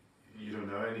 you don't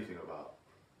know anything about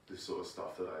this sort of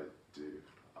stuff that I do.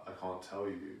 I can't tell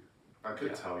you. I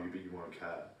could tell you, but you won't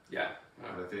care. Yeah.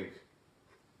 And I think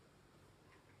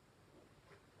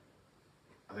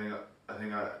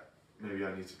maybe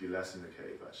I need to be less in the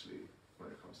cave actually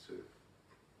when it comes to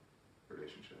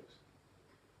relationships.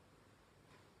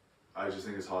 I just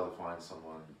think it's hard to find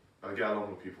someone. I get along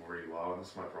with people really well, and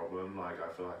that's my problem. Like I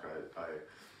feel like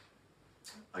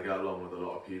I get along with a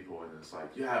lot of people, and it's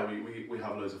like, yeah, we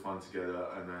have loads of fun together,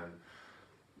 and then,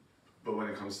 but when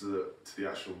it comes to the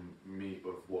actual meat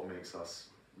of what makes us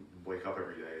wake up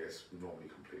every day, it's normally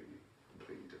completely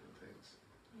different things.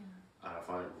 Yeah. And I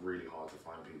find it really hard to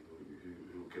find people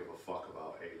who give a fuck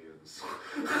about aliens.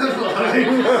 Like,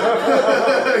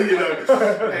 you know,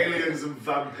 aliens and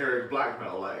vampiric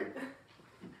blackmail, like,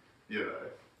 you know,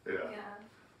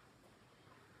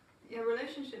 Yeah,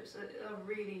 relationships are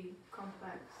really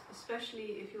complex,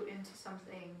 especially if you're into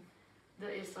something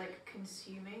that is like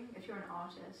consuming. If you're an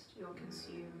artist, you're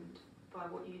consumed by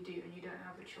what you do and you don't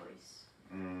have a choice.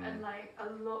 And like a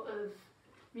lot of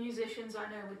musicians I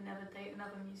know would never date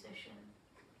another musician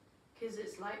because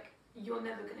it's like you're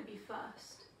never going to be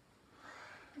first.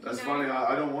 That's funny.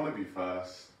 I don't want to be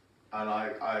first. And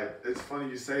it's funny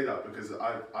you say that because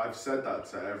I've said that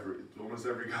to almost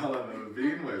every girl I've ever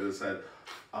been with. I said,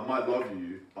 I might love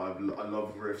you, but I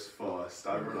love riffs first.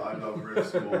 I love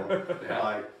riffs more.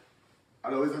 Like,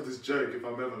 I always have this joke if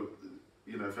I'm ever,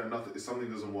 you know, if something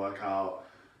doesn't work out,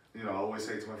 you know, I always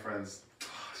say to my friends,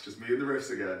 it's just me and the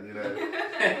riffs again, you know,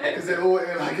 because it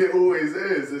always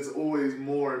is. It's always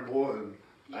more important,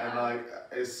 and like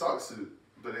it sucks.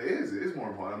 But it is more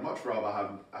important. I'd much rather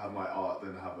have my art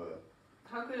than have a...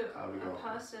 How could a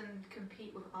person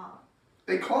compete with art?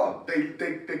 They can't.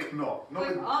 They cannot.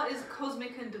 Like, art is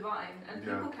cosmic and divine, and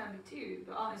people can be too,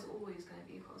 but art is always going to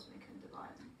be cosmic and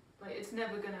divine. Like, it's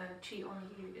never going to cheat on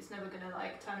you. It's never going to,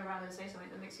 like, turn around and say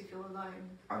something that makes you feel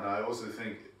alone. And I also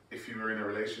think if you were in a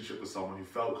relationship with someone who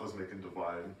felt cosmic and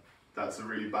divine, that's a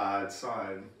really bad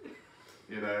sign.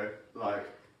 You know?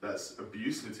 Like... That's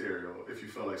abuse material if you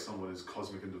feel like someone is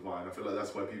cosmic and divine. I feel like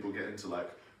that's why people get into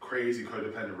like crazy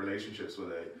codependent relationships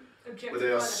where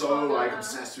they are so like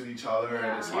obsessed with each other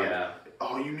and it's like,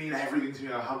 oh, you mean everything to me,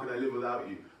 how can I live without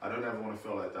you? I don't ever want to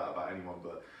feel like that about anyone,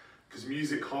 but because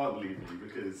music can't leave me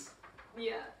because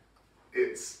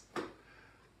it's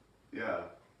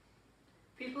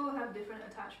people have different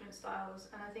attachment styles,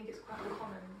 and I think it's quite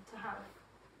uncommon to have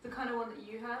the kind of one that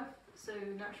you have. So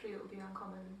naturally it will be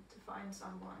uncommon to find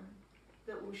someone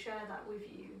that will share that with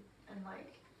you and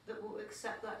like that will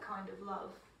accept that kind of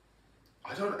love.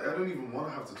 I don't even want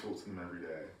to have to talk to them every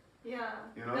day. Yeah,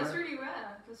 you know? That's really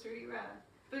rare.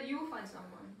 But you will find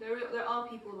someone. There are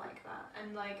people like that,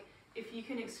 and like if you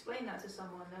can explain that to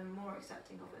someone, they're more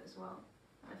accepting of it as well.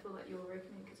 I feel like you're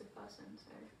opening as a person.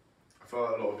 So I feel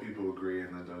like a lot of people agree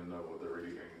and they don't know what they're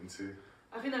really getting into.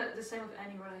 I think that the same with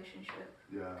any relationship.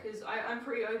 Yeah. Because I'm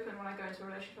pretty open when I go into a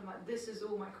relationship. I'm like, this is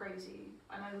all my crazy,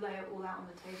 and I lay it all out on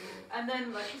the table. And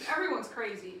then, like, everyone's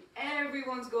crazy.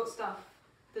 Everyone's got stuff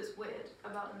that's weird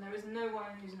about them. There is no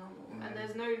one who's normal, and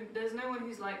there's no one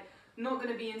who's like not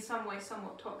going to be in some way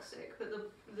somewhat toxic. But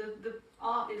the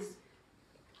art is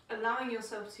allowing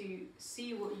yourself to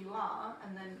see what you are,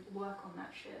 and then work on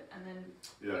that shit, and then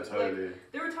totally.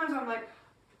 Like, there are times where I'm like,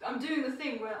 I'm doing the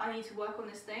thing where I need to work on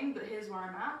this thing, but here's where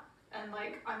I'm at, and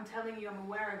like I'm telling you, I'm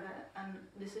aware of it, and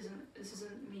this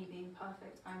isn't me being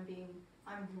perfect. I'm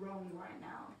wrong right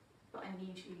now, but I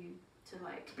need you to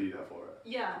like to be there for it.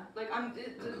 Yeah, like I'm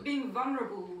being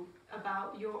vulnerable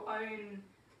about your own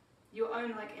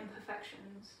like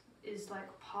imperfections is like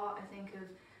part, I think,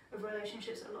 of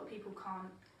relationships that a lot of people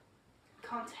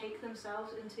can't take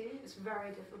themselves into. It's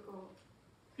very difficult.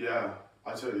 Yeah,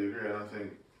 I totally agree, and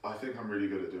I think I'm really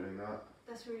good at doing that.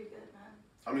 That's really good, man.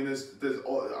 I mean,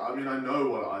 I know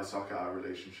what I suck at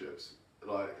relationships.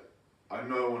 Like, I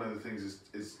know one of the things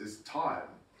is time.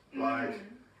 Like,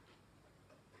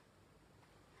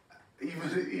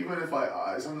 even if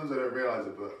I sometimes I don't realize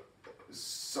it, but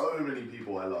so many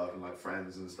people I love and like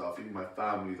friends and stuff, even my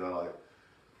family, they're like,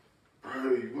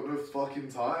 bro, you've got no fucking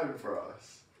time for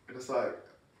us. And it's like,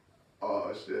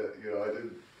 oh shit, you know,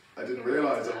 I didn't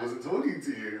realize I wasn't talking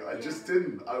to you. I just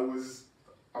didn't. I'm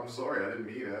sorry, I didn't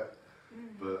mean it.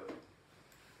 But,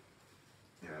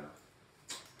 yeah.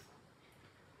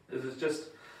 This is just...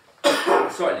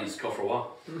 Sorry, I need to cough for a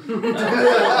while. Mood,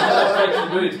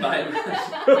 mate. To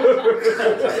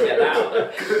get that out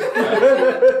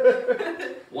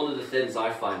there. One of the things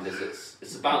I find is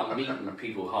it's about meeting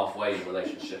people halfway in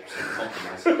relationships and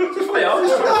compromise. It's funny, I was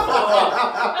just trying to follow up.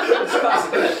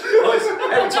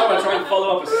 Every time I try and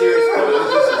follow up a serious point,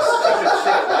 it's just such a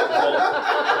shit rabbit hole.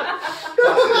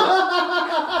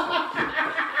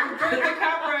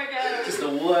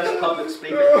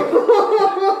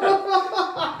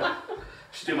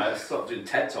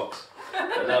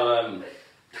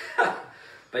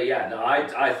 But yeah, no,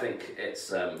 I think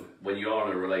it's when you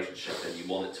are in a relationship and you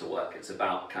want it to work, it's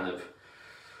about kind of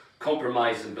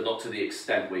compromising, but not to the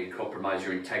extent where you compromise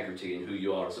your integrity and who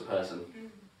you are as a person.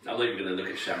 I'm not even going to look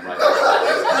at Shem right now.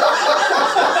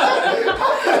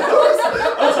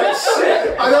 I was like,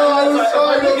 shit! I know, I was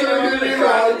trying to get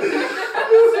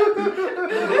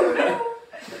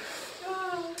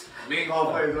me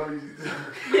halfway.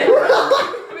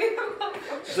 Yeah.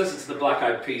 Just listen to the Black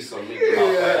Eyed Peas song, me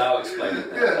halfway, I'll explain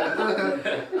it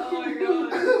then. Oh my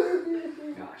god.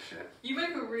 Ah, shit. You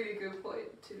make a really good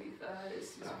point, to be fair.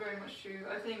 It's very much true.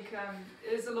 I think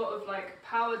there's a lot of like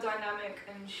power dynamic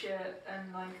and shit,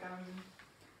 and like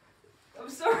I'm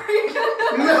sorry.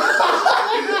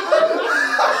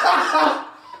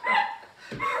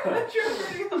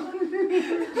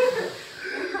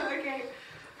 Okay.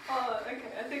 Oh,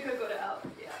 okay. I think I got it out.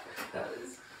 Yeah. That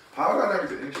was. Power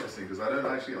dynamics are interesting because I don't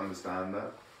actually understand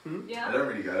that. Yeah. I don't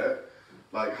really get it.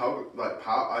 Like how, like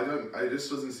power. It just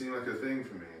doesn't seem like a thing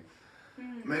for me.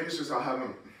 Maybe it's just I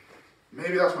haven't.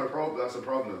 Maybe that's my problem. That's a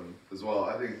problem as well.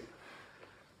 I think.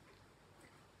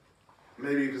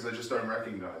 Maybe because I just don't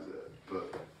recognize it,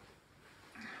 but.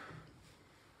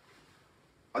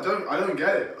 I don't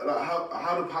get it. Like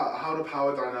how do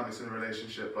power dynamics in a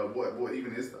relationship, like what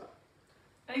even is that?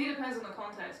 I think it depends on the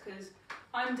context, because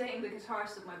I'm dating the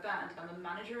guitarist of my band, I'm the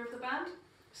manager of the band.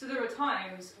 So there are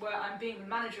times where I'm being the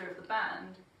manager of the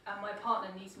band and my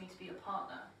partner needs me to be a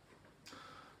partner.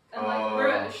 And like we're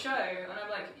at a show and I'm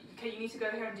like, okay, you need to go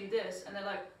here and do this, and they're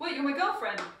like, wait, you're my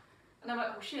girlfriend. And I'm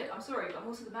like, oh shit, I'm sorry, but I'm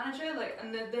also the manager. Like,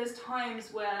 and there's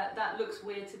times where that looks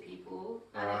weird to people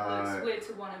and it looks weird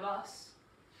to one of us.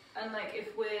 And like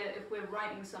if we're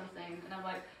writing something and I'm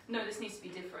like, no, this needs to be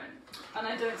different, and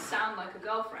I don't sound like a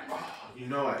girlfriend. You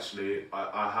know, actually,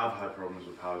 I have had problems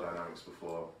with power dynamics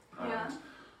before. Yeah.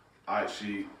 I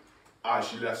actually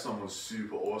left someone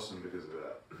super awesome because of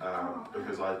it.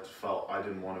 Because I felt I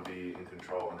didn't want to be in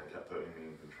control and it kept putting me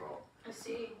in control. I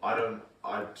see.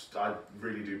 I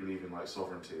really do believe in like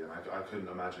sovereignty, and I couldn't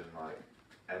imagine like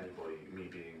me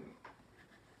being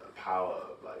a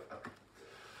power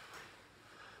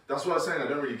That's what I was saying, I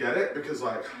don't really get it, because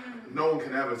like, no one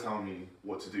can ever tell me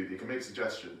what to do. They can make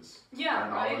suggestions, and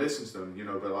I'll listen to them, you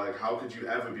know, but like, how could you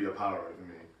ever be a power over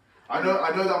me? I know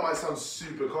that might sound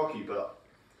super cocky, but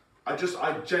I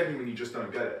genuinely just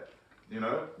don't get it, you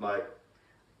know? Like,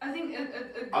 I think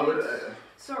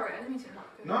sorry, I didn't mean to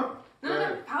interrupt. No,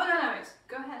 power dynamics,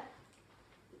 go ahead.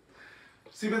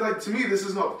 See, but like, to me, this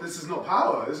is not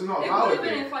power. This is not a power thing. It would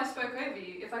have been if I spoke over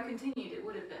you. If I continued, it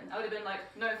would have been. I would have been like,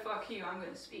 no, fuck you, I'm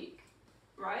going to speak.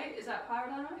 Right? Is that power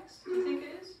dynamics? Do you think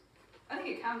it is? I think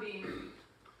it can be.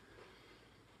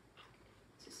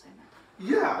 Just saying that.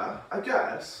 Yeah, I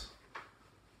guess.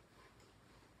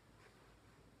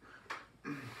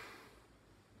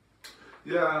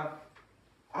 Yeah,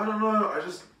 I don't know.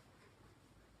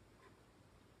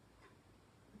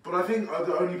 But I think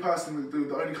the only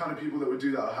kind of people that would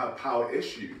do that have power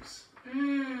issues.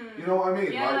 You know what I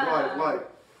mean? Yeah. Like,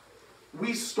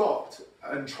 we stopped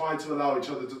and tried to allow each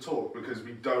other to talk because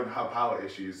we don't have power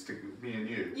issues, me and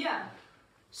you. Yeah.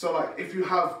 So like, I feel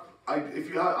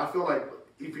like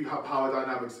if you have power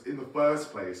dynamics in the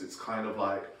first place, it's kind of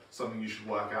like something you should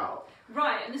work out.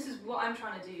 Right, and this is what I'm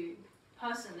trying to do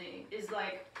personally, is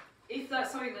like, if that's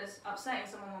something that's upsetting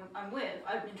someone I'm with,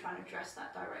 I've been trying to address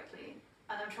that directly.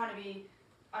 And I'm trying to be,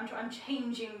 I'm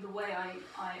changing the way I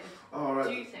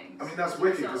do things. I mean, that's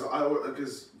wicked, because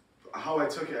how I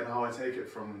took it and how I take it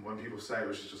from when people say it,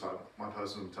 which is just like my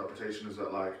personal interpretation, is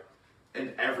that like,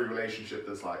 in every relationship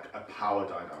there's like a power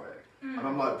dynamic. And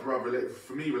I'm like, bro,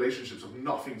 for me, relationships have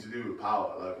nothing to do with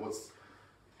power. Like,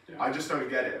 I just don't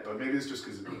get it, but maybe it's just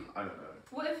because, I don't know.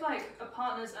 What if like a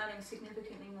partner's earning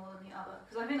significantly more than the other?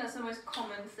 Because I think that's the most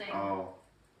common thing. Oh.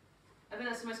 I think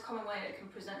that's the most common way it can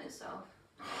present itself.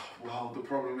 Well, the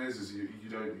problem is you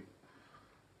don't.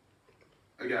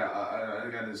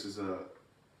 Again,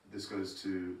 this goes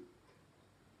to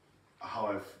how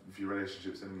I view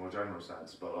relationships in a more general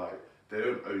sense, but like, they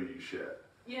don't owe you shit.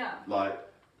 Yeah. Like,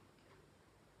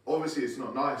 obviously it's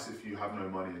not nice if you have no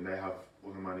money and they have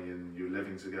all the money and you're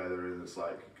living together and it's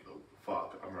like, oh,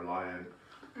 fuck, I'm reliant.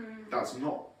 That's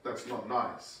not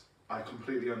nice. I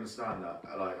completely understand that.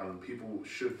 Like, people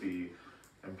should be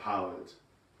empowered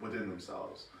within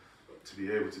themselves to be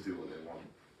able to do what they want.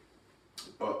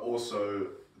 But also,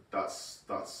 that's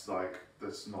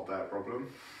not their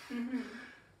problem.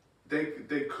 They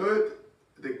could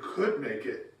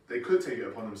take it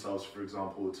upon themselves, for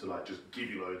example, to like just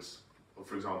give you loads,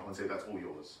 for example, and say that's all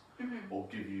yours, or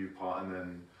give you part,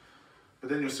 but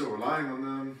then you're still relying on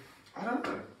them. I don't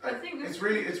know. I think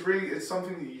it's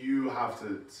something that you have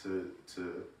to.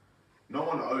 No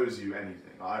one owes you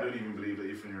anything. I don't even believe that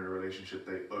if you're in a relationship,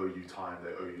 they owe you time,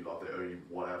 they owe you love, they owe you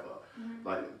whatever. Mm-hmm.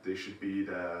 Like they should be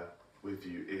there with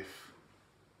you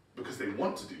because they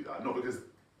want to do that, not because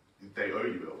they owe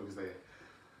you it, or because they.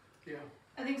 Yeah.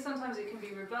 I think sometimes it can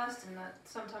be reversed in that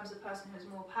sometimes the person who has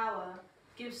more power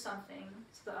gives something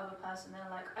to the other person. They're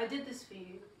like, I did this for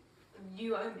you,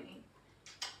 you owe me.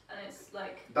 And it's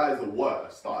like... That is the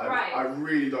worst. Right. I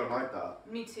really don't like that.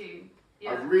 Me too.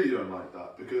 Yeah. I really don't like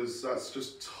that because that's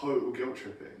just total guilt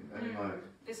tripping. And like...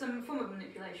 It's a form of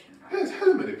manipulation, right? Yeah, it's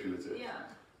hella manipulative. Yeah.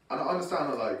 And I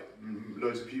understand that like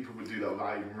loads of people would do that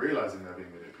without even realising they're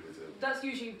being manipulative. That's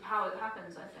usually how it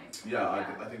happens, I think. Yeah,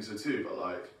 I think so too, but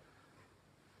like...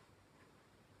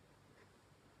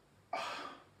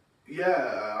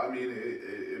 Yeah, I mean,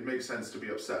 it makes sense to be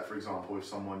upset, for example, if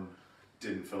someone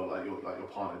didn't feel like your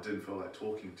partner didn't feel like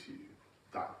talking to you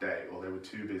that day, or they were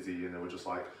too busy and they were just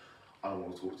like, I don't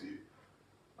want to talk to you.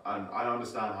 And I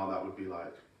understand how that would be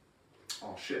like,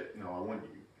 oh shit, I want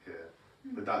you here.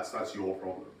 But that's your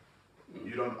problem.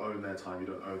 You don't own their time, you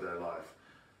don't own their life.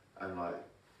 And like,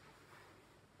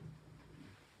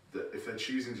 if they're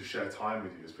choosing to share time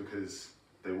with you, it's because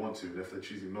they want to, and if they're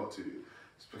choosing not to,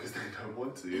 it's because they don't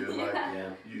want to. Like,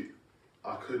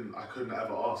 I couldn't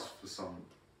ever ask for some.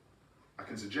 I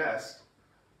can suggest,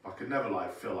 but I could never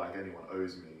like feel like anyone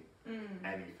owes me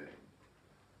anything.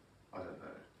 I don't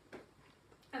know.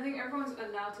 I think everyone's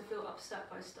allowed to feel upset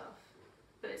by stuff,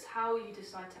 but it's how you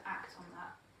decide to act on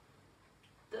that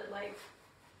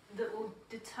that will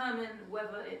determine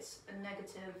whether it's a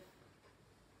negative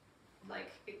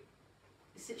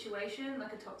situation,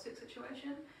 like a toxic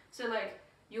situation. So like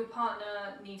your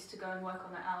partner needs to go and work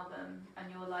on the album,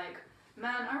 and you're like,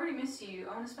 man, I really miss you,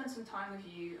 I want to spend some time with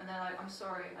you, and they're like, I'm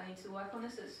sorry, I need to work on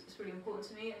this, it's really important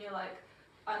to me, and you're like,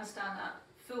 I understand that,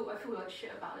 I feel like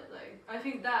shit about it though. I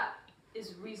think that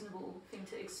is a reasonable thing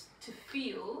to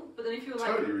feel, but then if you're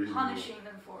like totally punishing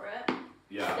them for it,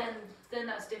 then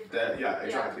that's different. Yeah,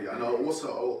 exactly. And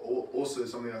also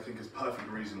something I think is perfectly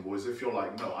reasonable is if you're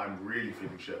like, no, I'm really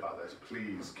feeling shit about this,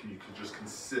 please, can you just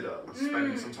consider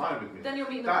spending some time with me? Then you'll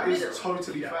meet that in the is middle.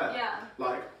 totally fair. Yeah.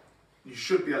 Like, you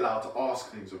should be allowed to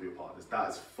ask things of your partners. That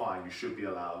is fine. You should be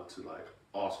allowed to like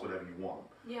ask whatever you want.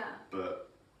 Yeah. But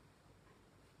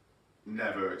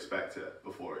never expect it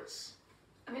before it's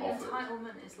offered.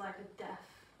 Entitlement is like a death.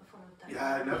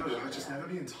 Yeah, never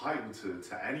be entitled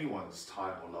to anyone's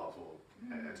time or love or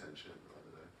attention.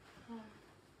 I don't know.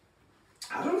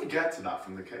 How do we get to that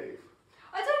from the cave?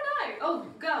 I don't know. Oh,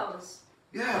 girls.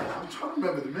 Yeah, I'm trying to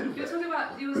remember the middle You're bit. talking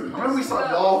about When we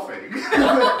started laughing.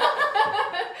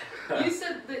 You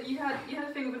said that you had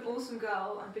a thing with an awesome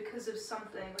girl, and because of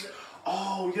something.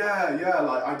 Oh yeah.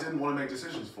 Like I didn't want to make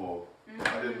decisions for.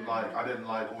 I didn't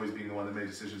like always being the one that made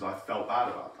decisions. I felt bad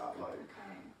about that. Like. Okay.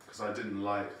 Because I didn't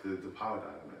like the power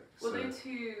dynamic. Were they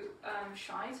too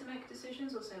shy to make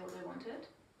decisions or say what they wanted?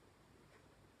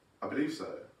 I believe so.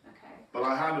 Okay. But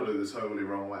I handled it the totally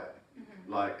wrong way.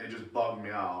 Like, it just bugged me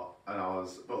out, and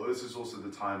but this is also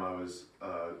the time I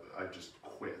just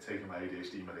quit taking my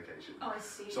ADHD medication. Oh, I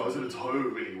see. So I was in a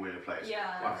totally weird place.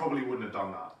 Yeah. I probably wouldn't have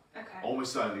done that. Okay.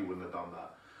 Almost certainly wouldn't have done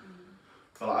that.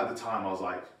 But like, at the time I was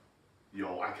like,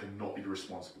 yo, I cannot be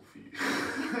responsible for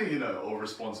you, or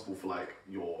responsible for like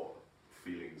your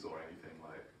feelings or anything,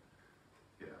 like,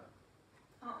 yeah.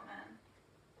 Oh man.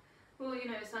 Well,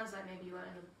 it sounds like maybe you weren't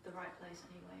in the right place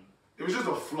anyway. It was just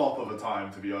a flop of a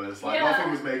time, to be honest. Like,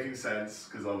 nothing was making sense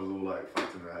because I was all like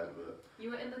fucked in the head with it.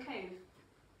 You were in the cave?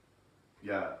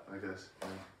 Yeah, I guess.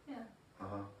 Yeah.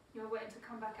 Uh-huh. You were waiting to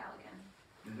come back out again?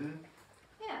 Mm-hmm.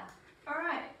 Yeah.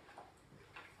 Alright.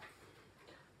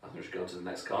 I think we should go on to the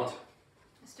next card.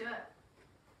 Let's do it.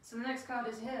 So the next card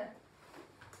is here.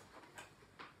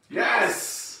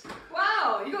 Yes!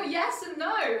 Wow, you got yes and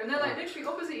no, and they're like literally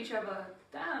opposite each other.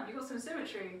 Damn, you got some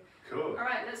symmetry. Cool.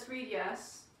 Alright, let's read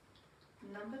yes.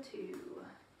 Number 2.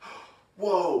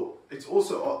 Whoa! It's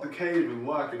also, the cave and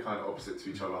work are kind of opposite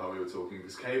to each other, how we were talking.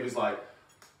 Because cave is like,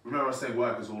 remember I was saying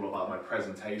work is all about my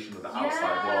presentation of the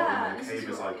outside world, and the cave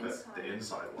is like the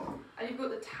inside world. And you've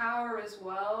got the tower as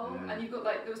well, and you've got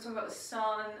like, there was talking about the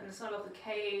sun, and the sun above the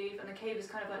cave, and the cave is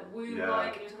kind of like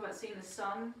womb-like, and you were talking about seeing the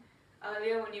sun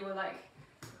earlier when you were like,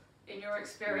 in your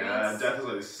experience. Yeah, death is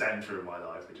like the centre of my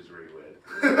life, which is really weird.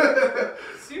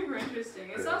 Super interesting.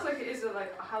 It sounds like it is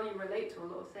like how you relate to a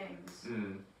lot of things.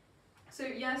 So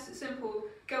yes, it's simple.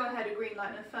 Go ahead, a green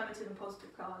light, an affirmative and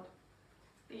positive card.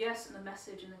 The yes and the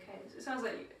message in the case. It sounds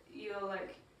like you're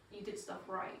like you did stuff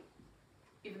right,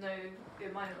 even though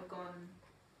it might not have gone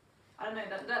I don't know.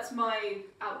 That's my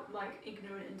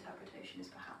ignorant interpretation. Is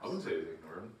perhaps. I wouldn't say it's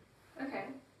ignorant. Okay.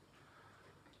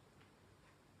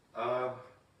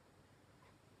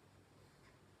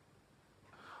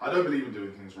 I don't believe in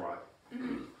doing things right.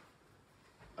 Mm-hmm.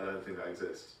 I don't think that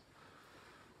exists.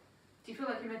 Do you feel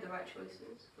like you made the right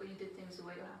choices, or you did things the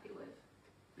way you're happy with?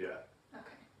 Yeah.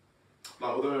 Okay.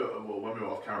 Like, although, when we were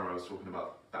off camera, I was talking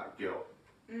about that guilt.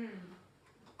 Mm.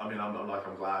 I mean, I'm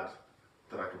glad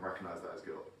that I can recognize that as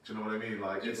guilt. Do you know what I mean?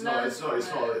 Like, You've it's not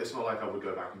like I would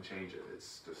go back and change it.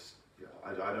 It's just, yeah,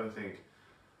 I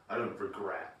don't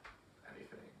regret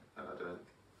anything, and I don't.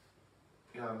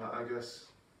 Yeah, I guess.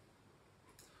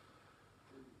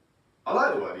 I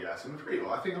like the word yes.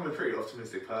 I think I'm a pretty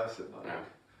optimistic person. Like,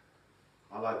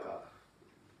 I like that.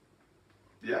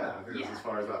 Yeah, I think that's as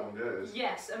far as that one goes.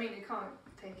 Yes, I mean, you can't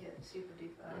take it super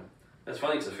duper. It's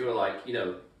funny because I feel like, you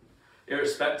know,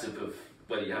 irrespective of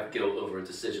whether you have guilt over a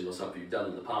decision or something you've done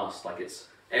in the past, like it's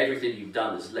everything you've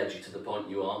done has led you to the point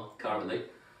you are currently.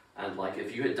 And like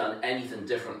if you had done anything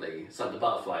differently, it's like the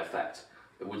butterfly effect.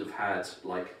 It would have had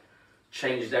like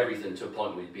changed everything to a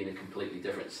point where you'd be in a completely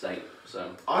different state.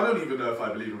 So I don't even know if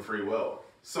I believe in free will.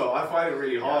 So I find it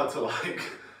really hard to like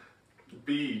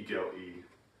be guilty,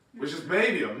 which is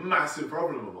maybe a massive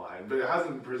problem of mine, but it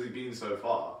hasn't really been so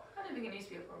far. I don't think it needs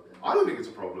to be a problem. I don't think it's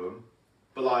a problem,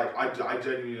 but like I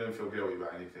genuinely don't feel guilty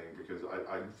about anything because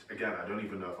I don't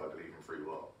even know if I believe in free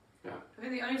will. yeah. I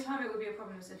think the only time it would be a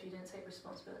problem is if you didn't take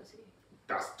responsibility.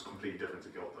 That's completely different to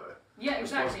guilt though. Yeah,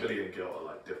 exactly. Responsibility and guilt are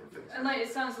like different things. And like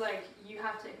it sounds like you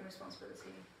have taken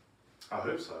responsibility. I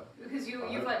hope so. Because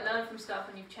you've like learned from stuff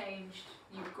and you've changed,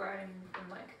 you've grown from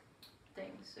like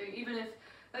things. So even if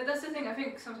like that's the thing, I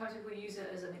think sometimes people use it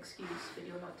as an excuse, but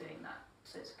you're not doing that,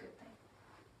 so it's a good thing.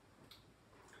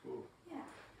 Cool.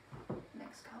 Yeah.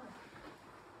 Next colour.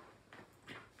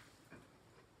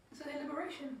 So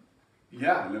liberation.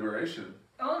 Yeah, liberation.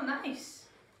 Oh, nice.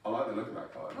 I like the look of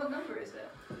that card. What number is it?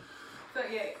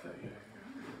 38. 38.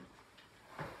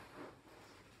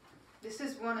 This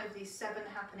is one of the 7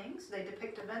 happenings. They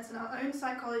depict events in our own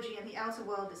psychology and the outer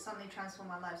world that suddenly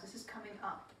transform our lives. This is coming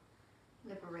up.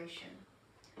 Liberation.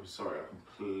 I'm sorry, I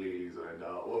completely zoned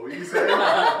out. What were you saying?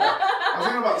 I was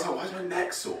thinking about so why is my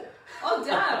neck sore? Oh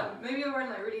damn! Maybe you're wearing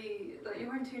like really you're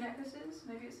wearing 2 necklaces.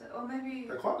 Maybe it's or maybe.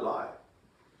 They're quite light.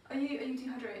 Are you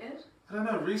dehydrated? I don't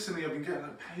know. Recently, I've been getting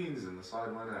like pains in the side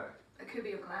of my neck. It could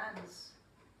be your glands.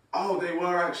 Oh, they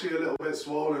were actually a little bit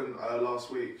swollen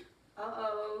last week.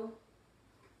 Uh-oh.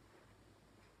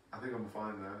 I think I'm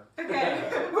fine there.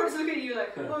 Okay. We're just looking at you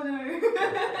like, oh no.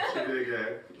 Should be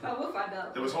okay. Oh, we'll find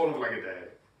out. It was holding for like a day.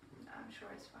 I'm sure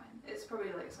it's fine. It's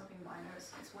probably like something minor.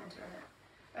 It's winter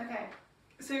in it. Okay.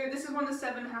 So this is one of the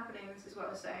 7 happenings, is what I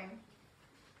was saying,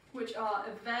 which are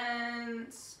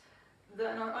events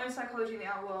that in our own psychology in the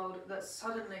outer world that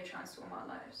suddenly transform our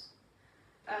lives.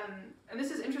 And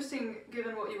this is interesting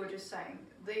given what you were just saying.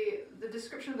 The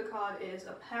description of the card is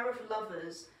a pair of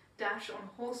lovers dash on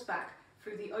horseback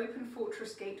through the open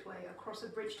fortress gateway across a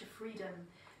bridge to freedom.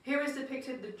 Here is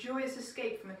depicted the joyous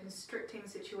escape from a constricting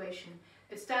situation.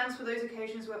 It stands for those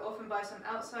occasions where often by some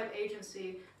outside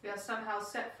agency we are somehow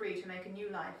set free to make a new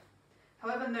life.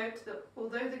 However, note that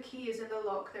although the key is in the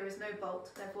lock, there is no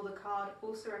bolt. Therefore, the card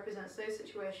also represents those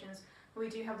situations where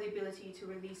we do have the ability to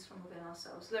release from within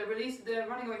ourselves. So they're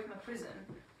running away from a prison,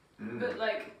 but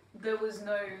like there was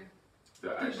no,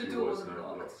 the door wasn't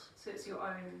locked. So it's your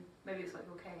own. Maybe it's like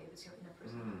your cave. It's your inner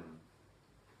prison.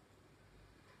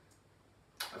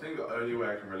 I think the only way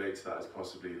I can relate to that is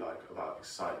possibly like about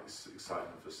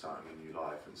excitement for starting a new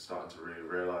life and starting to really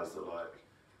realise that like.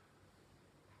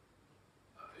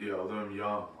 Yeah, although I'm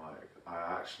young, like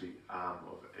I actually am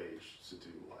of age to do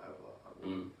whatever I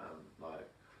want, and like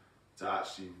to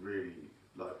actually really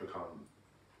like become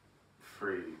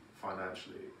free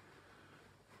financially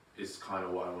is kind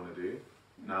of what I want to do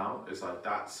now. It's like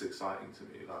that's exciting to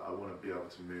me. Like I want to be able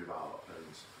to move out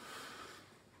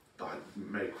and like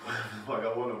make whatever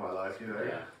like I want in my life. You know.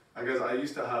 Yeah. I guess I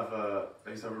used to have a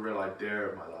real idea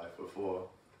of my life before.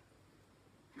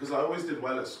 Because I always did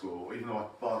well at school, even though I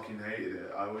fucking hated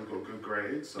it. I always got good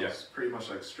grades, so it's pretty much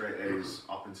like straight A's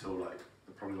up until like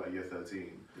probably like year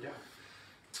 13. Yeah.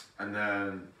 And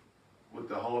then with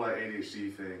the whole like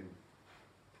ADHD thing,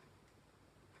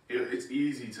 it's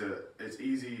easy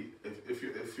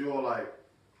if you're like,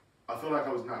 I feel like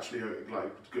I was naturally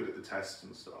like good at the tests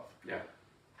and stuff. Yeah.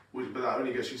 But that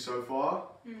only gets you so far.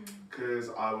 Because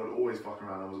I would always fuck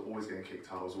around. I was always getting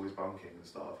kicked out. I was always bunking and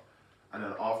stuff. And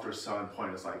then after a certain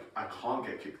point, it's like, I can't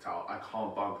get kicked out, I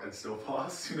can't bunk and still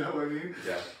pass, you know what I mean?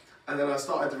 Yeah. And then I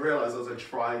started to realise as I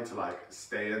tried to like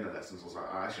stay in the lessons, I was like,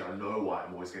 actually I know why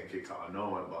I'm always getting kicked out, I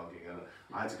know I'm bunking, and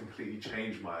I had to completely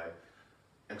change my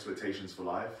expectations for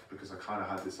life, because I kind of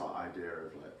had this like, idea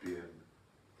of like being,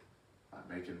 like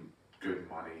making good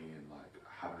money and like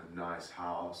having a nice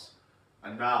house,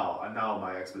 and now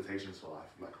my expectations for life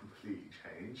have like completely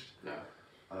changed. Yeah.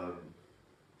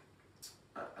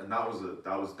 And that was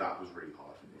really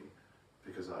hard for me,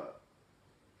 because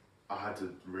I had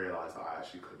to realise that I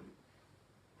actually couldn't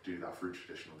do that through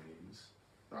traditional means.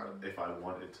 That if I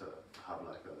wanted to have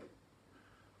like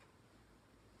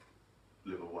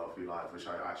live a wealthy life, which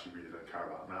I actually really don't care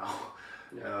about now,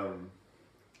 Yeah.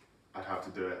 I'd have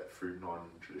to do it through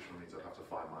non-traditional means. I'd have to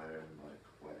find my own like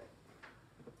way.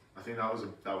 I think that was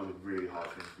a really hard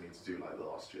thing for me to do like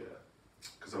last year,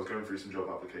 because I was going through some job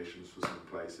applications for some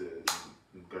places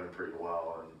and going pretty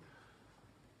well,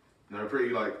 and they were pretty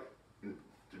like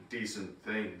decent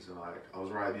things, and like I was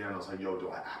right at the end, I was like, yo, do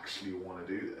I actually want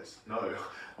to do this? No,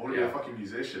 I want to be a fucking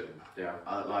musician. Yeah.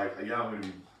 I'm gonna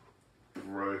be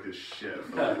broke as shit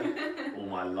for like, all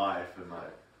my life, and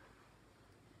like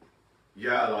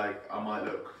I might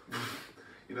look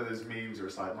you know those memes where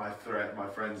it's like my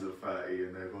friends are 30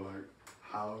 and they've got like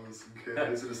house and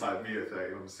kids, and it's like me at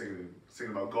 30 and I'm singing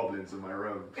about goblins in my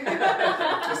room.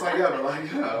 It's like, but I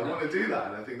want to do that,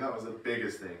 and I think that was the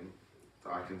biggest thing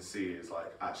that I can see is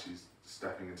like actually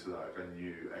stepping into like a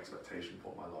new expectation for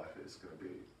what my life is going to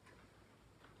be.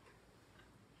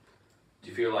 Do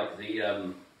you feel like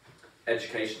the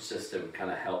education system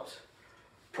kind of helped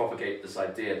propagate this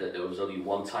idea that there was only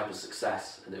one type of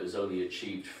success and it was only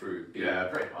achieved through being... Yeah,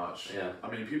 pretty much. Yeah. I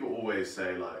mean, people always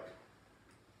say like,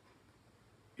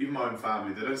 even my own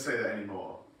family, they don't say that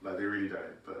anymore. Like they really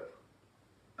don't. But,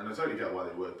 and I totally get why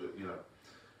they would. But you know,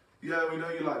 yeah, we know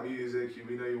you like music.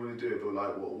 We know you want to do it. But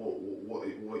like, what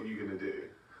are you gonna do?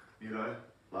 You know,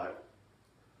 like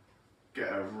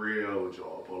get a real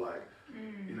job or like,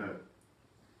 you know.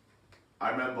 I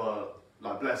remember,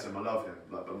 like, bless him, I love him.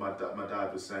 Like, but my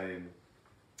dad was saying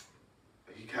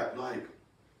he kept like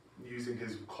using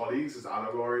his colleagues as not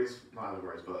allegories,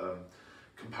 but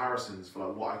comparisons for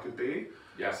like what I could be.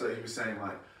 Yeah. So he was saying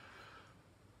like,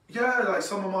 yeah, like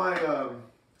some of my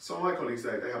colleagues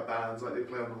they have bands, like they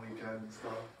play on the weekend and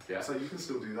stuff. Yeah. So you can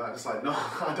still do that. It's like, no,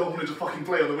 I don't want to just fucking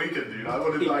play on the weekend, dude. I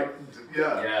want to like,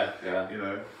 yeah. You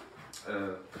know.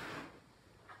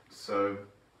 So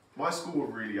my school were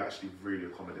really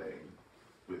accommodating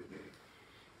with me.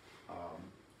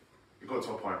 It got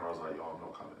to a point where I was like, yo, I'm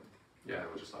not coming. Yeah. And they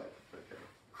were just like,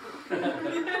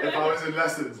 okay. If I was in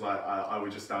lessons, like I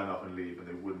would just stand up and leave, and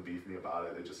they wouldn't beef me about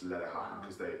it. They just let it happen,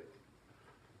 because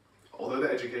although the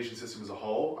education system as a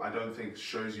whole, I don't think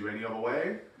shows you any other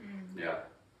way. Yeah.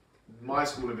 My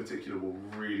school in particular were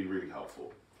really, really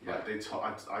helpful. Yeah.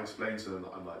 Like I explained to them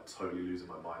that I'm like totally losing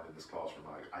my mind in this classroom.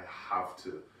 Like I have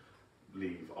to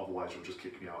leave, otherwise you'll just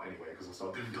kick me out anyway because I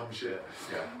start doing dumb shit.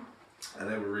 Yeah. And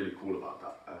they were really cool about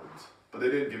that. But they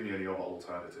didn't give me any other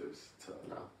alternatives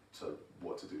to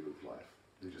what to do with life.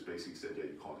 They just basically said, yeah,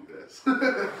 you can't do this.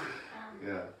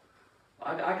 Yeah.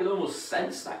 I can almost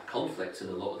sense that conflict in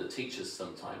a lot of the teachers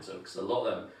sometimes, though, because a lot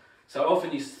of them. So I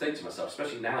often used to think to myself,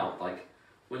 especially now, like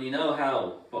when you know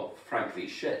how, well, frankly,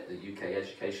 shit the UK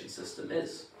education system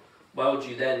is, why would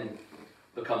you then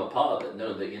become a part of it,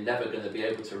 knowing that you're never going to be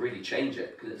able to really change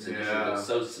it because it's an issue that's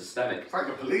so systemic? It's like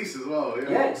the police as well.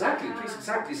 Yeah, exactly. The police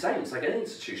exactly the same. It's like any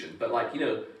institution, but like, you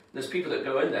know, there's people that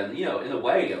go in there, and you know, in a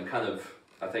way,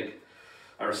 I think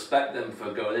I respect them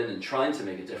for going in and trying to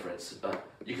make a difference, but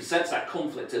you can sense that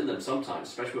conflict in them sometimes,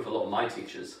 especially with a lot of my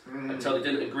teachers, until they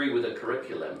didn't agree with the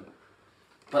curriculum,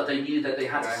 but they knew that they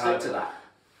had to stick to that.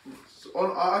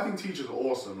 I think teachers are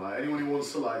awesome. Like anyone who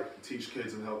wants to like teach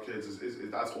kids and help kids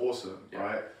is that's awesome,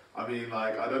 right? I mean,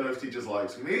 like I don't know if teachers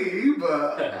liked me,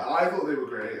 but I thought they were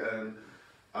great, and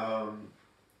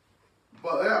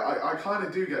but yeah, I kind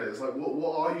of do get it. It's like,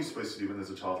 what are you supposed to do when there's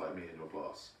a child like me in your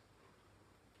class?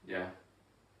 Yeah.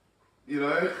 You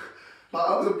know, like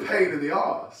I was a pain in the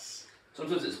arse.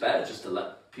 Sometimes it's better just to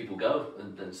let people go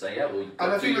and say, yeah, well.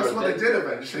 And I think that's what they did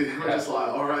eventually. They were just like,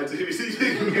 all right, dude.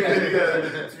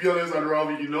 To be honest, I'd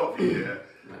rather you not be here.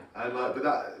 And like, but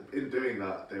that in doing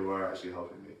that, they were actually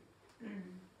helping me.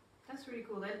 That's really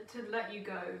cool. To let you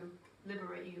go,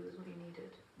 liberate you, is what you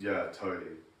needed. Yeah,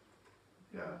 totally.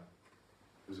 Yeah,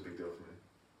 it was a big deal for me.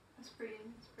 That's pretty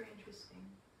interesting.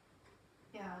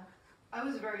 Yeah, I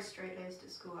was very straight-laced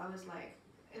at school. I was like,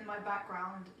 in my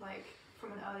background, like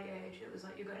from an early age, it was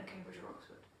like you're going to Cambridge or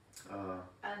Oxford.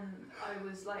 And I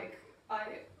was like,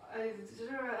 I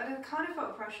kind of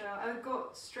felt pressure. I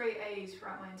got straight A's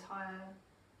throughout my entire.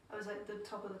 I was like the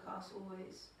top of the class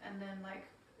always, and then like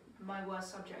my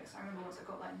worst subjects. I remember once I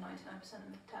got like 99%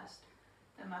 in the test,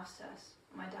 the maths test.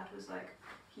 My dad was like,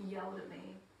 he yelled at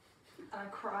me, and I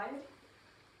cried.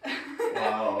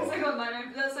 Wow. Because I got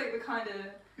 99%. That's like the kind of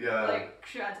like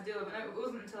shit I had to deal with. And it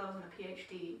wasn't until I was on a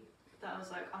PhD that I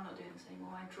was like, I'm not doing this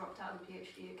anymore. I dropped out of the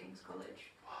PhD at King's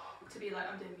College to be like,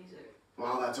 I'm doing music.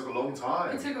 Wow, that took a long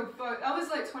time. It took I was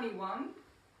like 21.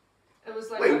 It was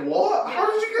like. Wait, what? Yeah.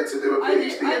 How did you get to do a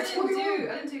PhD at 21?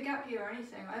 I didn't do a gap year or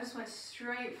anything. I just went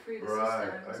straight through the Right,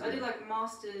 system. So okay. I did like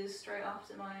masters straight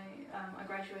after my I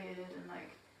graduated and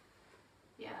like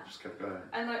Just kept going.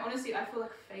 And like honestly, I feel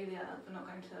like a failure for not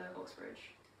going to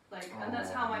Oxbridge. Like, and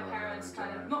that's how my parents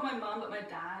kind of, not my mum, but my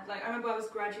dad. Like, I remember I was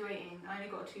graduating, I only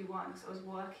got a 2-1 because I was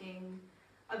working.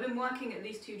 I've been working at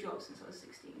least 2 jobs since I was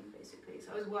 16, basically.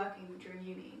 So I was working during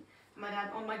uni. And my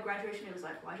dad, on my graduation, it was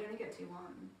like, why did you only get 2-1?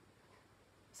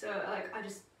 So, like, I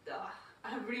just, I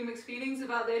have really mixed feelings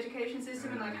about the education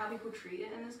system and, like, how people treat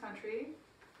it in this country.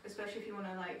 Especially if you want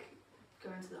to, like, go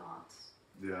into the arts.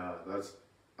 Yeah, that's,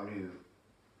 I mean,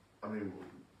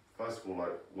 first of all,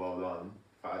 like, well done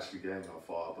for actually getting that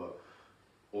far, but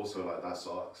also, like, that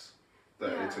sucks.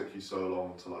 That it took you so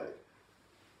long to, like,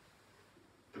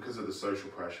 because of the social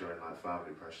pressure and, like,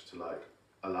 family pressure to, like,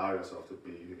 allow yourself to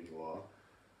be who you are.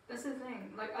 That's the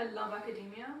thing. Like, I love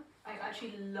academia. I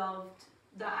actually loved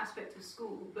that aspect of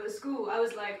school. But at school, I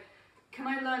was like, can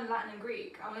I learn Latin and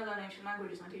Greek? I want to learn ancient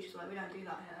languages. My teachers were like, we don't do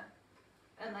that here.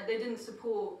 And like, they didn't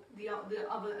support the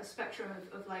other spectrum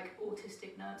of like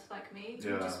autistic nerds like me.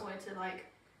 So we just wanted to like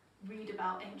read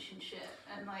about ancient shit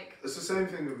and like. It's the same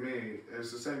thing with me.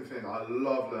 It's the same thing. I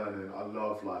love learning. I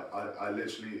love like I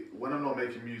literally, when I'm not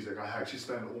making music, I actually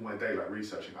spend all my day like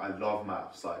researching. I love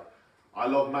maths. Like I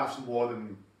love maths more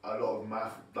than a lot of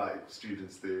math like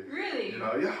students do. Really? You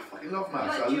know, yeah, I fucking love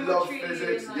maths. Like I love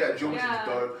physics. like, yeah, geometry's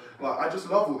dope. Like I just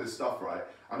love all this stuff, right?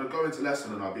 And I'd go into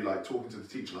lesson and I'd be like talking to the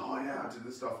teacher, like, oh yeah, I did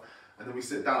this stuff. And then we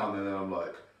sit down and then I'm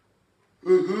like,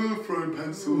 throwing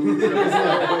pencils.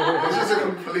 It's just a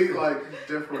complete like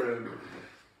different,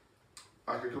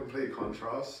 like a complete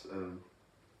contrast. And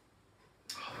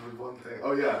one thing,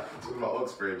 oh yeah, talking about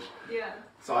Oxbridge. Yeah.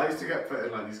 So I used to get put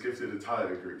in like these gifted and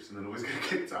talented groups and then always get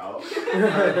kicked out.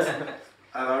 And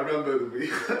I remember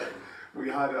we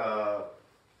had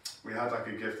like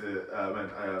a gifted,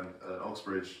 an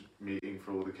Oxbridge meeting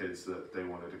for all the kids that they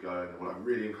wanted to go, and they were like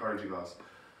really encouraging us.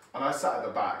 And I sat at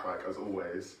the back, like as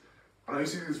always, and I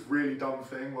used to do this really dumb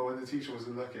thing where when the teacher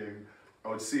wasn't looking, I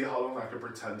would see how long I could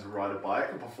pretend to ride a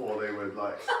bike before they would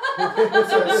like. So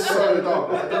it's so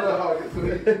dumb. I don't know how I could do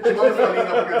it. Do you mind if I lean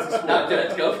up against this wall?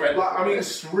 No, go for it. Like, I mean,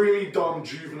 it's really dumb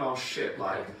juvenile shit.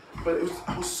 Like, but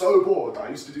I was so bored that I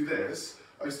used to do this.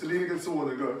 I used to lean against the wall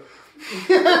and go.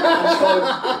 And then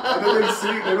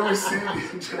they'd always see me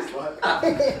and just like.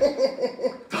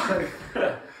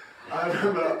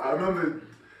 I remember,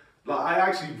 like I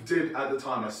actually did at the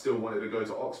time. I still wanted to go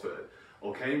to Oxford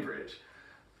or Cambridge.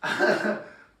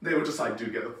 They were just like,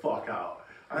 dude, get the fuck out.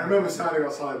 And I remember standing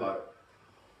outside like,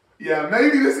 yeah,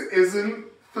 maybe this isn't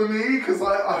for me because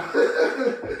I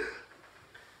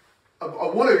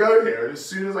want to go here. And as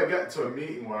soon as I get to a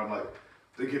meeting where I'm like,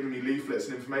 they're giving me leaflets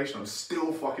and information, I'm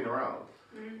still fucking around.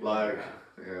 Mm-hmm. Like,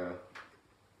 yeah.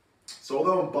 So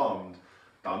although I'm bummed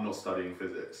that I'm not studying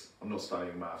physics, I'm not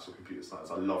studying maths or computer science,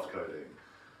 I loved coding.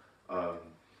 I'll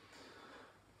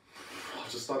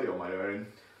just study on my own.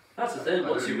 That's the thing,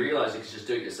 once you realise you can just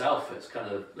do it yourself, it's kind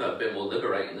of a bit more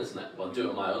liberating, isn't it? Well, do it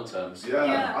on my own terms.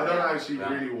 Yeah, I don't actually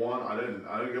really want, I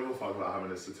don't give a fuck about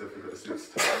having a certificate.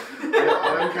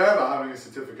 I don't care about having a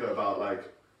certificate about like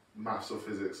maths or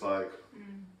physics. Like,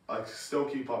 I still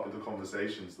keep up with the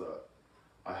conversations that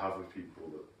I have with people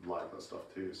that like that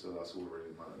stuff too, so that's all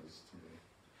really matters to me.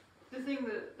 The thing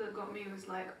that got me was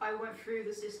like, I went through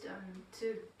the system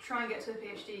to try and get to a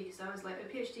PhD because I was like, a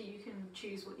PhD you can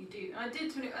choose what you do. And I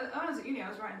did, when I was at uni, I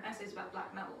was writing essays about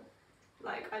black metal.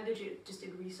 Like, I legit just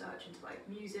did research into like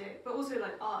music, but also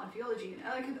like art and theology.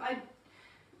 And I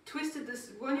twisted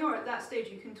this, when you're at that stage,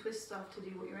 you can twist stuff to do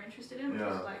what you're interested in, which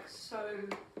is like so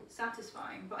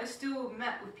satisfying. But I still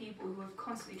met with people who were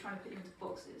constantly trying to put you into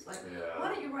boxes. Like, why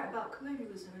don't you write about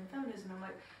colonialism and feminism? I'm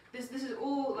like, this is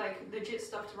all like legit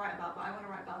stuff to write about, but I want to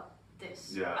write about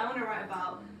this. Yeah. I want to write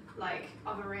about like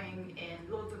othering in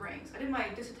Lord of the Rings. I did my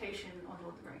dissertation on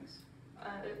Lord of the Rings,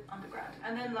 undergrad,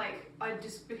 and then like I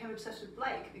just became obsessed with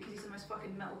Blake because he's the most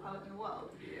fucking metal poet in the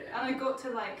world. Yeah. And I got to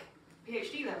like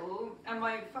PhD level, and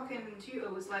my fucking tutor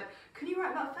was like, "Can you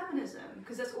write about feminism?"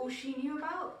 Because that's all she knew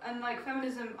about. And like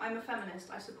feminism, I'm a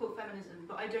feminist. I support feminism,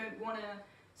 but I don't want to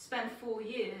spend 4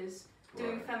 years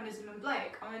doing feminism and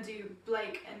Blake. I want to do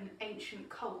Blake and ancient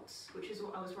cults, which is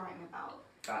what I was writing about.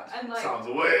 That and, like, sounds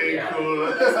way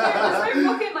cooler. There's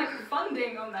no fucking like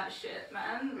funding on that shit,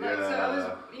 man. Like, so I was,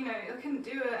 I couldn't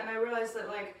do it, and I realized that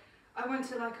like I went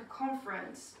to like a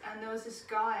conference, and there was this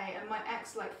guy, and my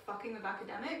ex like fucking with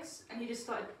academics, and he just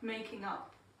started making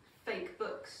up fake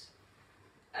books.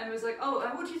 And it was like, oh,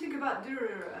 what do you think about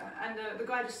And the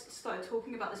guy just started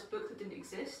talking about this book that didn't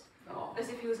exist, as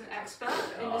if he was an expert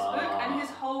in this book, and his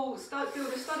whole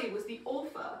field of study was the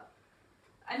author.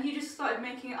 And he just started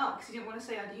making it up because he didn't want to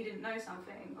say he didn't know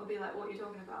something or be like, what are you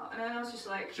talking about? And then I was just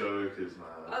like... Jokers, man.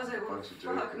 I was like, what the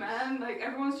fuck, man? Like,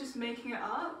 everyone's just making it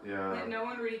up. Yeah. Like, no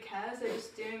one really cares. They're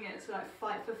just doing it to, like,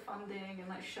 fight for funding and,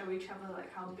 like, show each other,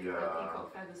 like, how big their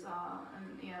peacock feathers are.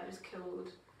 And, yeah, it just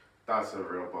killed. That's a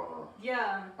real bummer.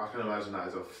 Yeah. I can imagine that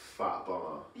is a fat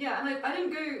bummer. Yeah, and, like, I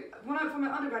didn't go... For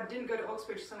my undergrad, I didn't go to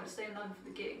Oxbridge, so I went to stay in London for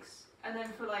the gigs. And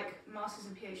then for like Masters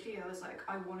and PhD, I was like,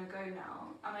 I want to go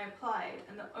now. And I applied,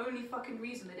 and the only fucking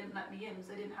reason they didn't let me in was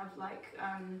they didn't have like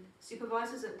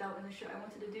supervisors that dealt in the shit I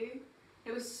wanted to do.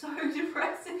 It was so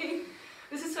depressing.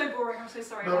 This is so boring, I'm so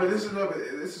sorry. But this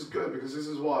is good because this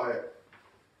is why,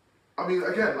 I mean,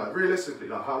 again, like realistically,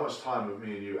 like how much time have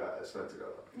me and you spent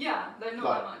together? Yeah, like not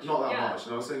that much. Not that much,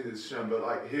 and I was saying this to Shem, but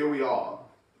like here we are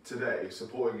today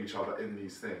supporting each other in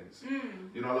these things.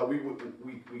 You know, like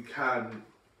we can...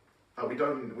 we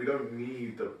don't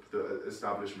need the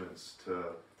establishments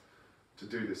to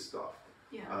do this stuff.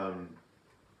 Yeah.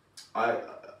 I'll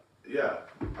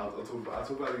talk about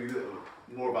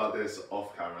more about this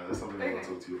off camera. There's something I want to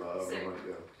talk to you about.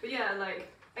 But yeah,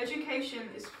 like education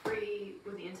is free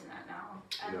with the internet now,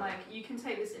 and like you can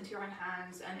take this into your own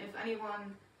hands. And if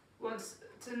anyone wants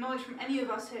to knowledge from any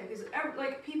of us here, because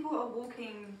like people are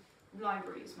walking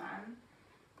libraries, man.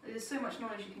 There's so much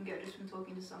knowledge you can get just from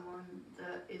talking to someone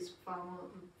that is far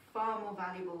more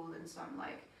valuable than some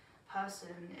like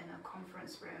person in a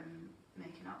conference room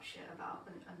making up shit about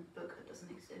a book that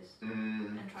doesn't exist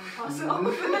and trying to pass it off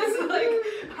as like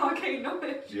arcane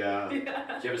knowledge. Yeah. Do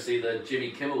you ever see the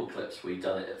Jimmy Kimmel clips where he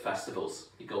done it at festivals?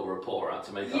 He got a reporter out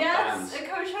to make up bands. Yes, at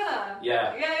Coachella.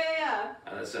 Yeah.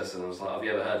 And it's just, and I was like, have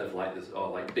you ever heard of like this?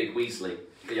 Oh, like Big Weasley.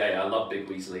 But yeah, I love Big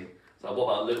Weasley. So what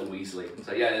about Little Weasley?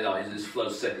 So no, his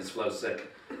flow's sick, his flow's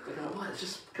sick. What? It's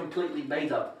just completely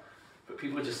made up. But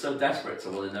people are just so desperate to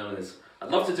want to know this. I'd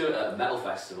love to do it at a metal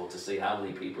festival to see how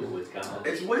many people would come.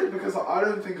 It's weird because I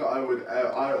don't think I would.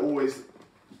 I always,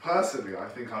 personally, I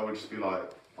think I would just be like,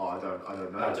 oh, I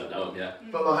don't know. I don't know, yeah.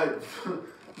 But like,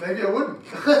 maybe I wouldn't.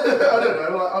 I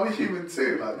don't know. Like, I'm a human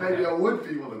too. Like maybe I would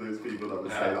be one of those people that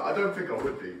would say that. I don't think I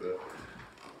would be, but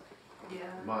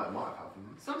might happen.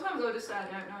 Sometimes I'll just say I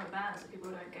don't know a band so people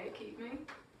don't gatekeep me.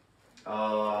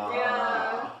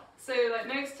 Yeah. So like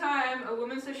next time a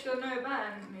woman says she don't know a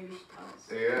band, maybe she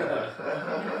does. Yeah.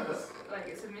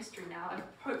 It's a mystery now. I've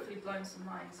hopefully blown some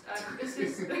minds. This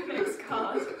is the next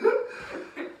card.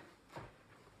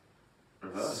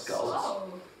 Reverse. Skulls.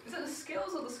 Oh, is that the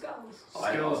skills or the skulls?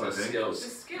 Skills, I think. Skills. The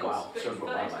skills. Wow, but shows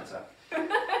what my mind's at.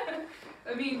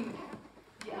 I mean,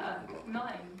 yeah,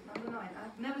 9. Number 9.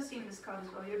 I've never seen this card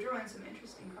as well. You're drawing some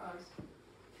interesting cards.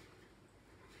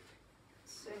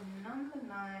 So number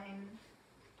 9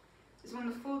 is on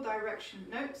the full direction.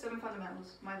 Nope, 7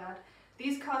 fundamentals. My bad.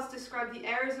 These cards describe the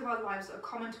areas of our lives that are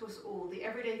common to us all, the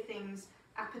everyday things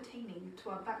appertaining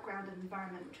to our background and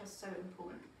environment, which are so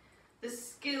important. The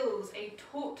skills: a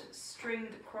taut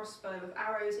stringed crossbow with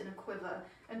arrows in a quiver,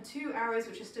 and 2 arrows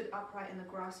which are stood upright in the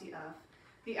grassy earth.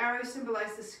 The arrows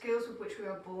symbolize the skills with which we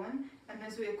are born, and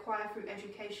those we acquire through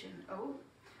education. Oh.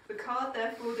 The card,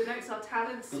 therefore, denotes our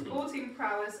talents, sporting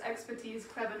prowess, expertise,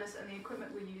 cleverness, and the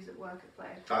equipment we use at work and play.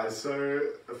 That is so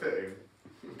fitting.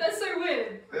 That's so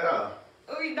weird. Yeah.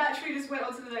 Oh, we naturally just went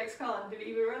on to the next card. Did you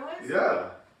even realise?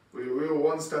 Yeah. We were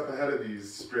one step ahead of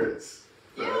these spirits.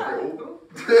 Yeah. Cool.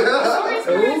 Sorry,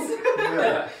 spirits.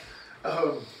 Yeah.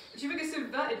 Do you think it's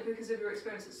subverted because of your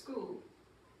experience at school?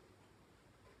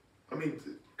 I mean,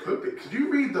 could be. Could you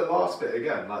read the last bit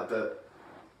again? Like the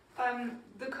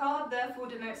card therefore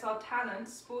denotes our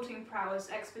talents, sporting prowess,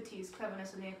 expertise,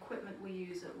 cleverness, and the equipment we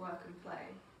use at work and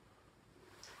play.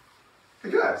 I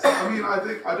guess. I mean,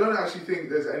 I don't actually think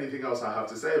there's anything else I have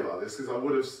to say about this because I've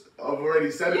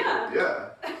already said it. Yeah.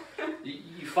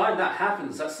 You find that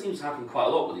happens. That seems to happen quite a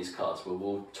lot with these cards, where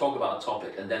we'll talk about a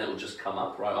topic and then it will just come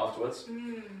up right afterwards.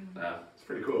 Yeah. It's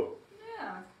pretty cool.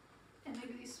 Yeah. And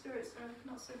maybe these spirits are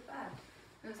not so bad.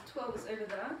 There's 12 is over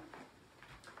there.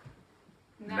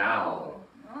 Now.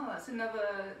 Oh, that's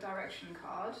another direction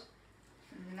card.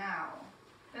 Now.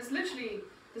 That's literally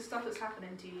the stuff that's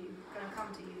happening to you, going to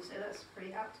come to you, so that's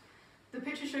pretty apt. The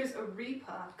picture shows a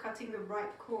reaper cutting the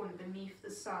ripe corn beneath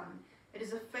the sun. It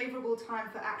is a favourable time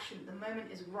for action. The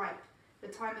moment is ripe. The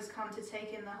time has come to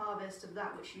take in the harvest of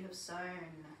that which you have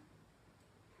sown.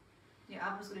 Your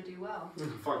album's going to do well. I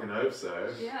fucking hope so.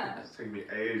 Yeah. It's taking me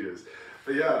ages.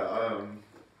 But yeah,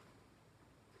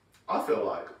 I feel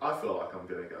like I'm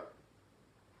gonna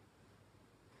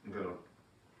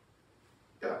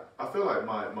yeah, I feel like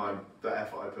the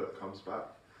effort I put comes back.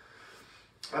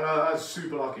 And I'm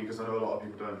super lucky because I know a lot of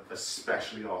people don't,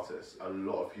 especially artists, a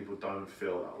lot of people don't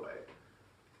feel that way.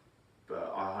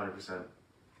 But I 100%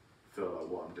 feel like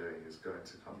what I'm doing is going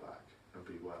to come back and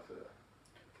be worth it.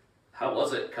 How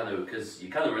was it, kind of, because you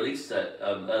kind of released it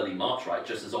early March, right,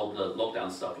 just as all the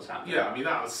lockdown stuff was happening? Yeah, I mean,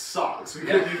 that sucks. We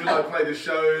couldn't even like play the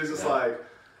shows. It's like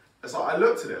I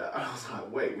looked at it and I was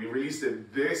like, wait, we released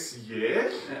it this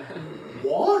year?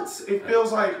 What? It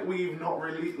feels like we've not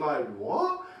really, like,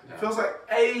 what? It feels like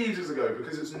ages ago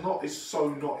because it's so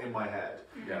not in my head.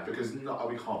 Yeah. Because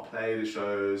we can't play the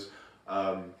shows.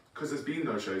 Because there's been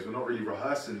no shows, we're not really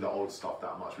rehearsing the old stuff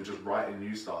that much. We're just writing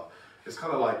new stuff. It's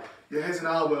kind of like, yeah, here's an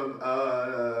album,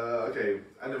 okay,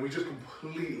 and then we just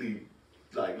completely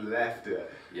like left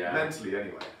it mentally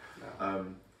anyway. Yeah.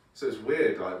 So it's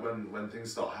weird, like when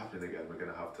things start happening again, we're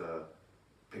gonna have to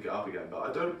pick it up again. But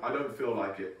I don't feel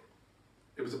like it.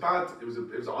 It was an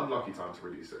unlucky time to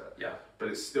release it. Yeah. But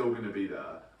it's still gonna be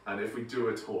there, and if we do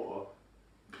a tour,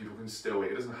 people can still.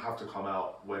 It doesn't have to come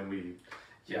out when we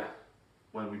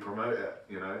promote it,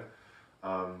 you know.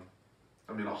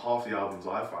 I mean, like half the albums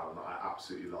I found that I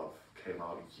absolutely love came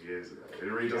out years ago.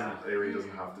 It really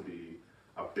doesn't have to be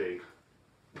a big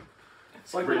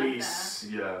release.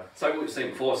 Yeah. It's like what you were saying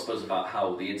before, I suppose, about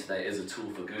how the internet is a tool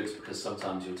for good, because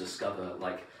sometimes you'll discover,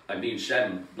 like me and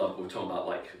Shem, like we were talking about,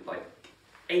 like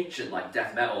ancient like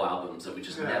death metal albums that we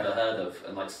just never heard of,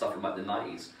 and like stuff from like the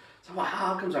 90s. So like,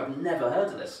 how comes I've never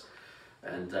heard of this?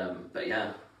 And but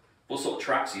yeah. What sort of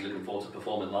tracks are you looking forward to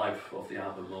performing live off the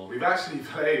album? Or? We've actually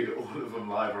played all of them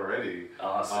live already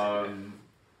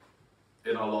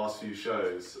in our last few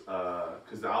shows,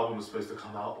 because the album was supposed to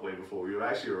come out way before. We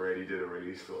actually already did a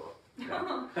release tour,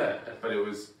 but it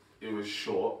was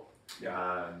short,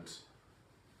 and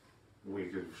we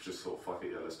could just thought, fuck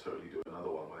it, yeah, let's totally do another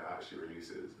one when it actually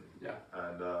releases.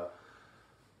 And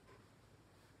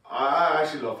I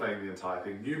actually love playing the entire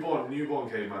thing. Newborn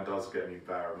Caveman does get me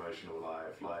very emotional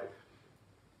live. Like,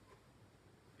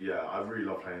 yeah, I really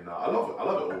love playing that. I love it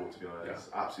all, to be honest.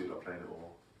 Absolutely love playing it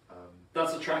all.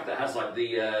 That's a track that has like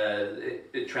the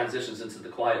it transitions into the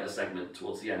quieter segment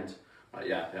towards the end. Right,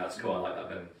 yeah, that's cool. I like that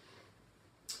bit.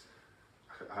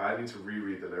 I need to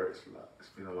reread the lyrics for that. It's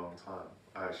been a long time.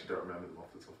 I actually don't remember them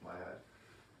off the top of my head,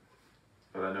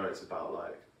 but I know it's about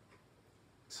like.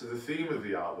 So the theme of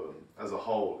the album as a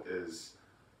whole is,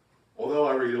 although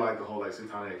I really like the whole like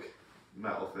satanic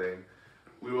metal thing,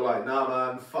 we were like, nah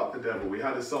man, fuck the devil. We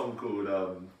had a song called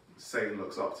Satan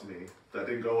Looks Up to Me that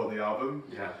didn't go on the album.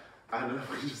 Yeah. And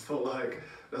we just thought like,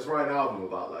 let's write an album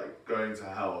about like going to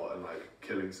hell and like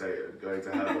killing Satan, going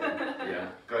to heaven,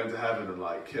 going to heaven and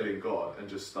like killing God and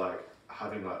just like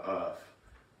having like Earth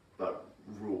like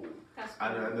rule. That's cool.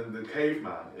 And then the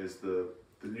caveman is the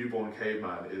newborn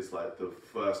caveman is like the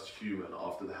first human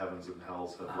after the heavens and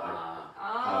hells have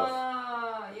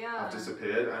have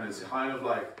disappeared, and it's kind of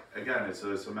like, again, it's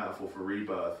a metaphor for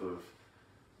rebirth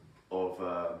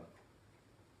of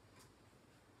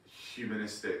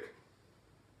humanistic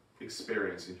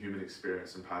experience and human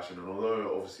experience and passion. And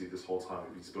although obviously this whole time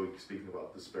we've been speaking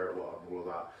about the spirit world and all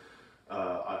of that,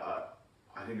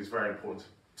 I think it's very important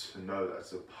to know that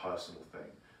it's a personal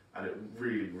thing, and it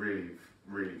really, really,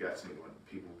 really gets me when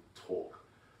people talk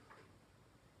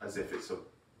as if it's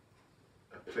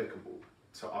applicable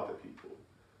to other people.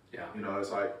 Yeah. You know,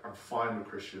 it's like, I'm fine with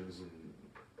Christians and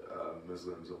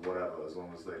Muslims and whatever, as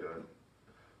long as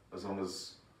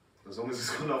it's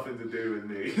got nothing to do with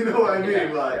me. You know what I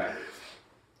mean?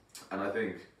 And I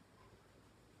think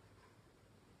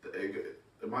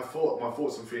my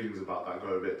thoughts and feelings about that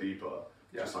go a bit deeper.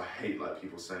 Just I hate like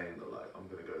people saying that like I'm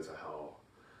gonna go to hell.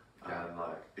 And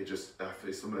like it's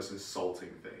the most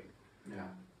insulting thing. Yeah.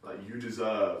 Like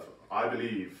I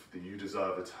believe that you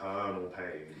deserve eternal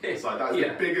pain. It's like that's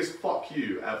the biggest fuck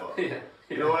you ever.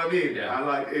 You know what I mean? And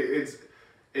like it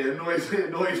annoys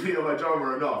me and my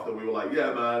drummer enough that we were like,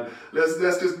 yeah man, let's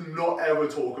just not ever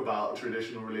talk about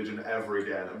traditional religion ever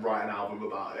again and write an album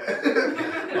about it.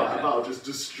 Like, about just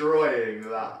destroying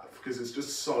that, because it's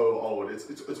just so old.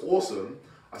 It's awesome.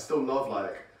 I still love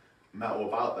like metal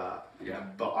about that. Yeah.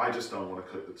 But I just don't want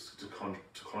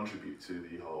to contribute to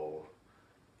the whole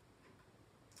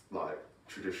like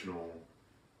traditional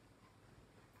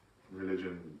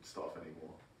religion stuff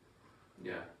anymore.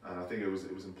 Yeah. And I think it was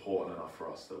important enough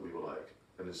for us that we were like,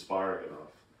 and inspiring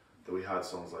enough that we had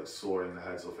songs like Soaring the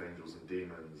Heads Off Angels and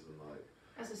Demons and like.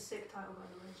 That's a sick title, by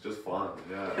the way. It's just fun,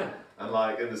 yeah. And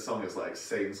like in the song, it's like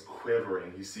Satan's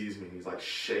quivering. He sees me and he's like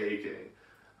shaking.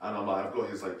 And I'm like, I've got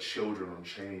his like children on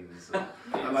chains.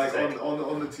 And like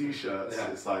on the t-shirts,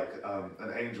 it's like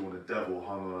an angel and a devil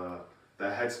hung on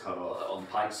their heads cut off. On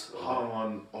pikes? Hung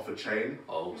on off a chain.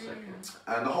 Oh, sick.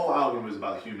 And the whole album was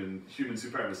about human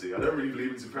supremacy. I don't really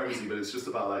believe in supremacy, but it's just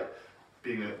about like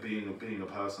being a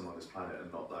person on this planet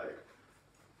and not like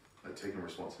taking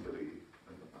responsibility.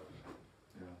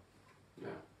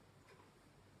 Yeah.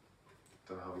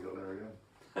 Don't know how we got there again.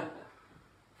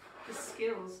 The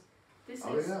skills. This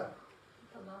is the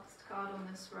last card on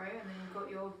this row, and then you've got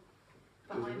your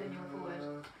behind and your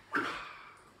forward.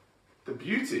 The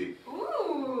beauty.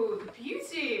 Ooh, the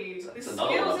beauty. That's the another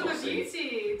skills one of we'll the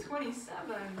beauty.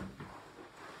 27.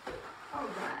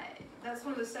 Alright. That's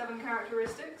one of the 7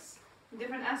 characteristics.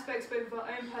 Different aspects both of our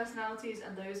own personalities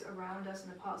and those around us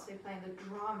and the parts they play in the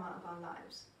drama of our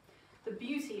lives. The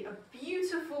beauty, a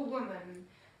beautiful woman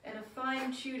in a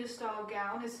fine Tudor-style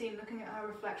gown is seen looking at her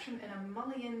reflection in a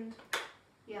mullioned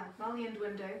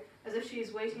window, as if she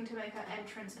is waiting to make her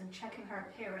entrance and checking her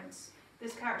appearance.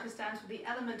 This character stands for the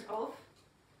element of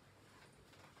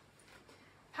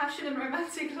passion and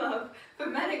romantic love. For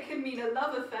men, it can mean a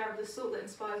love affair of the sort that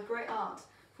inspires great art.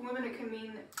 For women, it can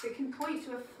point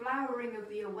to a flowering of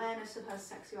the awareness of her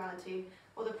sexuality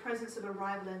or the presence of a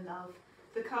rival in love.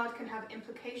 The card can have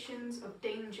implications of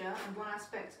danger, and one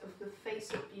aspect of the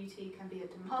face of beauty can be a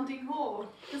demanding whore.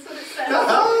 That's what it says. I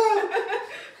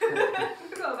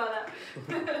forgot about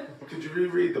that. Could you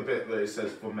reread the bit that it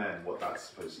says for men, what that's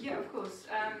supposed to be? Yeah, of course.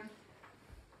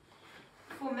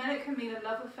 For men, it can mean a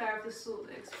love affair of the sort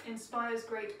that inspires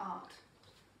great art.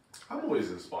 I'm always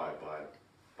inspired by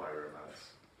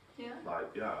romance. Yeah?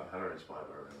 Like, yeah, I'm hella inspired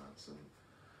by romance. And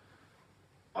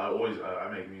I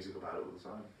make music about it all the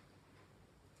time.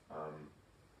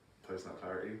 Personal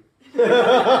clarity.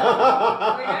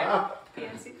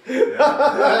 PNC.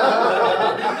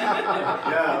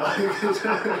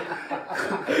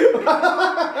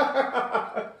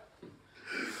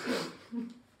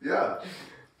 Yeah,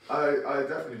 I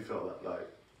definitely feel that. Like,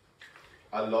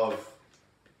 I know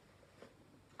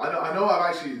I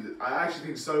actually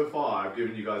think so far I've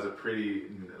given you guys a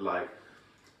pretty like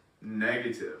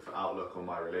negative outlook on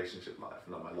my relationship life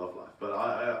and like my love life, but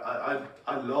I've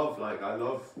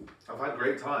had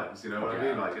great times, you know what I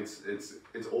mean? Like it's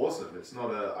awesome. It's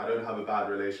not I don't have a bad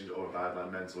relationship or a bad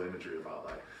like mental imagery about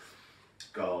like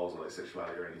girls or like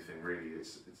sexuality or anything really.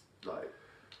 It's like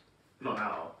not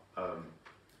now.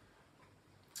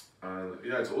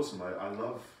 Yeah, it's awesome. I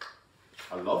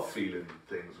love feeling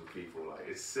things with people. Like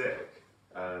it's sick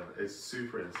and it's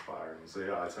super inspiring. So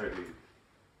yeah, I totally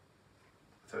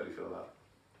feel that.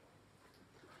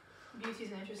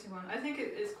 Beauty's an interesting one. I think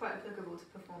it is quite applicable to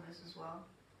performers as well.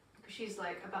 Because she's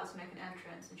like about to make an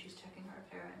entrance and she's checking her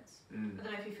appearance. I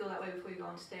don't know if you feel that way before you go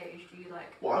on stage. Do you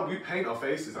like... Well, we paint our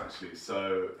faces actually.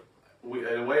 So in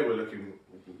a way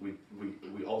we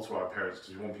alter our appearance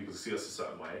because we want people to see us a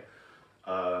certain way.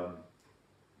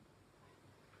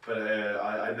 But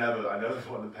I never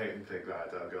want to paint and think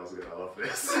that girls are gonna love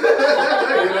this. You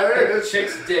know?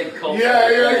 Chicks dig culture.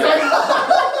 Yeah, exactly.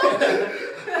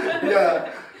 Yeah.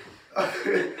 I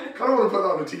kind of want to put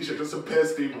that on a t-shirt just to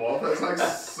piss people off. It's like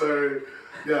so.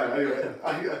 Yeah. Anyway,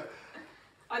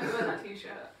 I'd wear that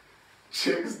t-shirt.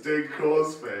 Chicks dig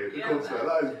cosplay. Yeah,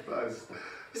 that is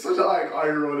such an like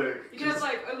ironic. You can have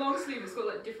like a long sleeve. It's got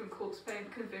like different corpse paint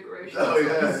configurations. Oh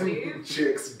yeah. Sleeve.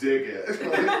 Chicks dig it.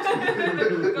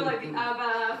 We've got like the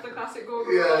ABBA, the classic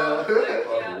Gorgon. Yeah.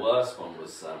 Well, the worst one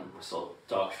was I saw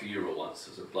Dark Funeral once.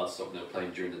 It was a Bloodstock. They were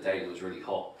playing during the day and it was really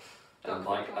hot. And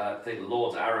like I think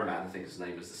Lord Araman, I think his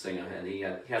name is the singer, and he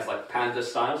has like panda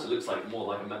style, so it looks like more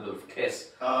like a member of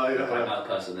Kiss. Oh yeah. Like that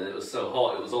person, and it was so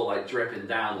hot, it was all like dripping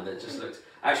down, and it just looked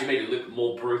actually made it look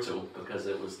more brutal because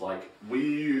it was like. We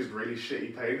used really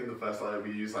shitty paint in the first line.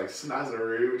 We used like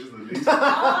Snazaroo, which is the least. Oh,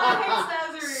 I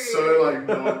hate Snazaroo. So like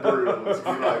non-brutal to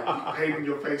be like painting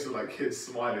your face with like kids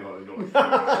smiling on it. You're like,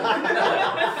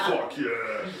 fuck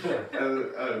yeah,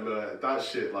 and that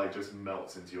shit like just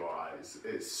melts into your eyes.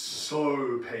 It's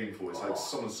so painful. It's like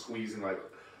someone squeezing like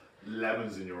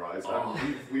lemons in your eyes. Like,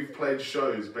 we've played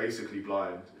shows basically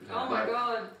blind. Oh my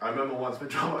god. I remember once my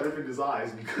drummer opened his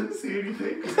eyes and he couldn't see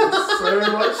anything. So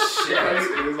much shit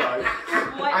in his eyes.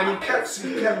 And he kept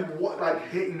like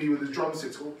hitting me with his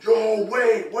drumsticks. Going, yo,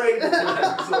 wait. So,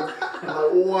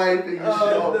 like wiping his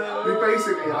shit off. No. We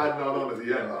basically had none on at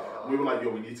the end. We were like, yo,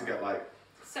 we need to get like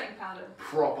Setting powder.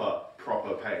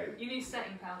 Proper pain. You need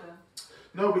setting powder.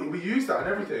 No, we used that and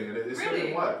everything, and it still Really?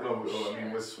 didn't work. No, I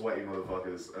mean, we're sweaty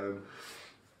motherfuckers.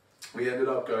 We ended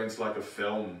up going to like a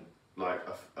film, like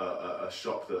a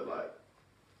shop that like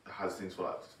has things for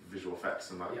like visual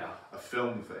effects and like a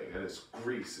film thing, and it's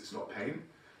grease, it's not paint.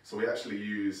 So we actually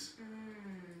use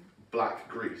black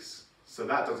grease. So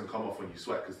that doesn't come off when you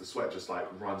sweat, because the sweat just like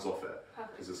runs off it.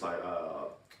 Because it's like,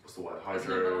 what's the word? It's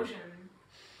an emulsion.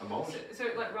 Emulsion? So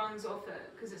it like runs off it,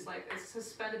 because it's like, it's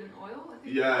suspended in oil, I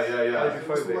think. Yeah.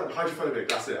 Hydrophobic. Hydrophobic,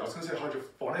 that's it. I was going to say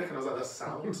hydrophonic, and I was like, that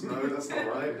sounds, no, that's not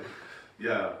right.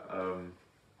 Yeah. I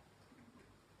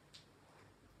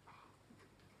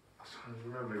was trying to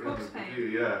remember. Corpse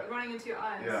paint. Yeah. Running into your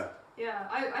eyes. Yeah. Yeah,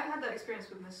 I had that experience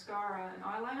with mascara and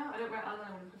eyeliner. I don't wear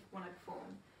eyeliner when I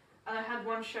perform. And I had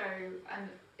one show, and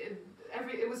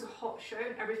it was a hot show,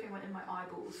 and everything went in my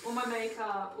eyeballs. All my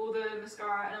makeup, all the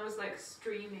mascara, and I was like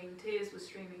streaming, tears were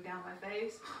streaming down my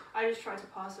face. I just tried to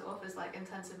pass it off as like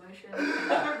intense emotion.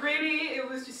 But really, it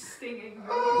was just stinging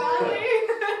really badly.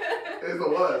 It's the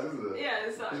worst, isn't it? Yeah,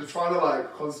 it sucks. You're trying to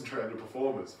like concentrate on the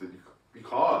performance, but you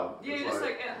can't. Yeah, it's just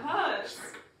like it hurts.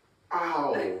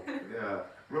 Ow! Yeah.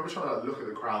 I remember trying to like, look at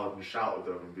the crowd and shout at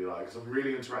them and be like, because I'm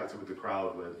really interactive with the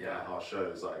crowd with our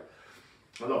shows. Like,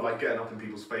 I love like getting up in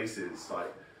people's faces.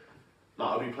 Like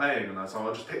I'll be playing and so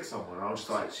I'll just pick someone and I'll just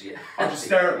like, I'll just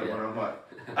stare at them and I'm like,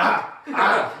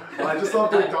 and I just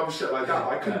love doing dumb shit like that.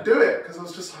 But I couldn't do it because I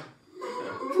was just like.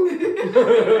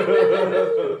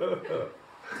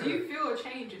 Do you feel a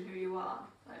change in who you are?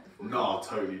 No,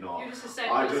 totally not. You're just the same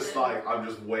person. I'm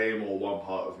just way more one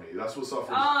part of me. That's what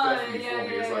suffering definitely for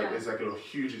me. It's like a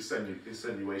huge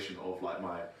extenuation of like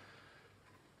my.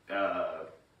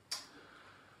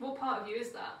 What part of you is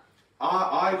that?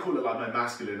 I call it like my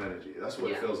masculine energy. That's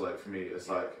what it feels like for me. It's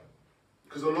like,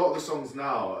 because a lot of the songs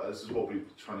now, this is what we're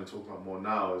trying to talk about more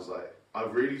now, is like I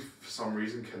really for some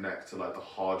reason connect to like the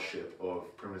hardship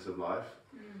of primitive life,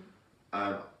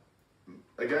 and.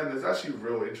 Again, there's actually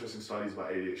real interesting studies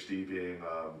about ADHD being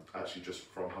actually just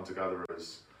from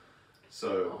hunter-gatherers.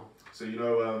 So you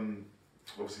know,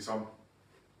 obviously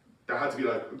there had to be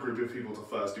like a group of people to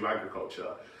first do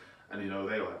agriculture, and you know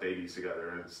they all had babies together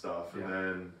and stuff, and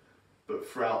then, but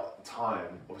throughout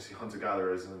time, obviously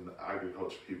hunter-gatherers and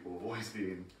agriculture people have always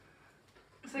been.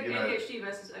 It's like ADHD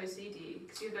versus OCD.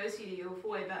 Because you have OCD, you're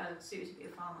way better suited to be a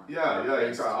farmer. Yeah,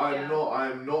 exactly.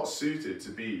 I'm not suited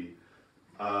to be.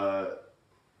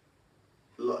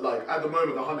 Like at the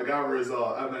moment, the hunter-gatherers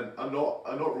are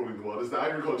not ruling the world. As the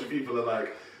agriculture people are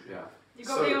like, you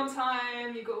got to be on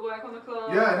time. You got to work on the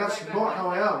clock. Yeah, and that's not how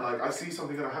I am. Like I see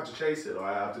something and I have to chase it, or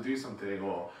I have to do something,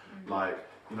 or like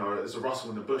you know, there's a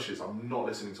rustle in the bushes. I'm not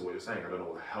listening to what you're saying. I don't know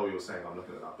what the hell you're saying. I'm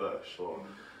looking at that bush,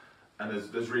 and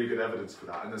there's really good evidence for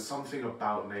that. And there's something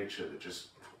about nature that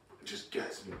just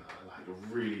gets me. Like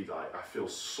really, like I feel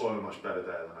so much better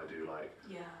there than I do like.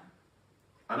 Yeah.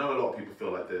 I know a lot of people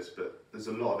feel like this, but there's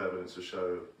a lot of evidence to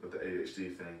show with the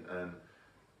ADHD thing, and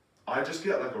I just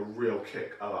get like a real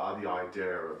kick out of the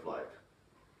idea of like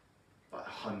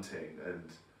hunting, and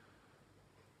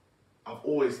I've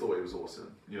always thought it was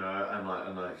awesome, you know,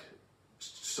 and like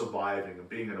surviving and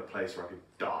being in a place where I could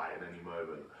die at any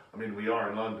moment. I mean, we are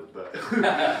in London, but I'm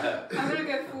gonna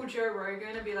go full Joe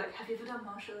Rogan and be like, "Have you ever done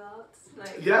martial arts?"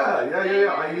 Like,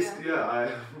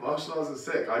 martial arts is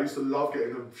sick. I used to love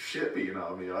getting the shit beaten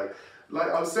out of me. Like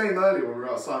I was saying earlier when we were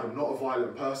outside, I'm not a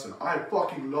violent person. I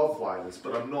fucking love violence,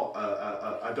 but I'm not.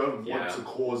 I don't want to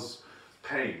cause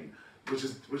pain, which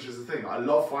is the thing. I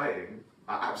love fighting.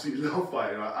 I absolutely love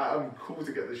fighting. I'm cool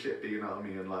to get the shit beaten out of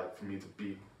me and like for me to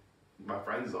beat my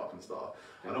friends up and stuff.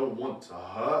 I don't want to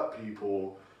hurt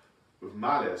people with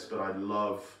malice, but I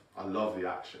love the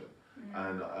action.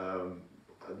 And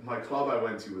my club I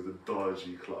went to was a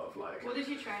dodgy club. Like, what did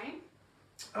you train?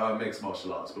 Mixed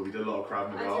martial arts, but we did a lot of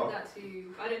Krav Maga. I did that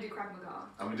too. I didn't do Krav Maga.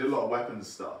 And we did a lot of weapons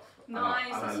stuff.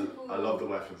 Nice. I love the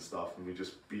weapons stuff, and we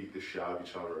just beat the shit out of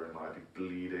each other, and I'd be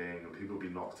bleeding, and people would be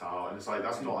knocked out, and it's like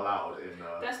that's not allowed in.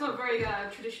 That's not very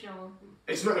traditional.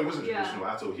 It's not. It wasn't traditional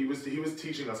at all. He was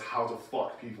teaching us how to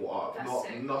fuck people up,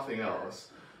 nothing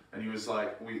else. And he was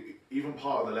like, even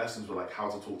part of the lessons were like how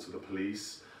to talk to the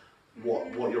police,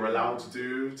 what you're allowed to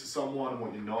do to someone,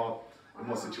 what you're not, in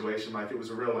what situation. Like it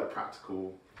was a real like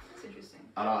practical. That's interesting.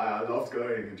 And I loved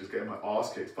going and just getting my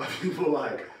ass kicked by people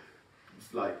like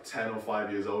 10 or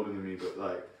 5 years older than me. But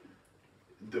like,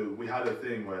 we had a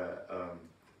thing where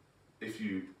if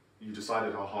you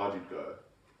decided how hard you'd go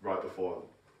right before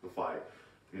the fight,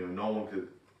 you know, no one could.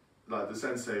 Like the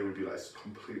sensei would be like, it's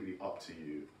completely up to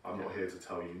you. I'm not here to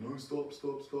tell you, no, stop.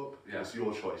 Yeah. It's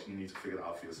your choice. You need to figure it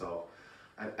out for yourself.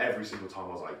 And every single time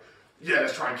I was like, yeah,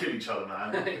 let's try and kill each other,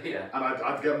 man. Yeah. And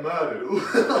I'd get murdered.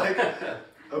 Like,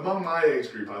 among my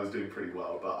age group, I was doing pretty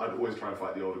well, but I'd always try and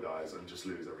fight the older guys and just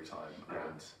lose every time.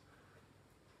 And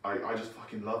I just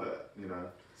fucking love it, you know.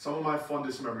 Some of my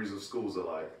fondest memories of schools are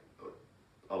like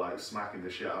smacking the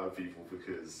shit out of people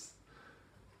because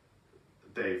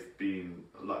they've been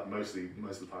like most of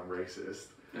the time racist.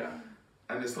 Yeah.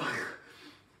 And it's like,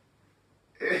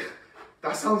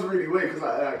 that sounds really weird because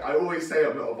I always say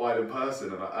I'm not a violent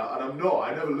person, and I'm not.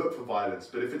 I never look for violence,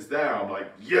 but if it's there, I'm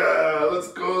like, yeah, let's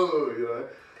go, you know.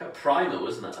 Kind of primal,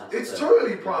 isn't it? It's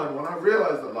totally primal. When I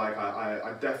realised that, like,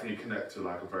 I definitely connect to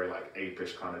like a very like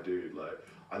apish kind of dude. Like,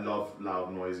 I love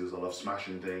loud noises. I love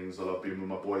smashing things. I love being with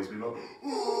my boys, being like,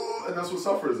 ooh, and that's what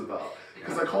Suffer is about.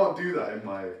 Because I can't do that in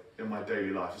my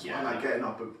daily life. It's like getting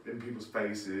up in people's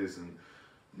faces and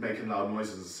making loud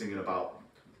noises and singing about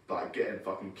like getting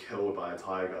fucking killed by a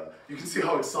tiger. You can see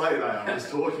how excited I am just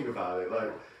talking about it.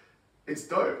 Like, it's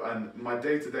dope. And my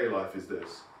day-to-day life is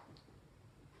this.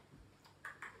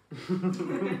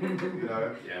 You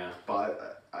know? Yeah.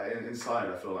 But inside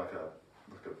I feel like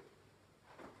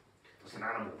an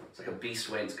animal. It's like a beast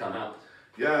waiting to come out.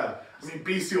 Yeah. I mean,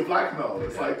 bestial black metal.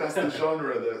 It's like, that's the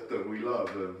genre that we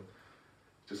love, and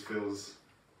just feels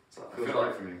right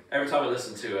like for me. Every time I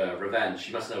listen to Revenge,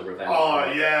 you must know Revenge. Oh,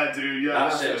 right? Yeah, dude, yeah.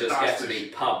 That shit just gets me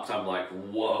pumped. I'm like,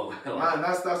 whoa. Man,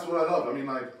 that's what I love. I mean,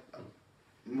 like,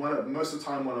 most of the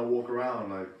time when I walk around,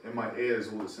 like, in my ears,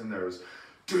 all that's in there is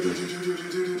you know,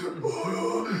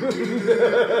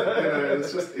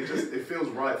 it feels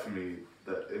right for me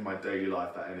that in my daily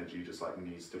life that energy just like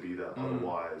needs to be there.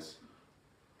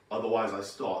 Otherwise I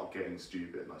start getting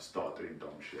stupid and I start doing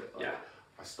dumb shit. Like,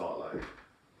 I start like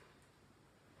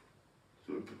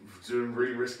doing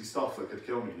really risky stuff that could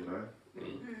kill me, you know?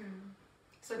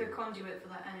 It's like a conduit for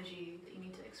that energy that you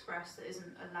need to express that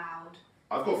isn't allowed.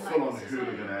 I've got full on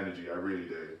hooligan energy, I really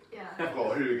do. Yeah. I've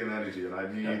got hooligan energy and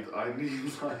I need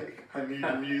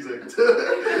music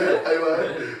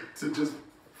to just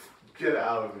get it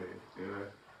out of me, you know?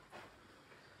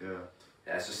 Yeah.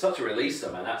 Yeah, it's just such a release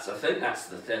though, man. I think that's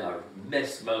the thing I've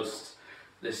missed most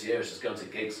this year, is just going to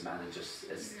gigs, man, and just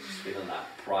feeling that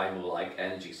primal like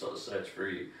energy sort of surge through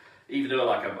you. Even though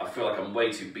like I feel like I'm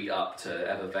way too beat up to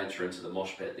ever venture into the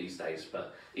mosh pit these days,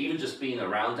 but even just being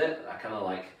around it, I kind of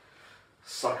like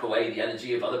suck away the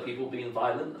energy of other people being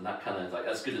violent, and that kind of like,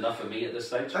 that's good enough for me at this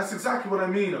stage. That's exactly what I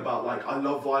mean about like, I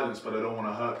love violence but I don't want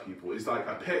to hurt people. It's like,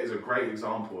 a pit is a great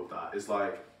example of that. It's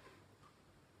like,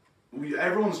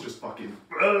 everyone's just fucking,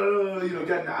 you know,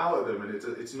 getting it out of them, and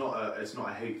it's not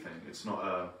a hate thing. It's not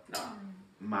a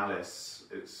malice.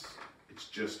 It's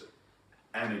just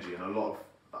energy, and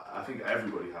I think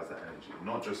everybody has that energy,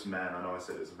 not just men. I know I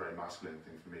said it's a very masculine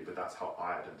thing for me, but that's how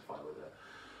I identify with it.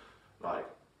 Like,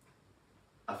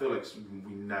 I feel like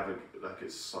we never, like,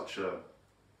 it's such a,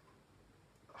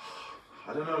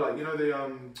 I don't know, like, you know, the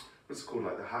what's it called,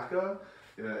 like the haka.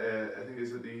 You know, I think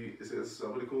is it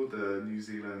what they called, the New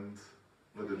Zealand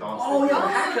with the dance? Oh yeah,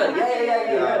 haka.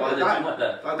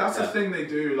 Yeah. That's a thing they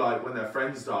do, like when their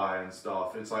friends die and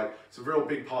stuff. It's like, it's a real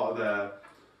big part of their.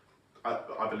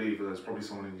 I believe, and there's probably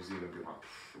someone in New Zealand being like,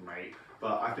 mate,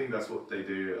 but I think that's what they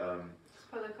do. It's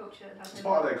part of their culture. It's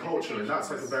part of their culture, and that's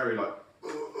like a very like.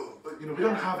 But you know, we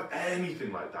don't have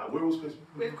anything like that. We're all supposed to.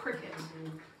 We have cricket.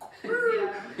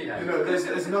 You know,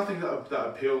 there's nothing that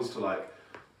appeals to like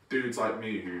dudes like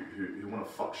me who want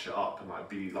to fuck shit up and like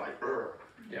be like,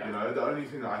 you know, the only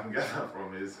thing that I can get that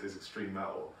from is extreme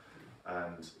metal,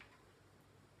 and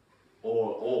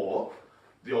or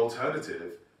the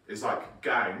alternative is like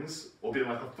gangs, or being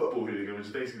like a football hooligan, which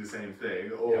is basically the same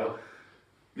thing, or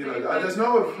you know, there's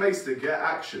no other place to get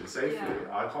action safely.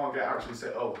 I can't get action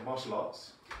martial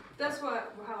arts. That's how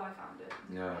I found it.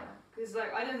 Yeah. Because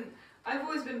like I've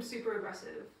always been super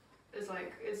aggressive. It's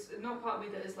like, it's not part of me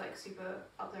that is like super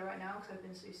up there right now because I've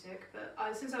been so sick. But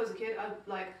since I was a kid, I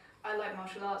like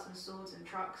martial arts and swords and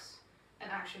trucks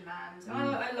and action bands. And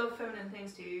I love feminine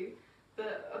things too.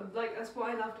 But like, that's what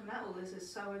I loved in metal, is it's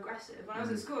so aggressive. When I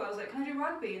was at school, I was like, can I do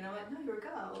rugby? And they're like, no, you're a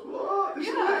girl. What? I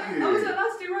was like,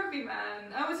 let's do rugby,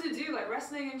 man. I was to do like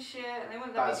wrestling and shit, and they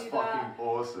wouldn't let me do that. That's fucking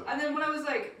awesome. And then when I was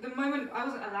like, the moment I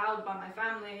wasn't allowed by my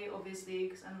family, obviously,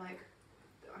 because I'm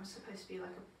supposed to be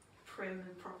like a prim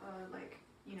and proper, like,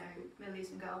 you know, Middle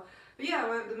Eastern girl. But yeah,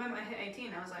 the moment I hit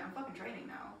 18, I was like, I'm fucking training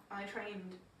now. I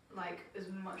trained like as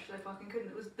much as I fucking could.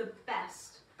 It was the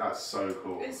best. That's so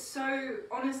cool. It's so,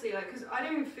 honestly, like, because I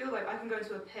don't even feel like I can go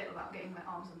to a pit without getting my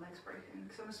arms and legs broken,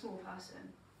 because I'm a small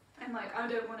person. And like, I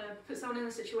don't want to put someone in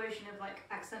a situation of like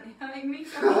accidentally hurting me,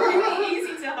 so I'm really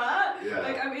easy to hurt. Yeah.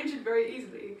 Like, I'm injured very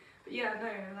easily. But yeah,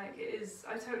 no, like, it is,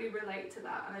 I totally relate to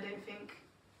that, and I don't think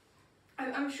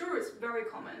I'm sure it's very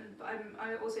common, but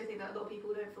I also think that a lot of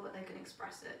people don't feel like they can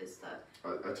express it. Is that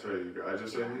I totally agree. I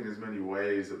just don't think there's many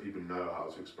ways that people know how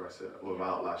to express it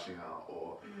without lashing out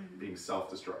or being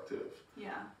self-destructive.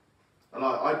 Yeah. And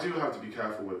I do have to be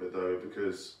careful with it though,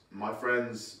 because my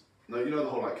friends, you know the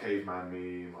whole like caveman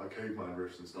meme, like caveman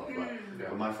riffs and stuff.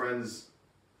 But my friends,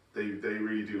 they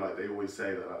really do like, they always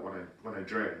say that like when I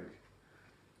drink,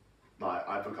 like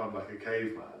I become like a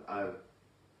caveman, and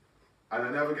I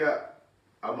never get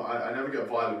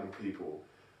violent with people,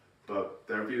 but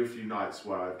there have been a few nights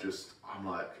where I'm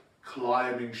like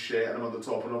climbing shit and I'm at the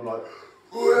top and I'm like,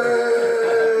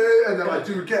 way! And then I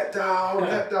do get down,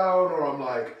 or I'm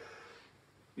like,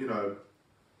 you know,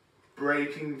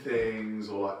 breaking things,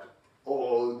 or like,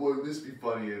 oh, won't this be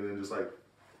funny? And then just like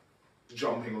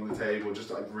jumping on the table, just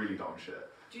like really dumb shit.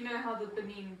 Do you know how the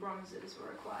Benin bronzes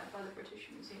were acquired by the British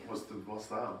Museum? What's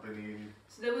that? Benin?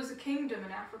 So there was a kingdom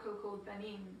in Africa called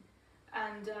Benin,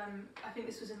 and I think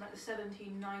this was in like the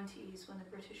 1790s when the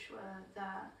British were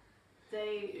there.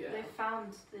 They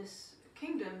found this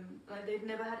kingdom, like they'd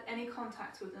never had any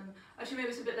contact with them. Actually, maybe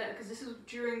it's a bit later, because this was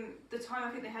during the time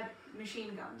I think they had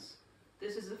machine guns.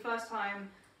 This is the first time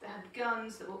they had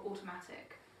guns that were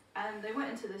automatic, and they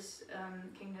went into this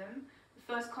kingdom. The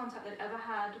first contact they'd ever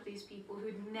had with these people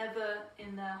who'd never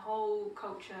in their whole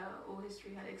culture or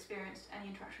history had experienced any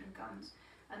interaction with guns,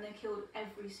 and they killed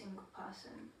every single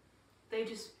person. They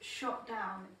just shot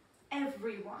down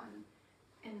everyone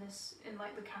in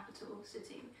like the capital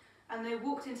city. And they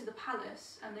walked into the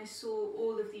palace and they saw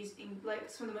all of these, like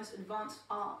some of the most advanced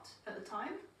art at the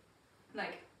time,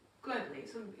 like globally,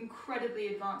 some incredibly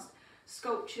advanced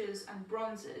sculptures and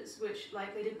bronzes, which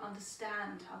like they didn't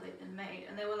understand how they'd been made.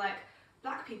 And they were like,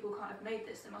 black people can't have made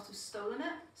this, they must have stolen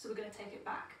it, so we're going to take it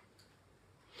back.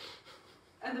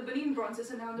 And the Benin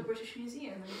bronzes are now in the British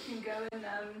Museum, and you can go and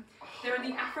they're in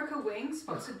the Africa wing,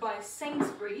 sponsored by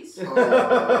Sainsbury's. And if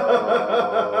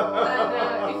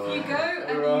you go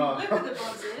and you look at the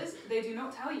bronzes, they do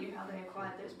not tell you how they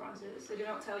acquired those bronzes. They do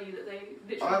not tell you that they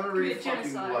literally I have a really committed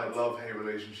fucking genocide. love-hate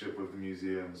relationship with the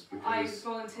museums because I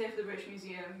volunteer for the British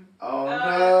Museum. Oh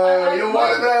no, you're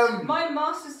one of them! My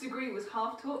master's degree was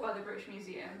half taught by the British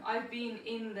Museum. I've been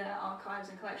in their archives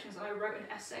and collections, and I wrote an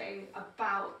essay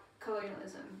about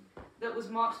colonialism that was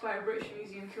marked by a British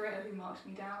Museum curator who marked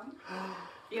me down.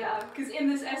 Yeah, because in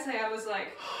this essay I was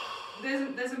like,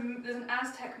 there's an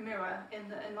Aztec mirror in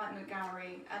the Enlightenment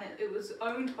Gallery, and it was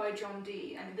owned by John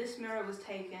Dee, and this mirror was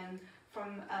taken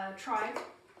from a tribe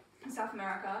in South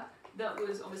America that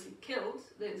was obviously killed.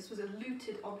 This was a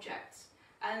looted object,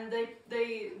 and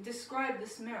they describe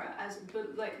this mirror as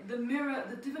the mirror,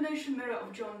 the divination mirror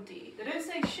of John Dee. They don't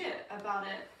say shit about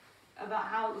it, about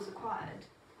how it was acquired,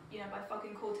 you know, by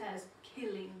fucking Cortez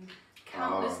killing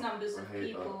countless numbers of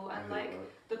people, and like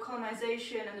the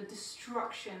colonization and the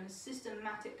destruction,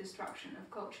 systematic destruction of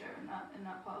culture in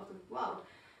that part of the world.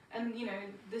 And you know,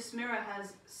 this mirror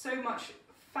has so much,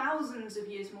 thousands of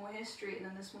years more history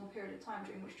than the small period of time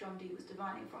during which John Dee was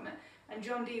divining from it. And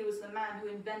John Dee was the man who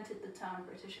invented the term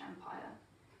British Empire.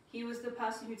 He was the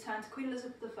person who turned to Queen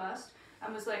Elizabeth I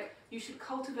and was like, you should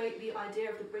cultivate the idea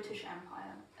of the British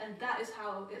Empire. And that is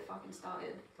how it fucking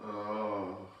started.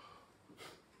 Oh,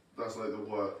 that's like the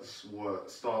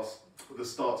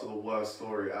start to the worst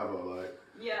story ever. Like,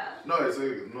 yeah. No,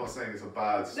 I'm not saying it's a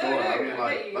bad story. No, I mean,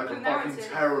 like a narrative.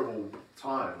 fucking terrible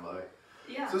time. Like,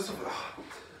 yeah. Just,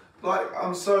 like,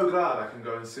 I'm so glad I can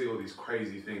go and see all these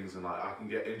crazy things, and like I can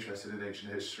get interested in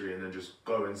ancient history and then just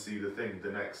go and see the thing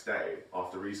the next day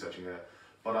after researching it.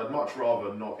 But I'd much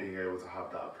rather not being able to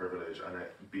have that privilege and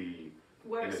it be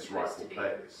where in its rightful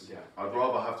place. Yeah. I'd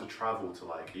rather have to travel to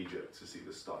like Egypt to see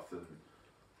this stuff than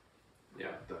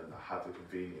have the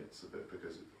convenience of it,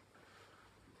 because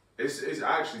it's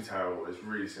actually terrible. It's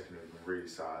really sickening and really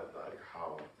sad, like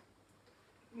how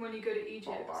when you go to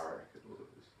Egypt, barbaric it was.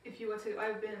 if you were to,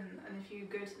 and if you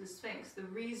go to the Sphinx, the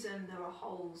reason there are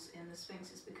holes in the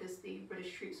Sphinx is because the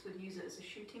British troops would use it as a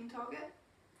shooting target.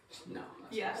 No.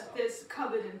 Yeah, there's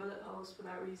covered in bullet holes for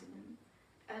that reason.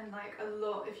 And like a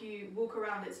lot, if you walk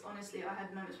around, it's honestly, I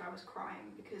had moments where I was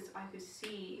crying because I could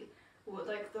see what,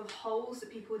 like the holes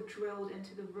that people had drilled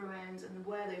into the ruins and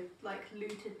where they've like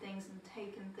looted things and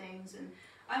taken things. And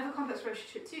I have a complex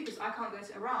relationship too because I can't go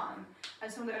to Iran,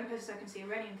 and some of the only places I can see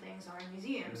Iranian things are in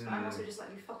museums. But I'm also just like,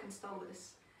 you fucking stole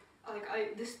this.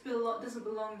 Like this doesn't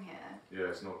belong here. Yeah,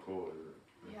 it's not cool, is it?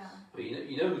 Yeah. But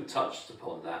you know who touched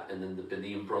upon that, and then the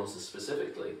Benin bronzes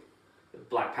specifically?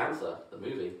 Black Panther, the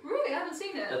movie. Really? I haven't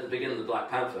seen it. At the beginning of the Black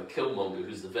Panther, Killmonger,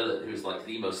 who's the villain, who's like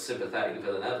the most sympathetic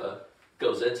villain ever,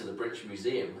 goes into the British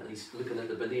Museum and he's looking at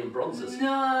the Benin bronzes.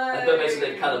 No. But basically,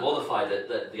 they've kind of modified it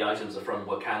that the items are from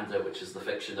Wakanda, which is the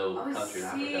fictional country in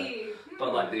Africa.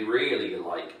 But like they really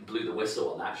like blew the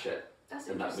whistle on that shit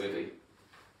in that movie.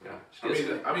 Yeah.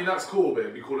 I mean that's cool, but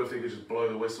it'd be cool if they could just blow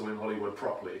the whistle in Hollywood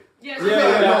properly. Yeah. I'm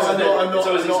not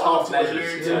half after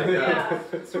measures. Yeah.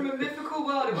 It's from a mythical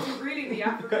world. It wasn't really the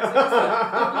Africans. It was the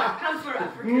Black Panther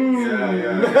Africans.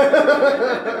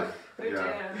 Yeah. Oh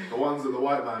dear. The ones that the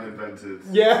white man invented.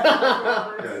 Yeah.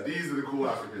 Yeah, these are the cool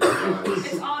Africans, guys.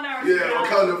 It's our narrative. Yeah,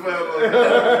 Wakanda forever.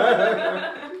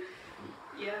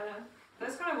 Yeah.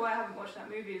 That's kind of why I haven't watched that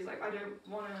movie. Is like I don't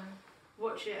want to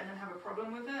watch it and then have a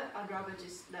problem with it. I'd rather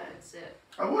just let it sit.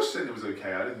 I watched it and it was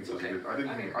okay. I didn't think it was good. I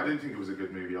didn't think it was a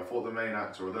good movie. I thought the main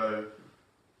actor, although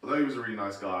he was a really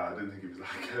nice guy, I didn't think he was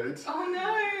that good. Oh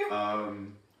no.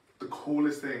 The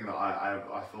coolest thing that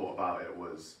I thought about it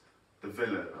was the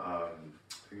villain. I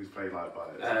think he was played like by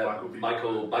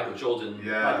Michael Jordan.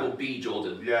 Yeah. Michael B.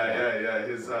 Jordan. Yeah.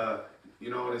 His on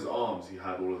his arms he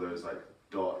had all of those like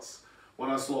dots. When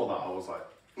I saw that, I was like,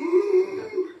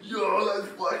 ooh, yo, that's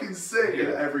fucking sick. And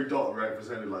every dot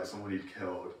represented like someone he'd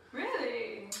killed.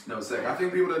 Really? No, sick. I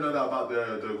think people don't know that about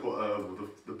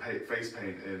the face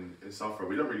paint in Sufra.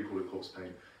 We don't really call it corpse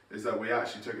paint. Is that we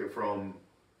actually took it from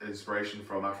inspiration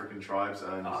from African tribes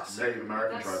and Native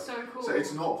American tribes. So cool. So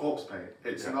it's not corpse paint.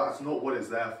 It's not what it's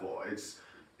there for. It's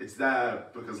there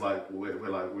because like we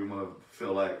want to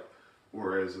feel like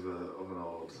warriors of an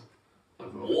old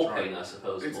war paint, I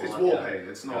suppose. It's war paint.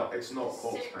 It's not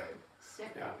corpse paint.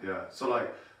 Sick. Yeah. So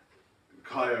like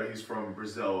Caio, he's from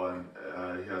Brazil and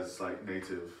he has like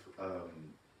native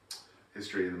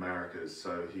history in the Americas.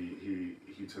 So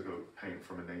he took a paint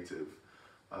from a native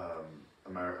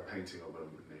a painting of a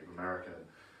Native American,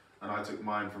 and I took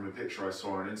mine from a picture I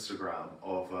saw on Instagram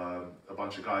of a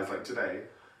bunch of guys like today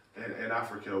in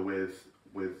Africa with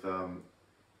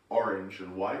orange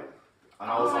and white. And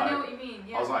I was I know what you mean.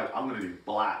 Yeah. I was like, I'm gonna do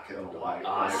black and white.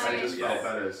 I just felt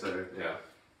better. So yeah.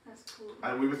 That's cool.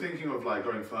 And we were thinking of like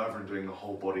going further and doing the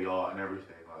whole body art and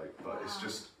everything, like, but it's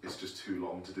just too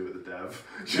long to do at the dev.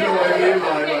 Do you know what I mean?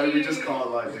 Like we just can't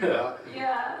like do that.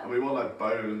 Yeah. And we want like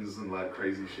bones and like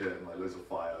crazy shit and like loads of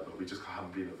fire, but we just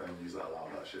haven't been at venues that allow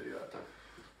that shit yet.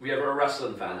 Were you ever a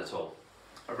wrestling fan at all?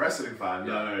 A wrestling fan?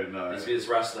 No. There's this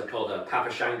wrestler called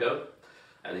Papa Shango,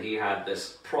 and he had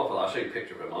this proper. I'll show you a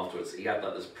picture of him afterwards. He had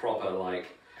this proper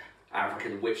like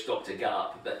African witch doctor get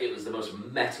up, but it was the most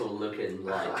metal looking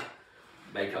like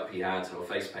makeup he had or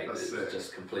face paint. It was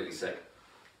just completely sick.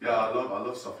 Yeah, I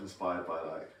love stuff inspired by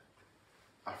like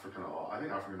African art. I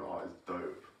think African art is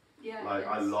dope. Yeah. Like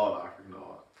I love African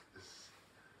art.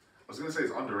 I was gonna say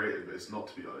it's underrated, but it's not,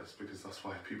 to be honest, because that's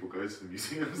why people go to the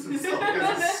museums and stuff,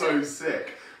 because it's so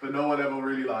sick. But no one ever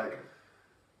really like.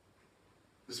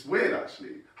 It's weird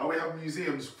actually how we have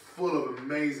museums full of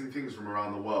amazing things from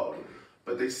around the world,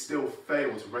 but they still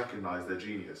fail to recognize their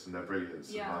genius and their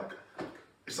brilliance. Yeah. And like,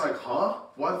 it's like, huh?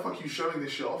 Why the fuck are you showing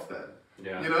this shit off then?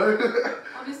 Yeah. You know?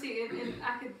 Honestly, I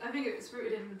think it's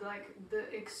rooted in like the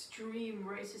extreme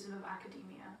racism of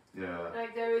academia. Yeah.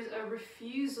 Like there is a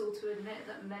refusal to admit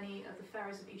that many of the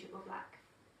pharaohs of Egypt were black.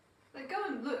 Like go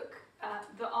and look at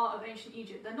the art of ancient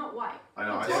Egypt. They're not white. I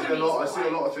know. I see a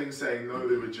lot of things saying no,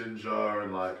 they were ginger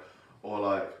and like, or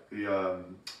like the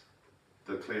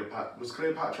Cleopatra. Was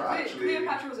Cleopatra actually?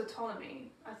 Cleopatra was a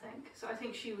Ptolemy, I think. So I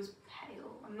think she was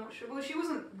pale. I'm not sure. Well, she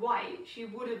wasn't white. She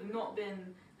would have not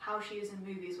been how she is in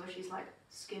movies, where she's like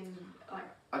skin like.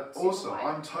 And also, white.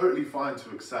 I'm totally fine to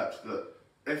accept that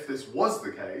if this was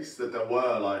the case, that there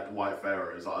were like white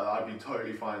pharaohs, I'd be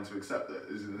totally fine to accept that.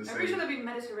 I'm pretty sure they'd be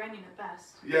Mediterranean at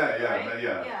best. Yeah, right?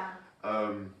 yeah.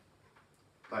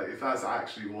 Like if that's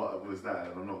actually what was there,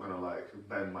 then I'm not gonna like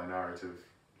bend my narrative.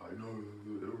 Like no,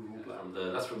 they were all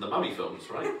black. That's from the Mummy films,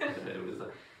 right? It was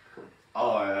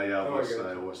Oh yeah, I watched that.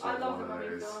 I love the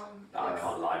Mummy film. I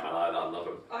can't lie, man. I love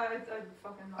them. I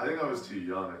fucking love I think I was too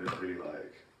young. I didn't really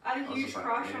like. I had a huge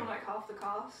crush on like half the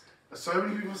cast. So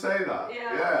many people say that.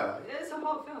 Yeah. It's a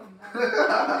hot film.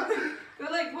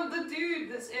 But like, the dude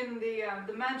that's in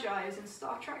the Magi is in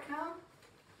Star Trek now.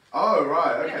 Oh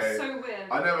right, okay. Yeah, it's so weird.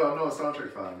 I'm not a Star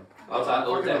Trek fan. I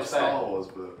love Star Wars,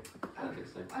 but I don't think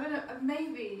so. I don't know,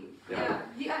 maybe. Yeah.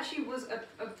 He actually was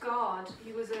a guard.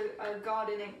 He was a guard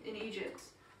in Egypt,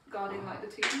 guarding like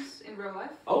the tombs in real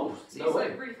life. Oh, so he's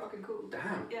like really fucking cool.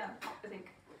 Damn. Yeah, I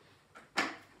think.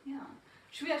 Yeah.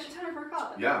 Should we actually turn over a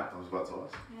card? Yeah, I was about to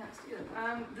ask. Yeah, let's do it.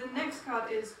 The next card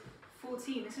is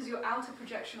 14. This is your outer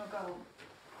projection or goal.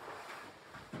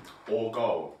 Or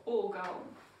goal. Or goal.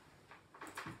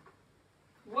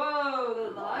 Whoa, the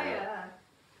liar.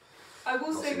 I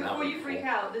will say before you freak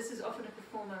out, this is often a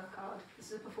performer card.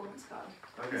 This is a performance card.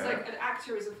 Okay. It's like an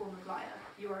actor is a form of liar.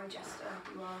 You are a jester.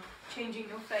 You are changing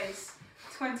your face.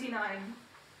 29.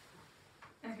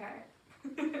 Okay.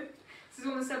 This is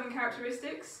one of the 7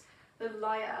 characteristics. The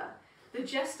liar. The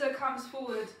jester comes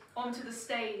forward onto the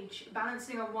stage,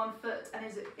 balancing on one foot, and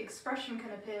his expression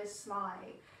can appear sly.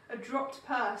 A dropped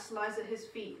purse lies at his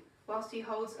feet, whilst he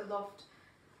holds aloft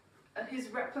his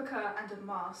replica and a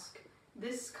mask.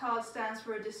 This card stands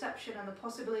for a deception and the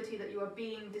possibility that you are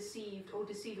being deceived or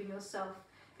deceiving yourself.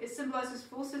 It symbolises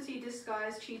falsity,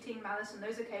 disguise, cheating, malice, and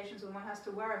those occasions when one has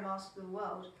to wear a mask to the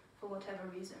world for whatever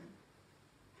reason.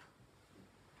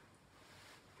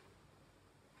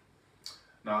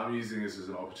 Now I'm using this as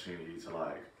an opportunity to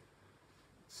like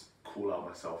call out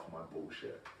myself for my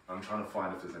bullshit. I'm trying to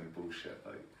find if there's any bullshit.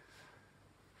 Like,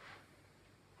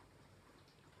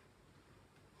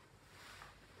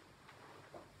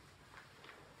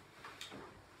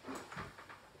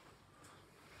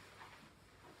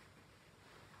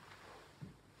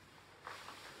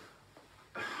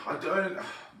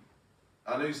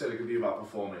 I know you said it could be about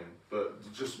performing, but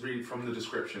just read from the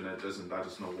description. That doesn't not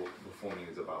what performing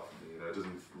is about for me. You know, it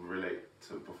doesn't relate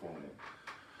to performing.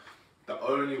 The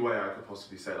only way I could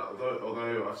possibly say that,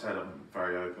 although I've said I'm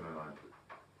very open and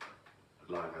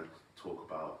I talk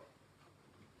about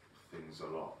things a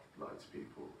lot, like to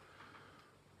people,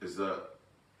 is that,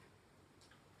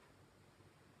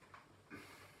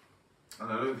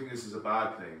 and I don't think this is a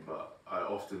bad thing, but I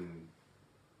often,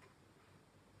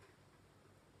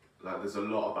 like, there's a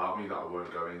lot about me that I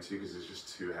won't go into because it's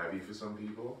just too heavy for some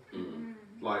people. Mm.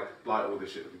 Like all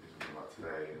this shit that we've been talking about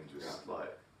today, and just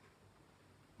like,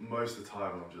 most of the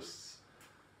time I'm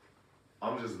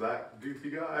just that goofy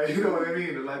guy, you know what I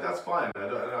mean? And like, that's fine.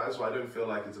 That's why I don't feel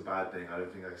like it's a bad thing. I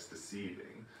don't think it's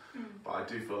deceiving. But I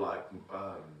do feel like,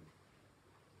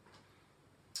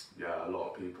 yeah, a lot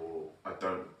of people, I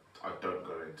don't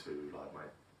go into like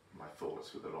my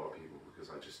thoughts with a lot of people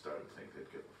because I just don't think they'd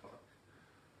give a fuck.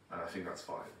 And I think that's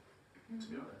fine, to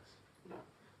be honest. No.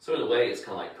 So in a way, it's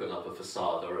kind of like putting up a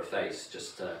facade or a face,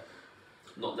 just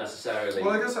not necessarily.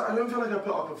 Well, I guess I don't feel like I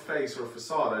put up a face or a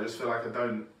facade. I just feel like I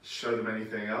don't show them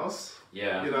anything else.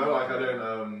 Yeah. You know, like I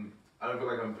don't feel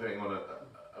like I'm putting on a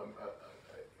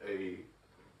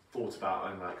thought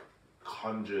about and like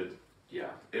conjured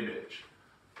image.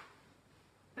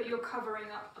 But you're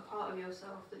covering up a part of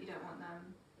yourself that you don't want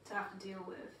them to have to deal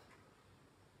with.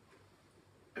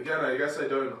 Again, I guess I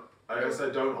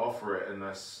don't offer it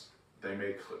unless they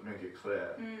make it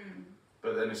clear.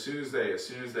 But then as soon as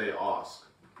they ask,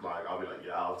 like, I'll be like,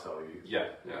 yeah, I'll tell you. Yeah,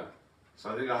 yeah.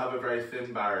 So I think I have a very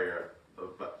thin barrier.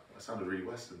 But I sounded really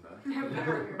Western there.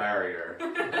 Barrier.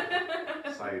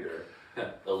 Cider.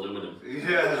 Aluminum.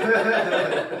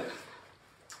 Yeah.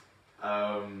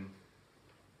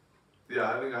 Yeah,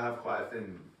 I think I have quite a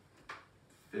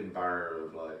thin barrier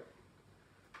of like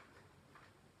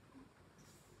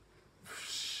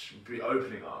be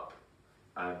opening up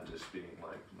and just being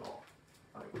like, not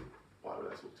like, why would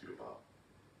I talk to you about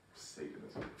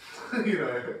Satanism? You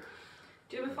know.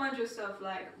 Do you ever find yourself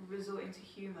like resorting to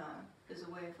humour as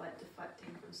a way of like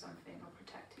deflecting from something or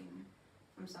protecting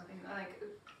from something? Like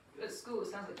at school, it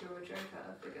sounds like you're a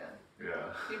joker figure.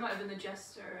 Yeah. You might have been the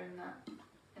jester in that.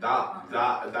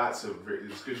 That's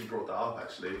it's good you brought that up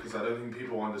actually, because I don't think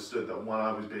people understood that when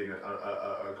I was being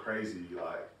a crazy,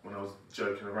 like when I was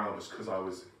joking around, was because I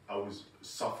was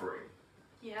suffering.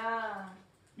 Yeah.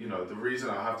 You know, the reason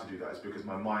I have to do that is because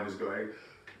my mind is going,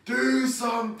 do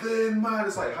something, man.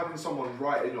 It's like having someone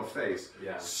right in your face,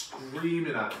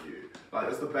 screaming at you. Like,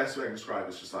 that's the best way to describe it.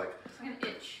 It's just like, it's like an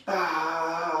itch.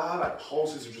 Like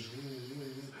pulses are just,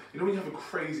 you know when you have a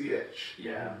crazy itch?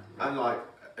 Yeah. And like,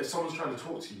 if someone's trying to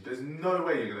talk to you, there's no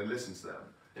way you're going to listen to them.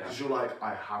 Because you're like,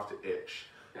 I have to itch.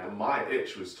 Yeah. And my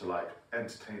itch was to like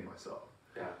entertain myself.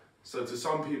 Yeah. So to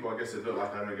some people, I guess it looked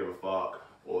like I don't give a fuck,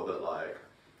 or that like,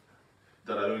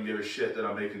 that I don't give a shit that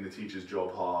I'm making the teacher's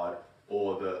job hard,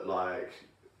 or that like,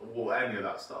 well, any of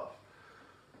that stuff.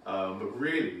 But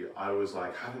really, I was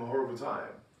like having a horrible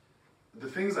time. The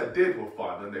things I did were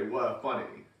fun and they were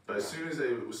funny, but as soon as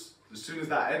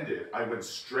that ended, I went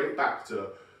straight back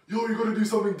to, yo, you gotta do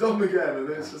something dumb again, and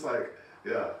it's just like,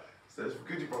 yeah. So it's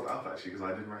good you brought that up actually, because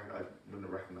I wouldn't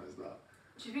have recognised that.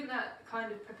 Do you think that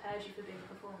kind of prepared you for being a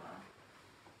performer?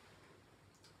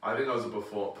 I think I was a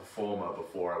performer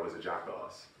before I was a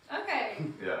jackass. Okay.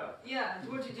 Yeah. Yeah.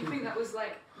 Did you think that was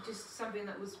like just something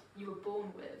that was you were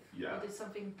born with? Yeah. Or did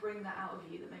something bring that out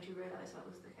of you that made you realise that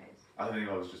was the case? I think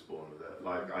I was just born with it.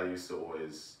 Like, I used to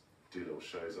always do little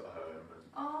shows at home,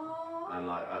 and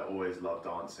like I always loved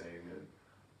dancing,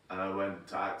 and I went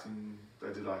to acting.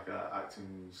 I did like an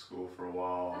acting school for a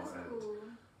while. That's and cool.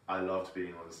 I loved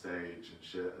being on the stage and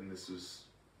shit. And this was.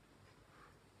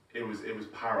 It was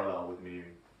parallel with me.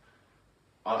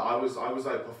 I was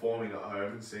like performing at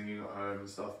home and singing at home and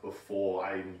stuff before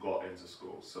I even got into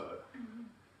school. So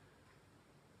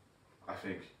I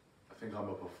think I'm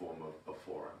a performer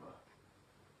before I'm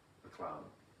a clown.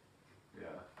 Yeah.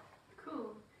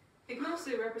 Cool. It can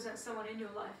also represent someone in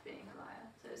your life being a liar,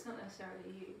 so it's not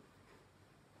necessarily you.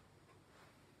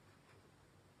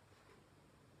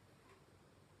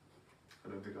 I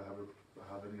don't think I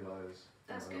have any liars.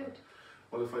 That's good.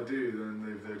 Well, if I do,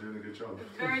 then they're doing a good job.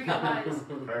 Very good lies.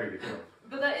 Very good job.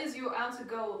 But that is your outer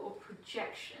goal or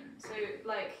projection. So,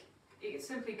 like, it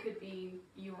simply could be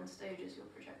you on stage as your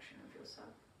projection of yourself,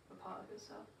 a part of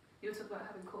yourself. You were talking about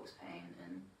having corpse pain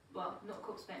and, well, not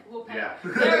corpse pain, war pain. Yeah.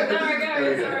 There I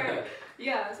go. Sorry.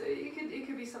 Yeah. So it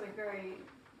could be something very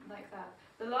like that.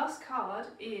 The last card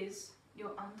is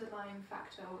your underlying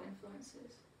factor or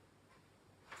influences.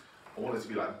 I want it to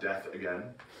be like death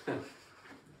again.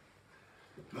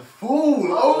 The Fool!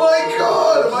 Oh my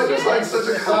god! Am I just like such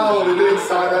a clown on the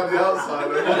inside and the outside?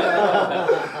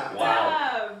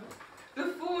 Wow. Damn!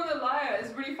 The Fool and the Liar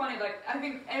is really funny. Like, I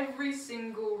think every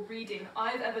single reading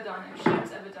I've ever done and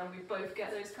Shad's ever done, we both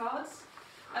get those cards.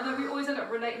 And then we always end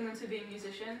up relating them to being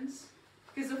musicians.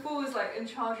 Because the Fool is like in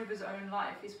charge of his own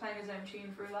life. He's playing his own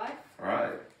tune through life.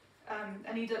 Right.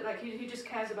 And he just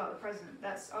cares about the present.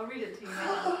 I'll read it to you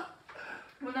now.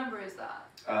 What number is that?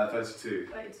 32.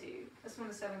 32. That's one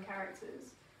of the 7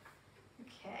 characters.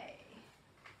 Okay.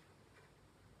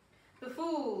 The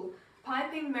Fool,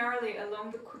 piping merrily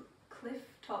along the cliff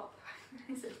top.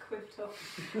 He said cliff top.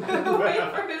 Away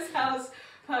from his house,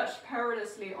 perched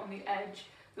perilously on the edge.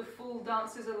 The Fool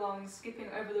dances along, skipping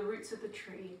over the roots of the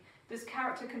tree. This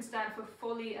character can stand for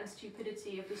folly and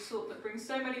stupidity of the sort that brings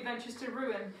so many ventures to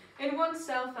ruin, in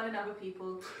oneself and in other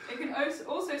people. It can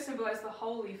also symbolise the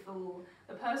holy fool,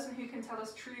 the person who can tell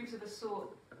us truths of a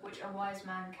sort which a wise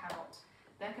man cannot.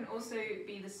 There can also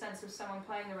be the sense of someone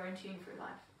playing their own tune through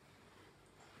life.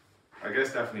 I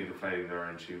guess definitely the playing their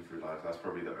own tune through life, that's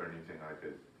probably the only thing I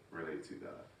could relate to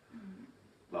that.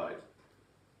 Like,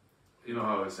 you know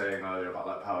how I was saying earlier about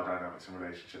like power dynamics and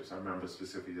relationships. I remember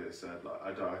specifically that it said like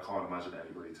I can't imagine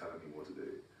anybody telling me what to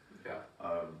do. Yeah.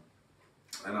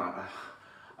 And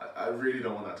I really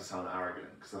don't want that to sound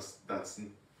arrogant because that's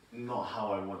not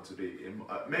how I want to be.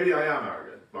 Maybe I am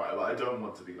arrogant, right? But I don't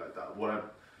want to be like that. What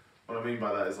I mean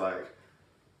by that is like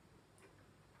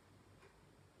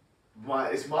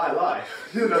it's my life,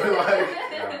 you know, like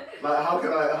like how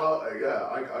can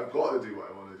I've got to do what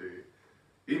I want to do.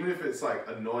 Even if it's like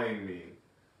annoying me,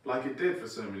 like it did for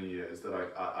so many years that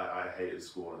I hated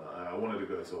school and I wanted to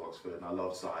go to Oxford and I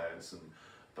loved science,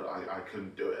 but I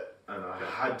couldn't do it. And I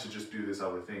had to just do this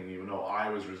other thing, even though I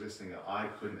was resisting it. I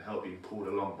couldn't help being pulled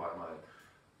along by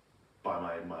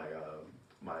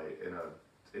my inner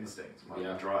instinct, my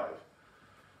drive.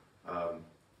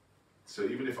 So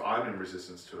even if I'm in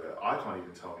resistance to it, I can't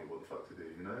even tell me what the fuck to do,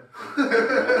 you know?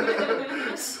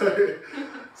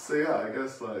 so yeah, I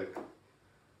guess like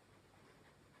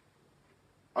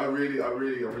I'm really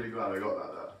glad I got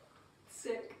that there.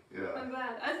 Sick. Yeah. I'm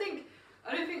glad. I don't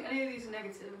think any of these are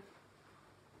negative.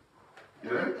 You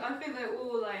know? I think they're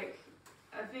all like,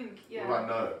 yeah. What about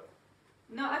no?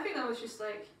 No, I think that was just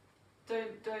like,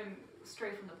 don't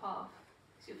stray from the path.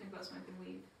 So you'll think about smoking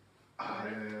weed. Ah,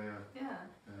 Yeah.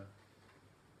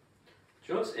 Do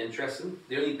you know what's interesting?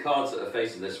 The only cards that are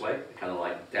facing this way are kind of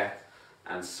like death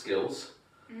and skills.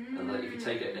 And like if you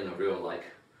take it in a real like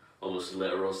almost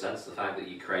literal sense, the fact that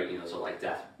you create, sort of like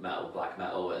death metal, black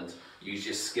metal, and use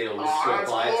your skills to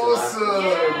apply it to that. Awesome!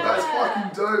 That's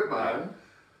fucking dope, man.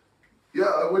 Yeah,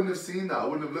 I wouldn't have seen that. I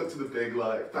wouldn't have looked at the big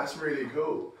like. That's really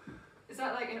cool. Is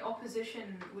that like in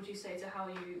opposition, would you say, to how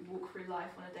you walk through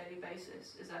life on a daily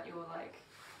basis? Is that your like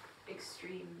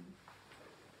extreme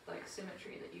like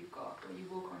symmetry that you've got when you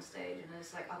walk on stage and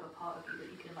there's like other part of you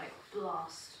that you can like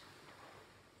blast?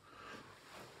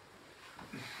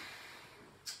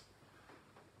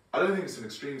 I don't think it's an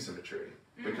extreme symmetry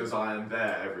because I am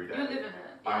there every day. You're living it.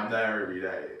 Yeah. I'm there every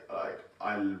day. Like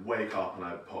I wake up and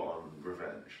I put on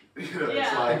revenge.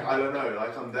 It's like I don't know.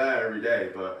 Like I'm there every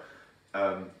day, but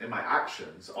in my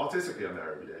actions, artistically I'm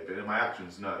there every day, but in my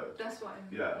actions, no. That's what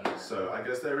I mean. Yeah. So I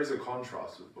guess there is a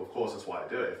contrast. Of course, that's why I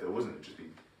do it. If there wasn't, it'd just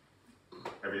be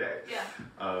every day.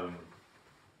 Yeah.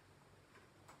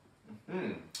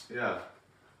 Yeah.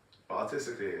 But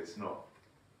artistically, it's not.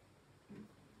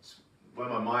 It's where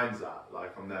my mind's at.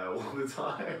 Like I'm there all the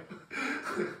time.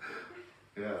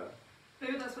 Yeah.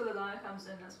 Maybe that's where the lie comes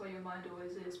in. That's where your mind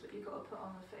always is, but you've got to put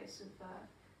on the face of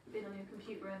being on your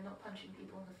computer and not punching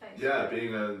people in the face. Yeah,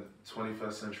 being a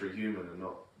 21st century human and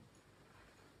not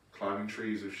climbing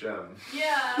trees with Shem.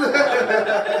 Yeah.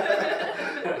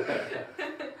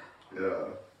 Yeah.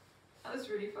 That was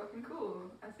really fucking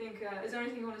cool. I think, is there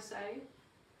anything you want to say?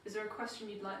 Is there a question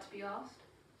you'd like to be asked?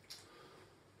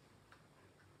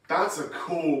 That's a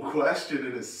cool question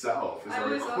in itself. Is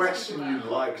there a question you'd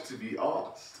like to be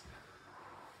asked?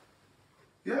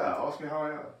 Yeah, ask me how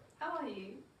I am. How are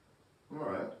you? I'm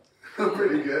alright. I'm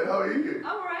pretty good. How are you?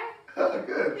 I'm alright.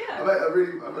 Good. Yeah. I've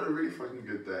had a really fucking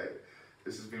good day.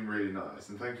 This has been really nice,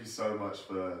 and thank you so much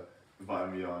for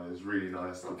inviting me on. It was really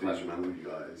nice to be with all you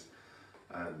guys.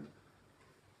 And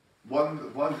one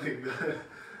thing that,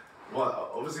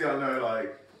 obviously I know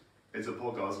like it's a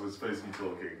podcast, we're supposed to be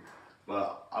talking,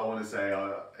 but I want to say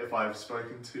if I've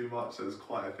spoken too much, that's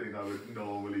quite a thing I would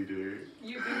normally do.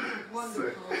 You've been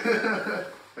wonderful.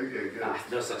 Okay, good.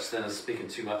 No such thing as speaking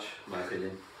too much, in my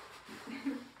opinion.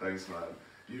 Thanks, man.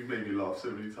 You've made me laugh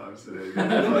so many times today.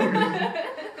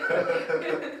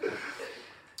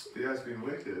 Yeah, it's been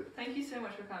wicked. Thank you so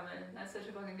much for coming. That's such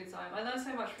a fucking good time. I learned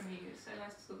so much from you. It's so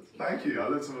nice to talk to you. Thank you. I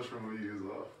learned so much from you as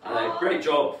well. Great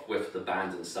job with the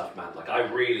band and stuff, man. Like, I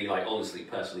really, like, honestly,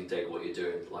 personally dig what you're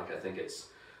doing. Like, I think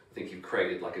you've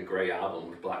created like a great album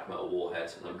with Black Metal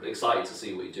Warhead, and I'm excited to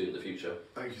see what you do in the future.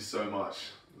 Thank you so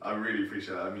much. I really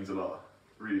appreciate that. It means a lot.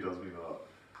 It really does mean a lot.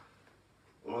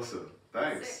 Awesome.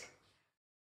 Thanks. Sick.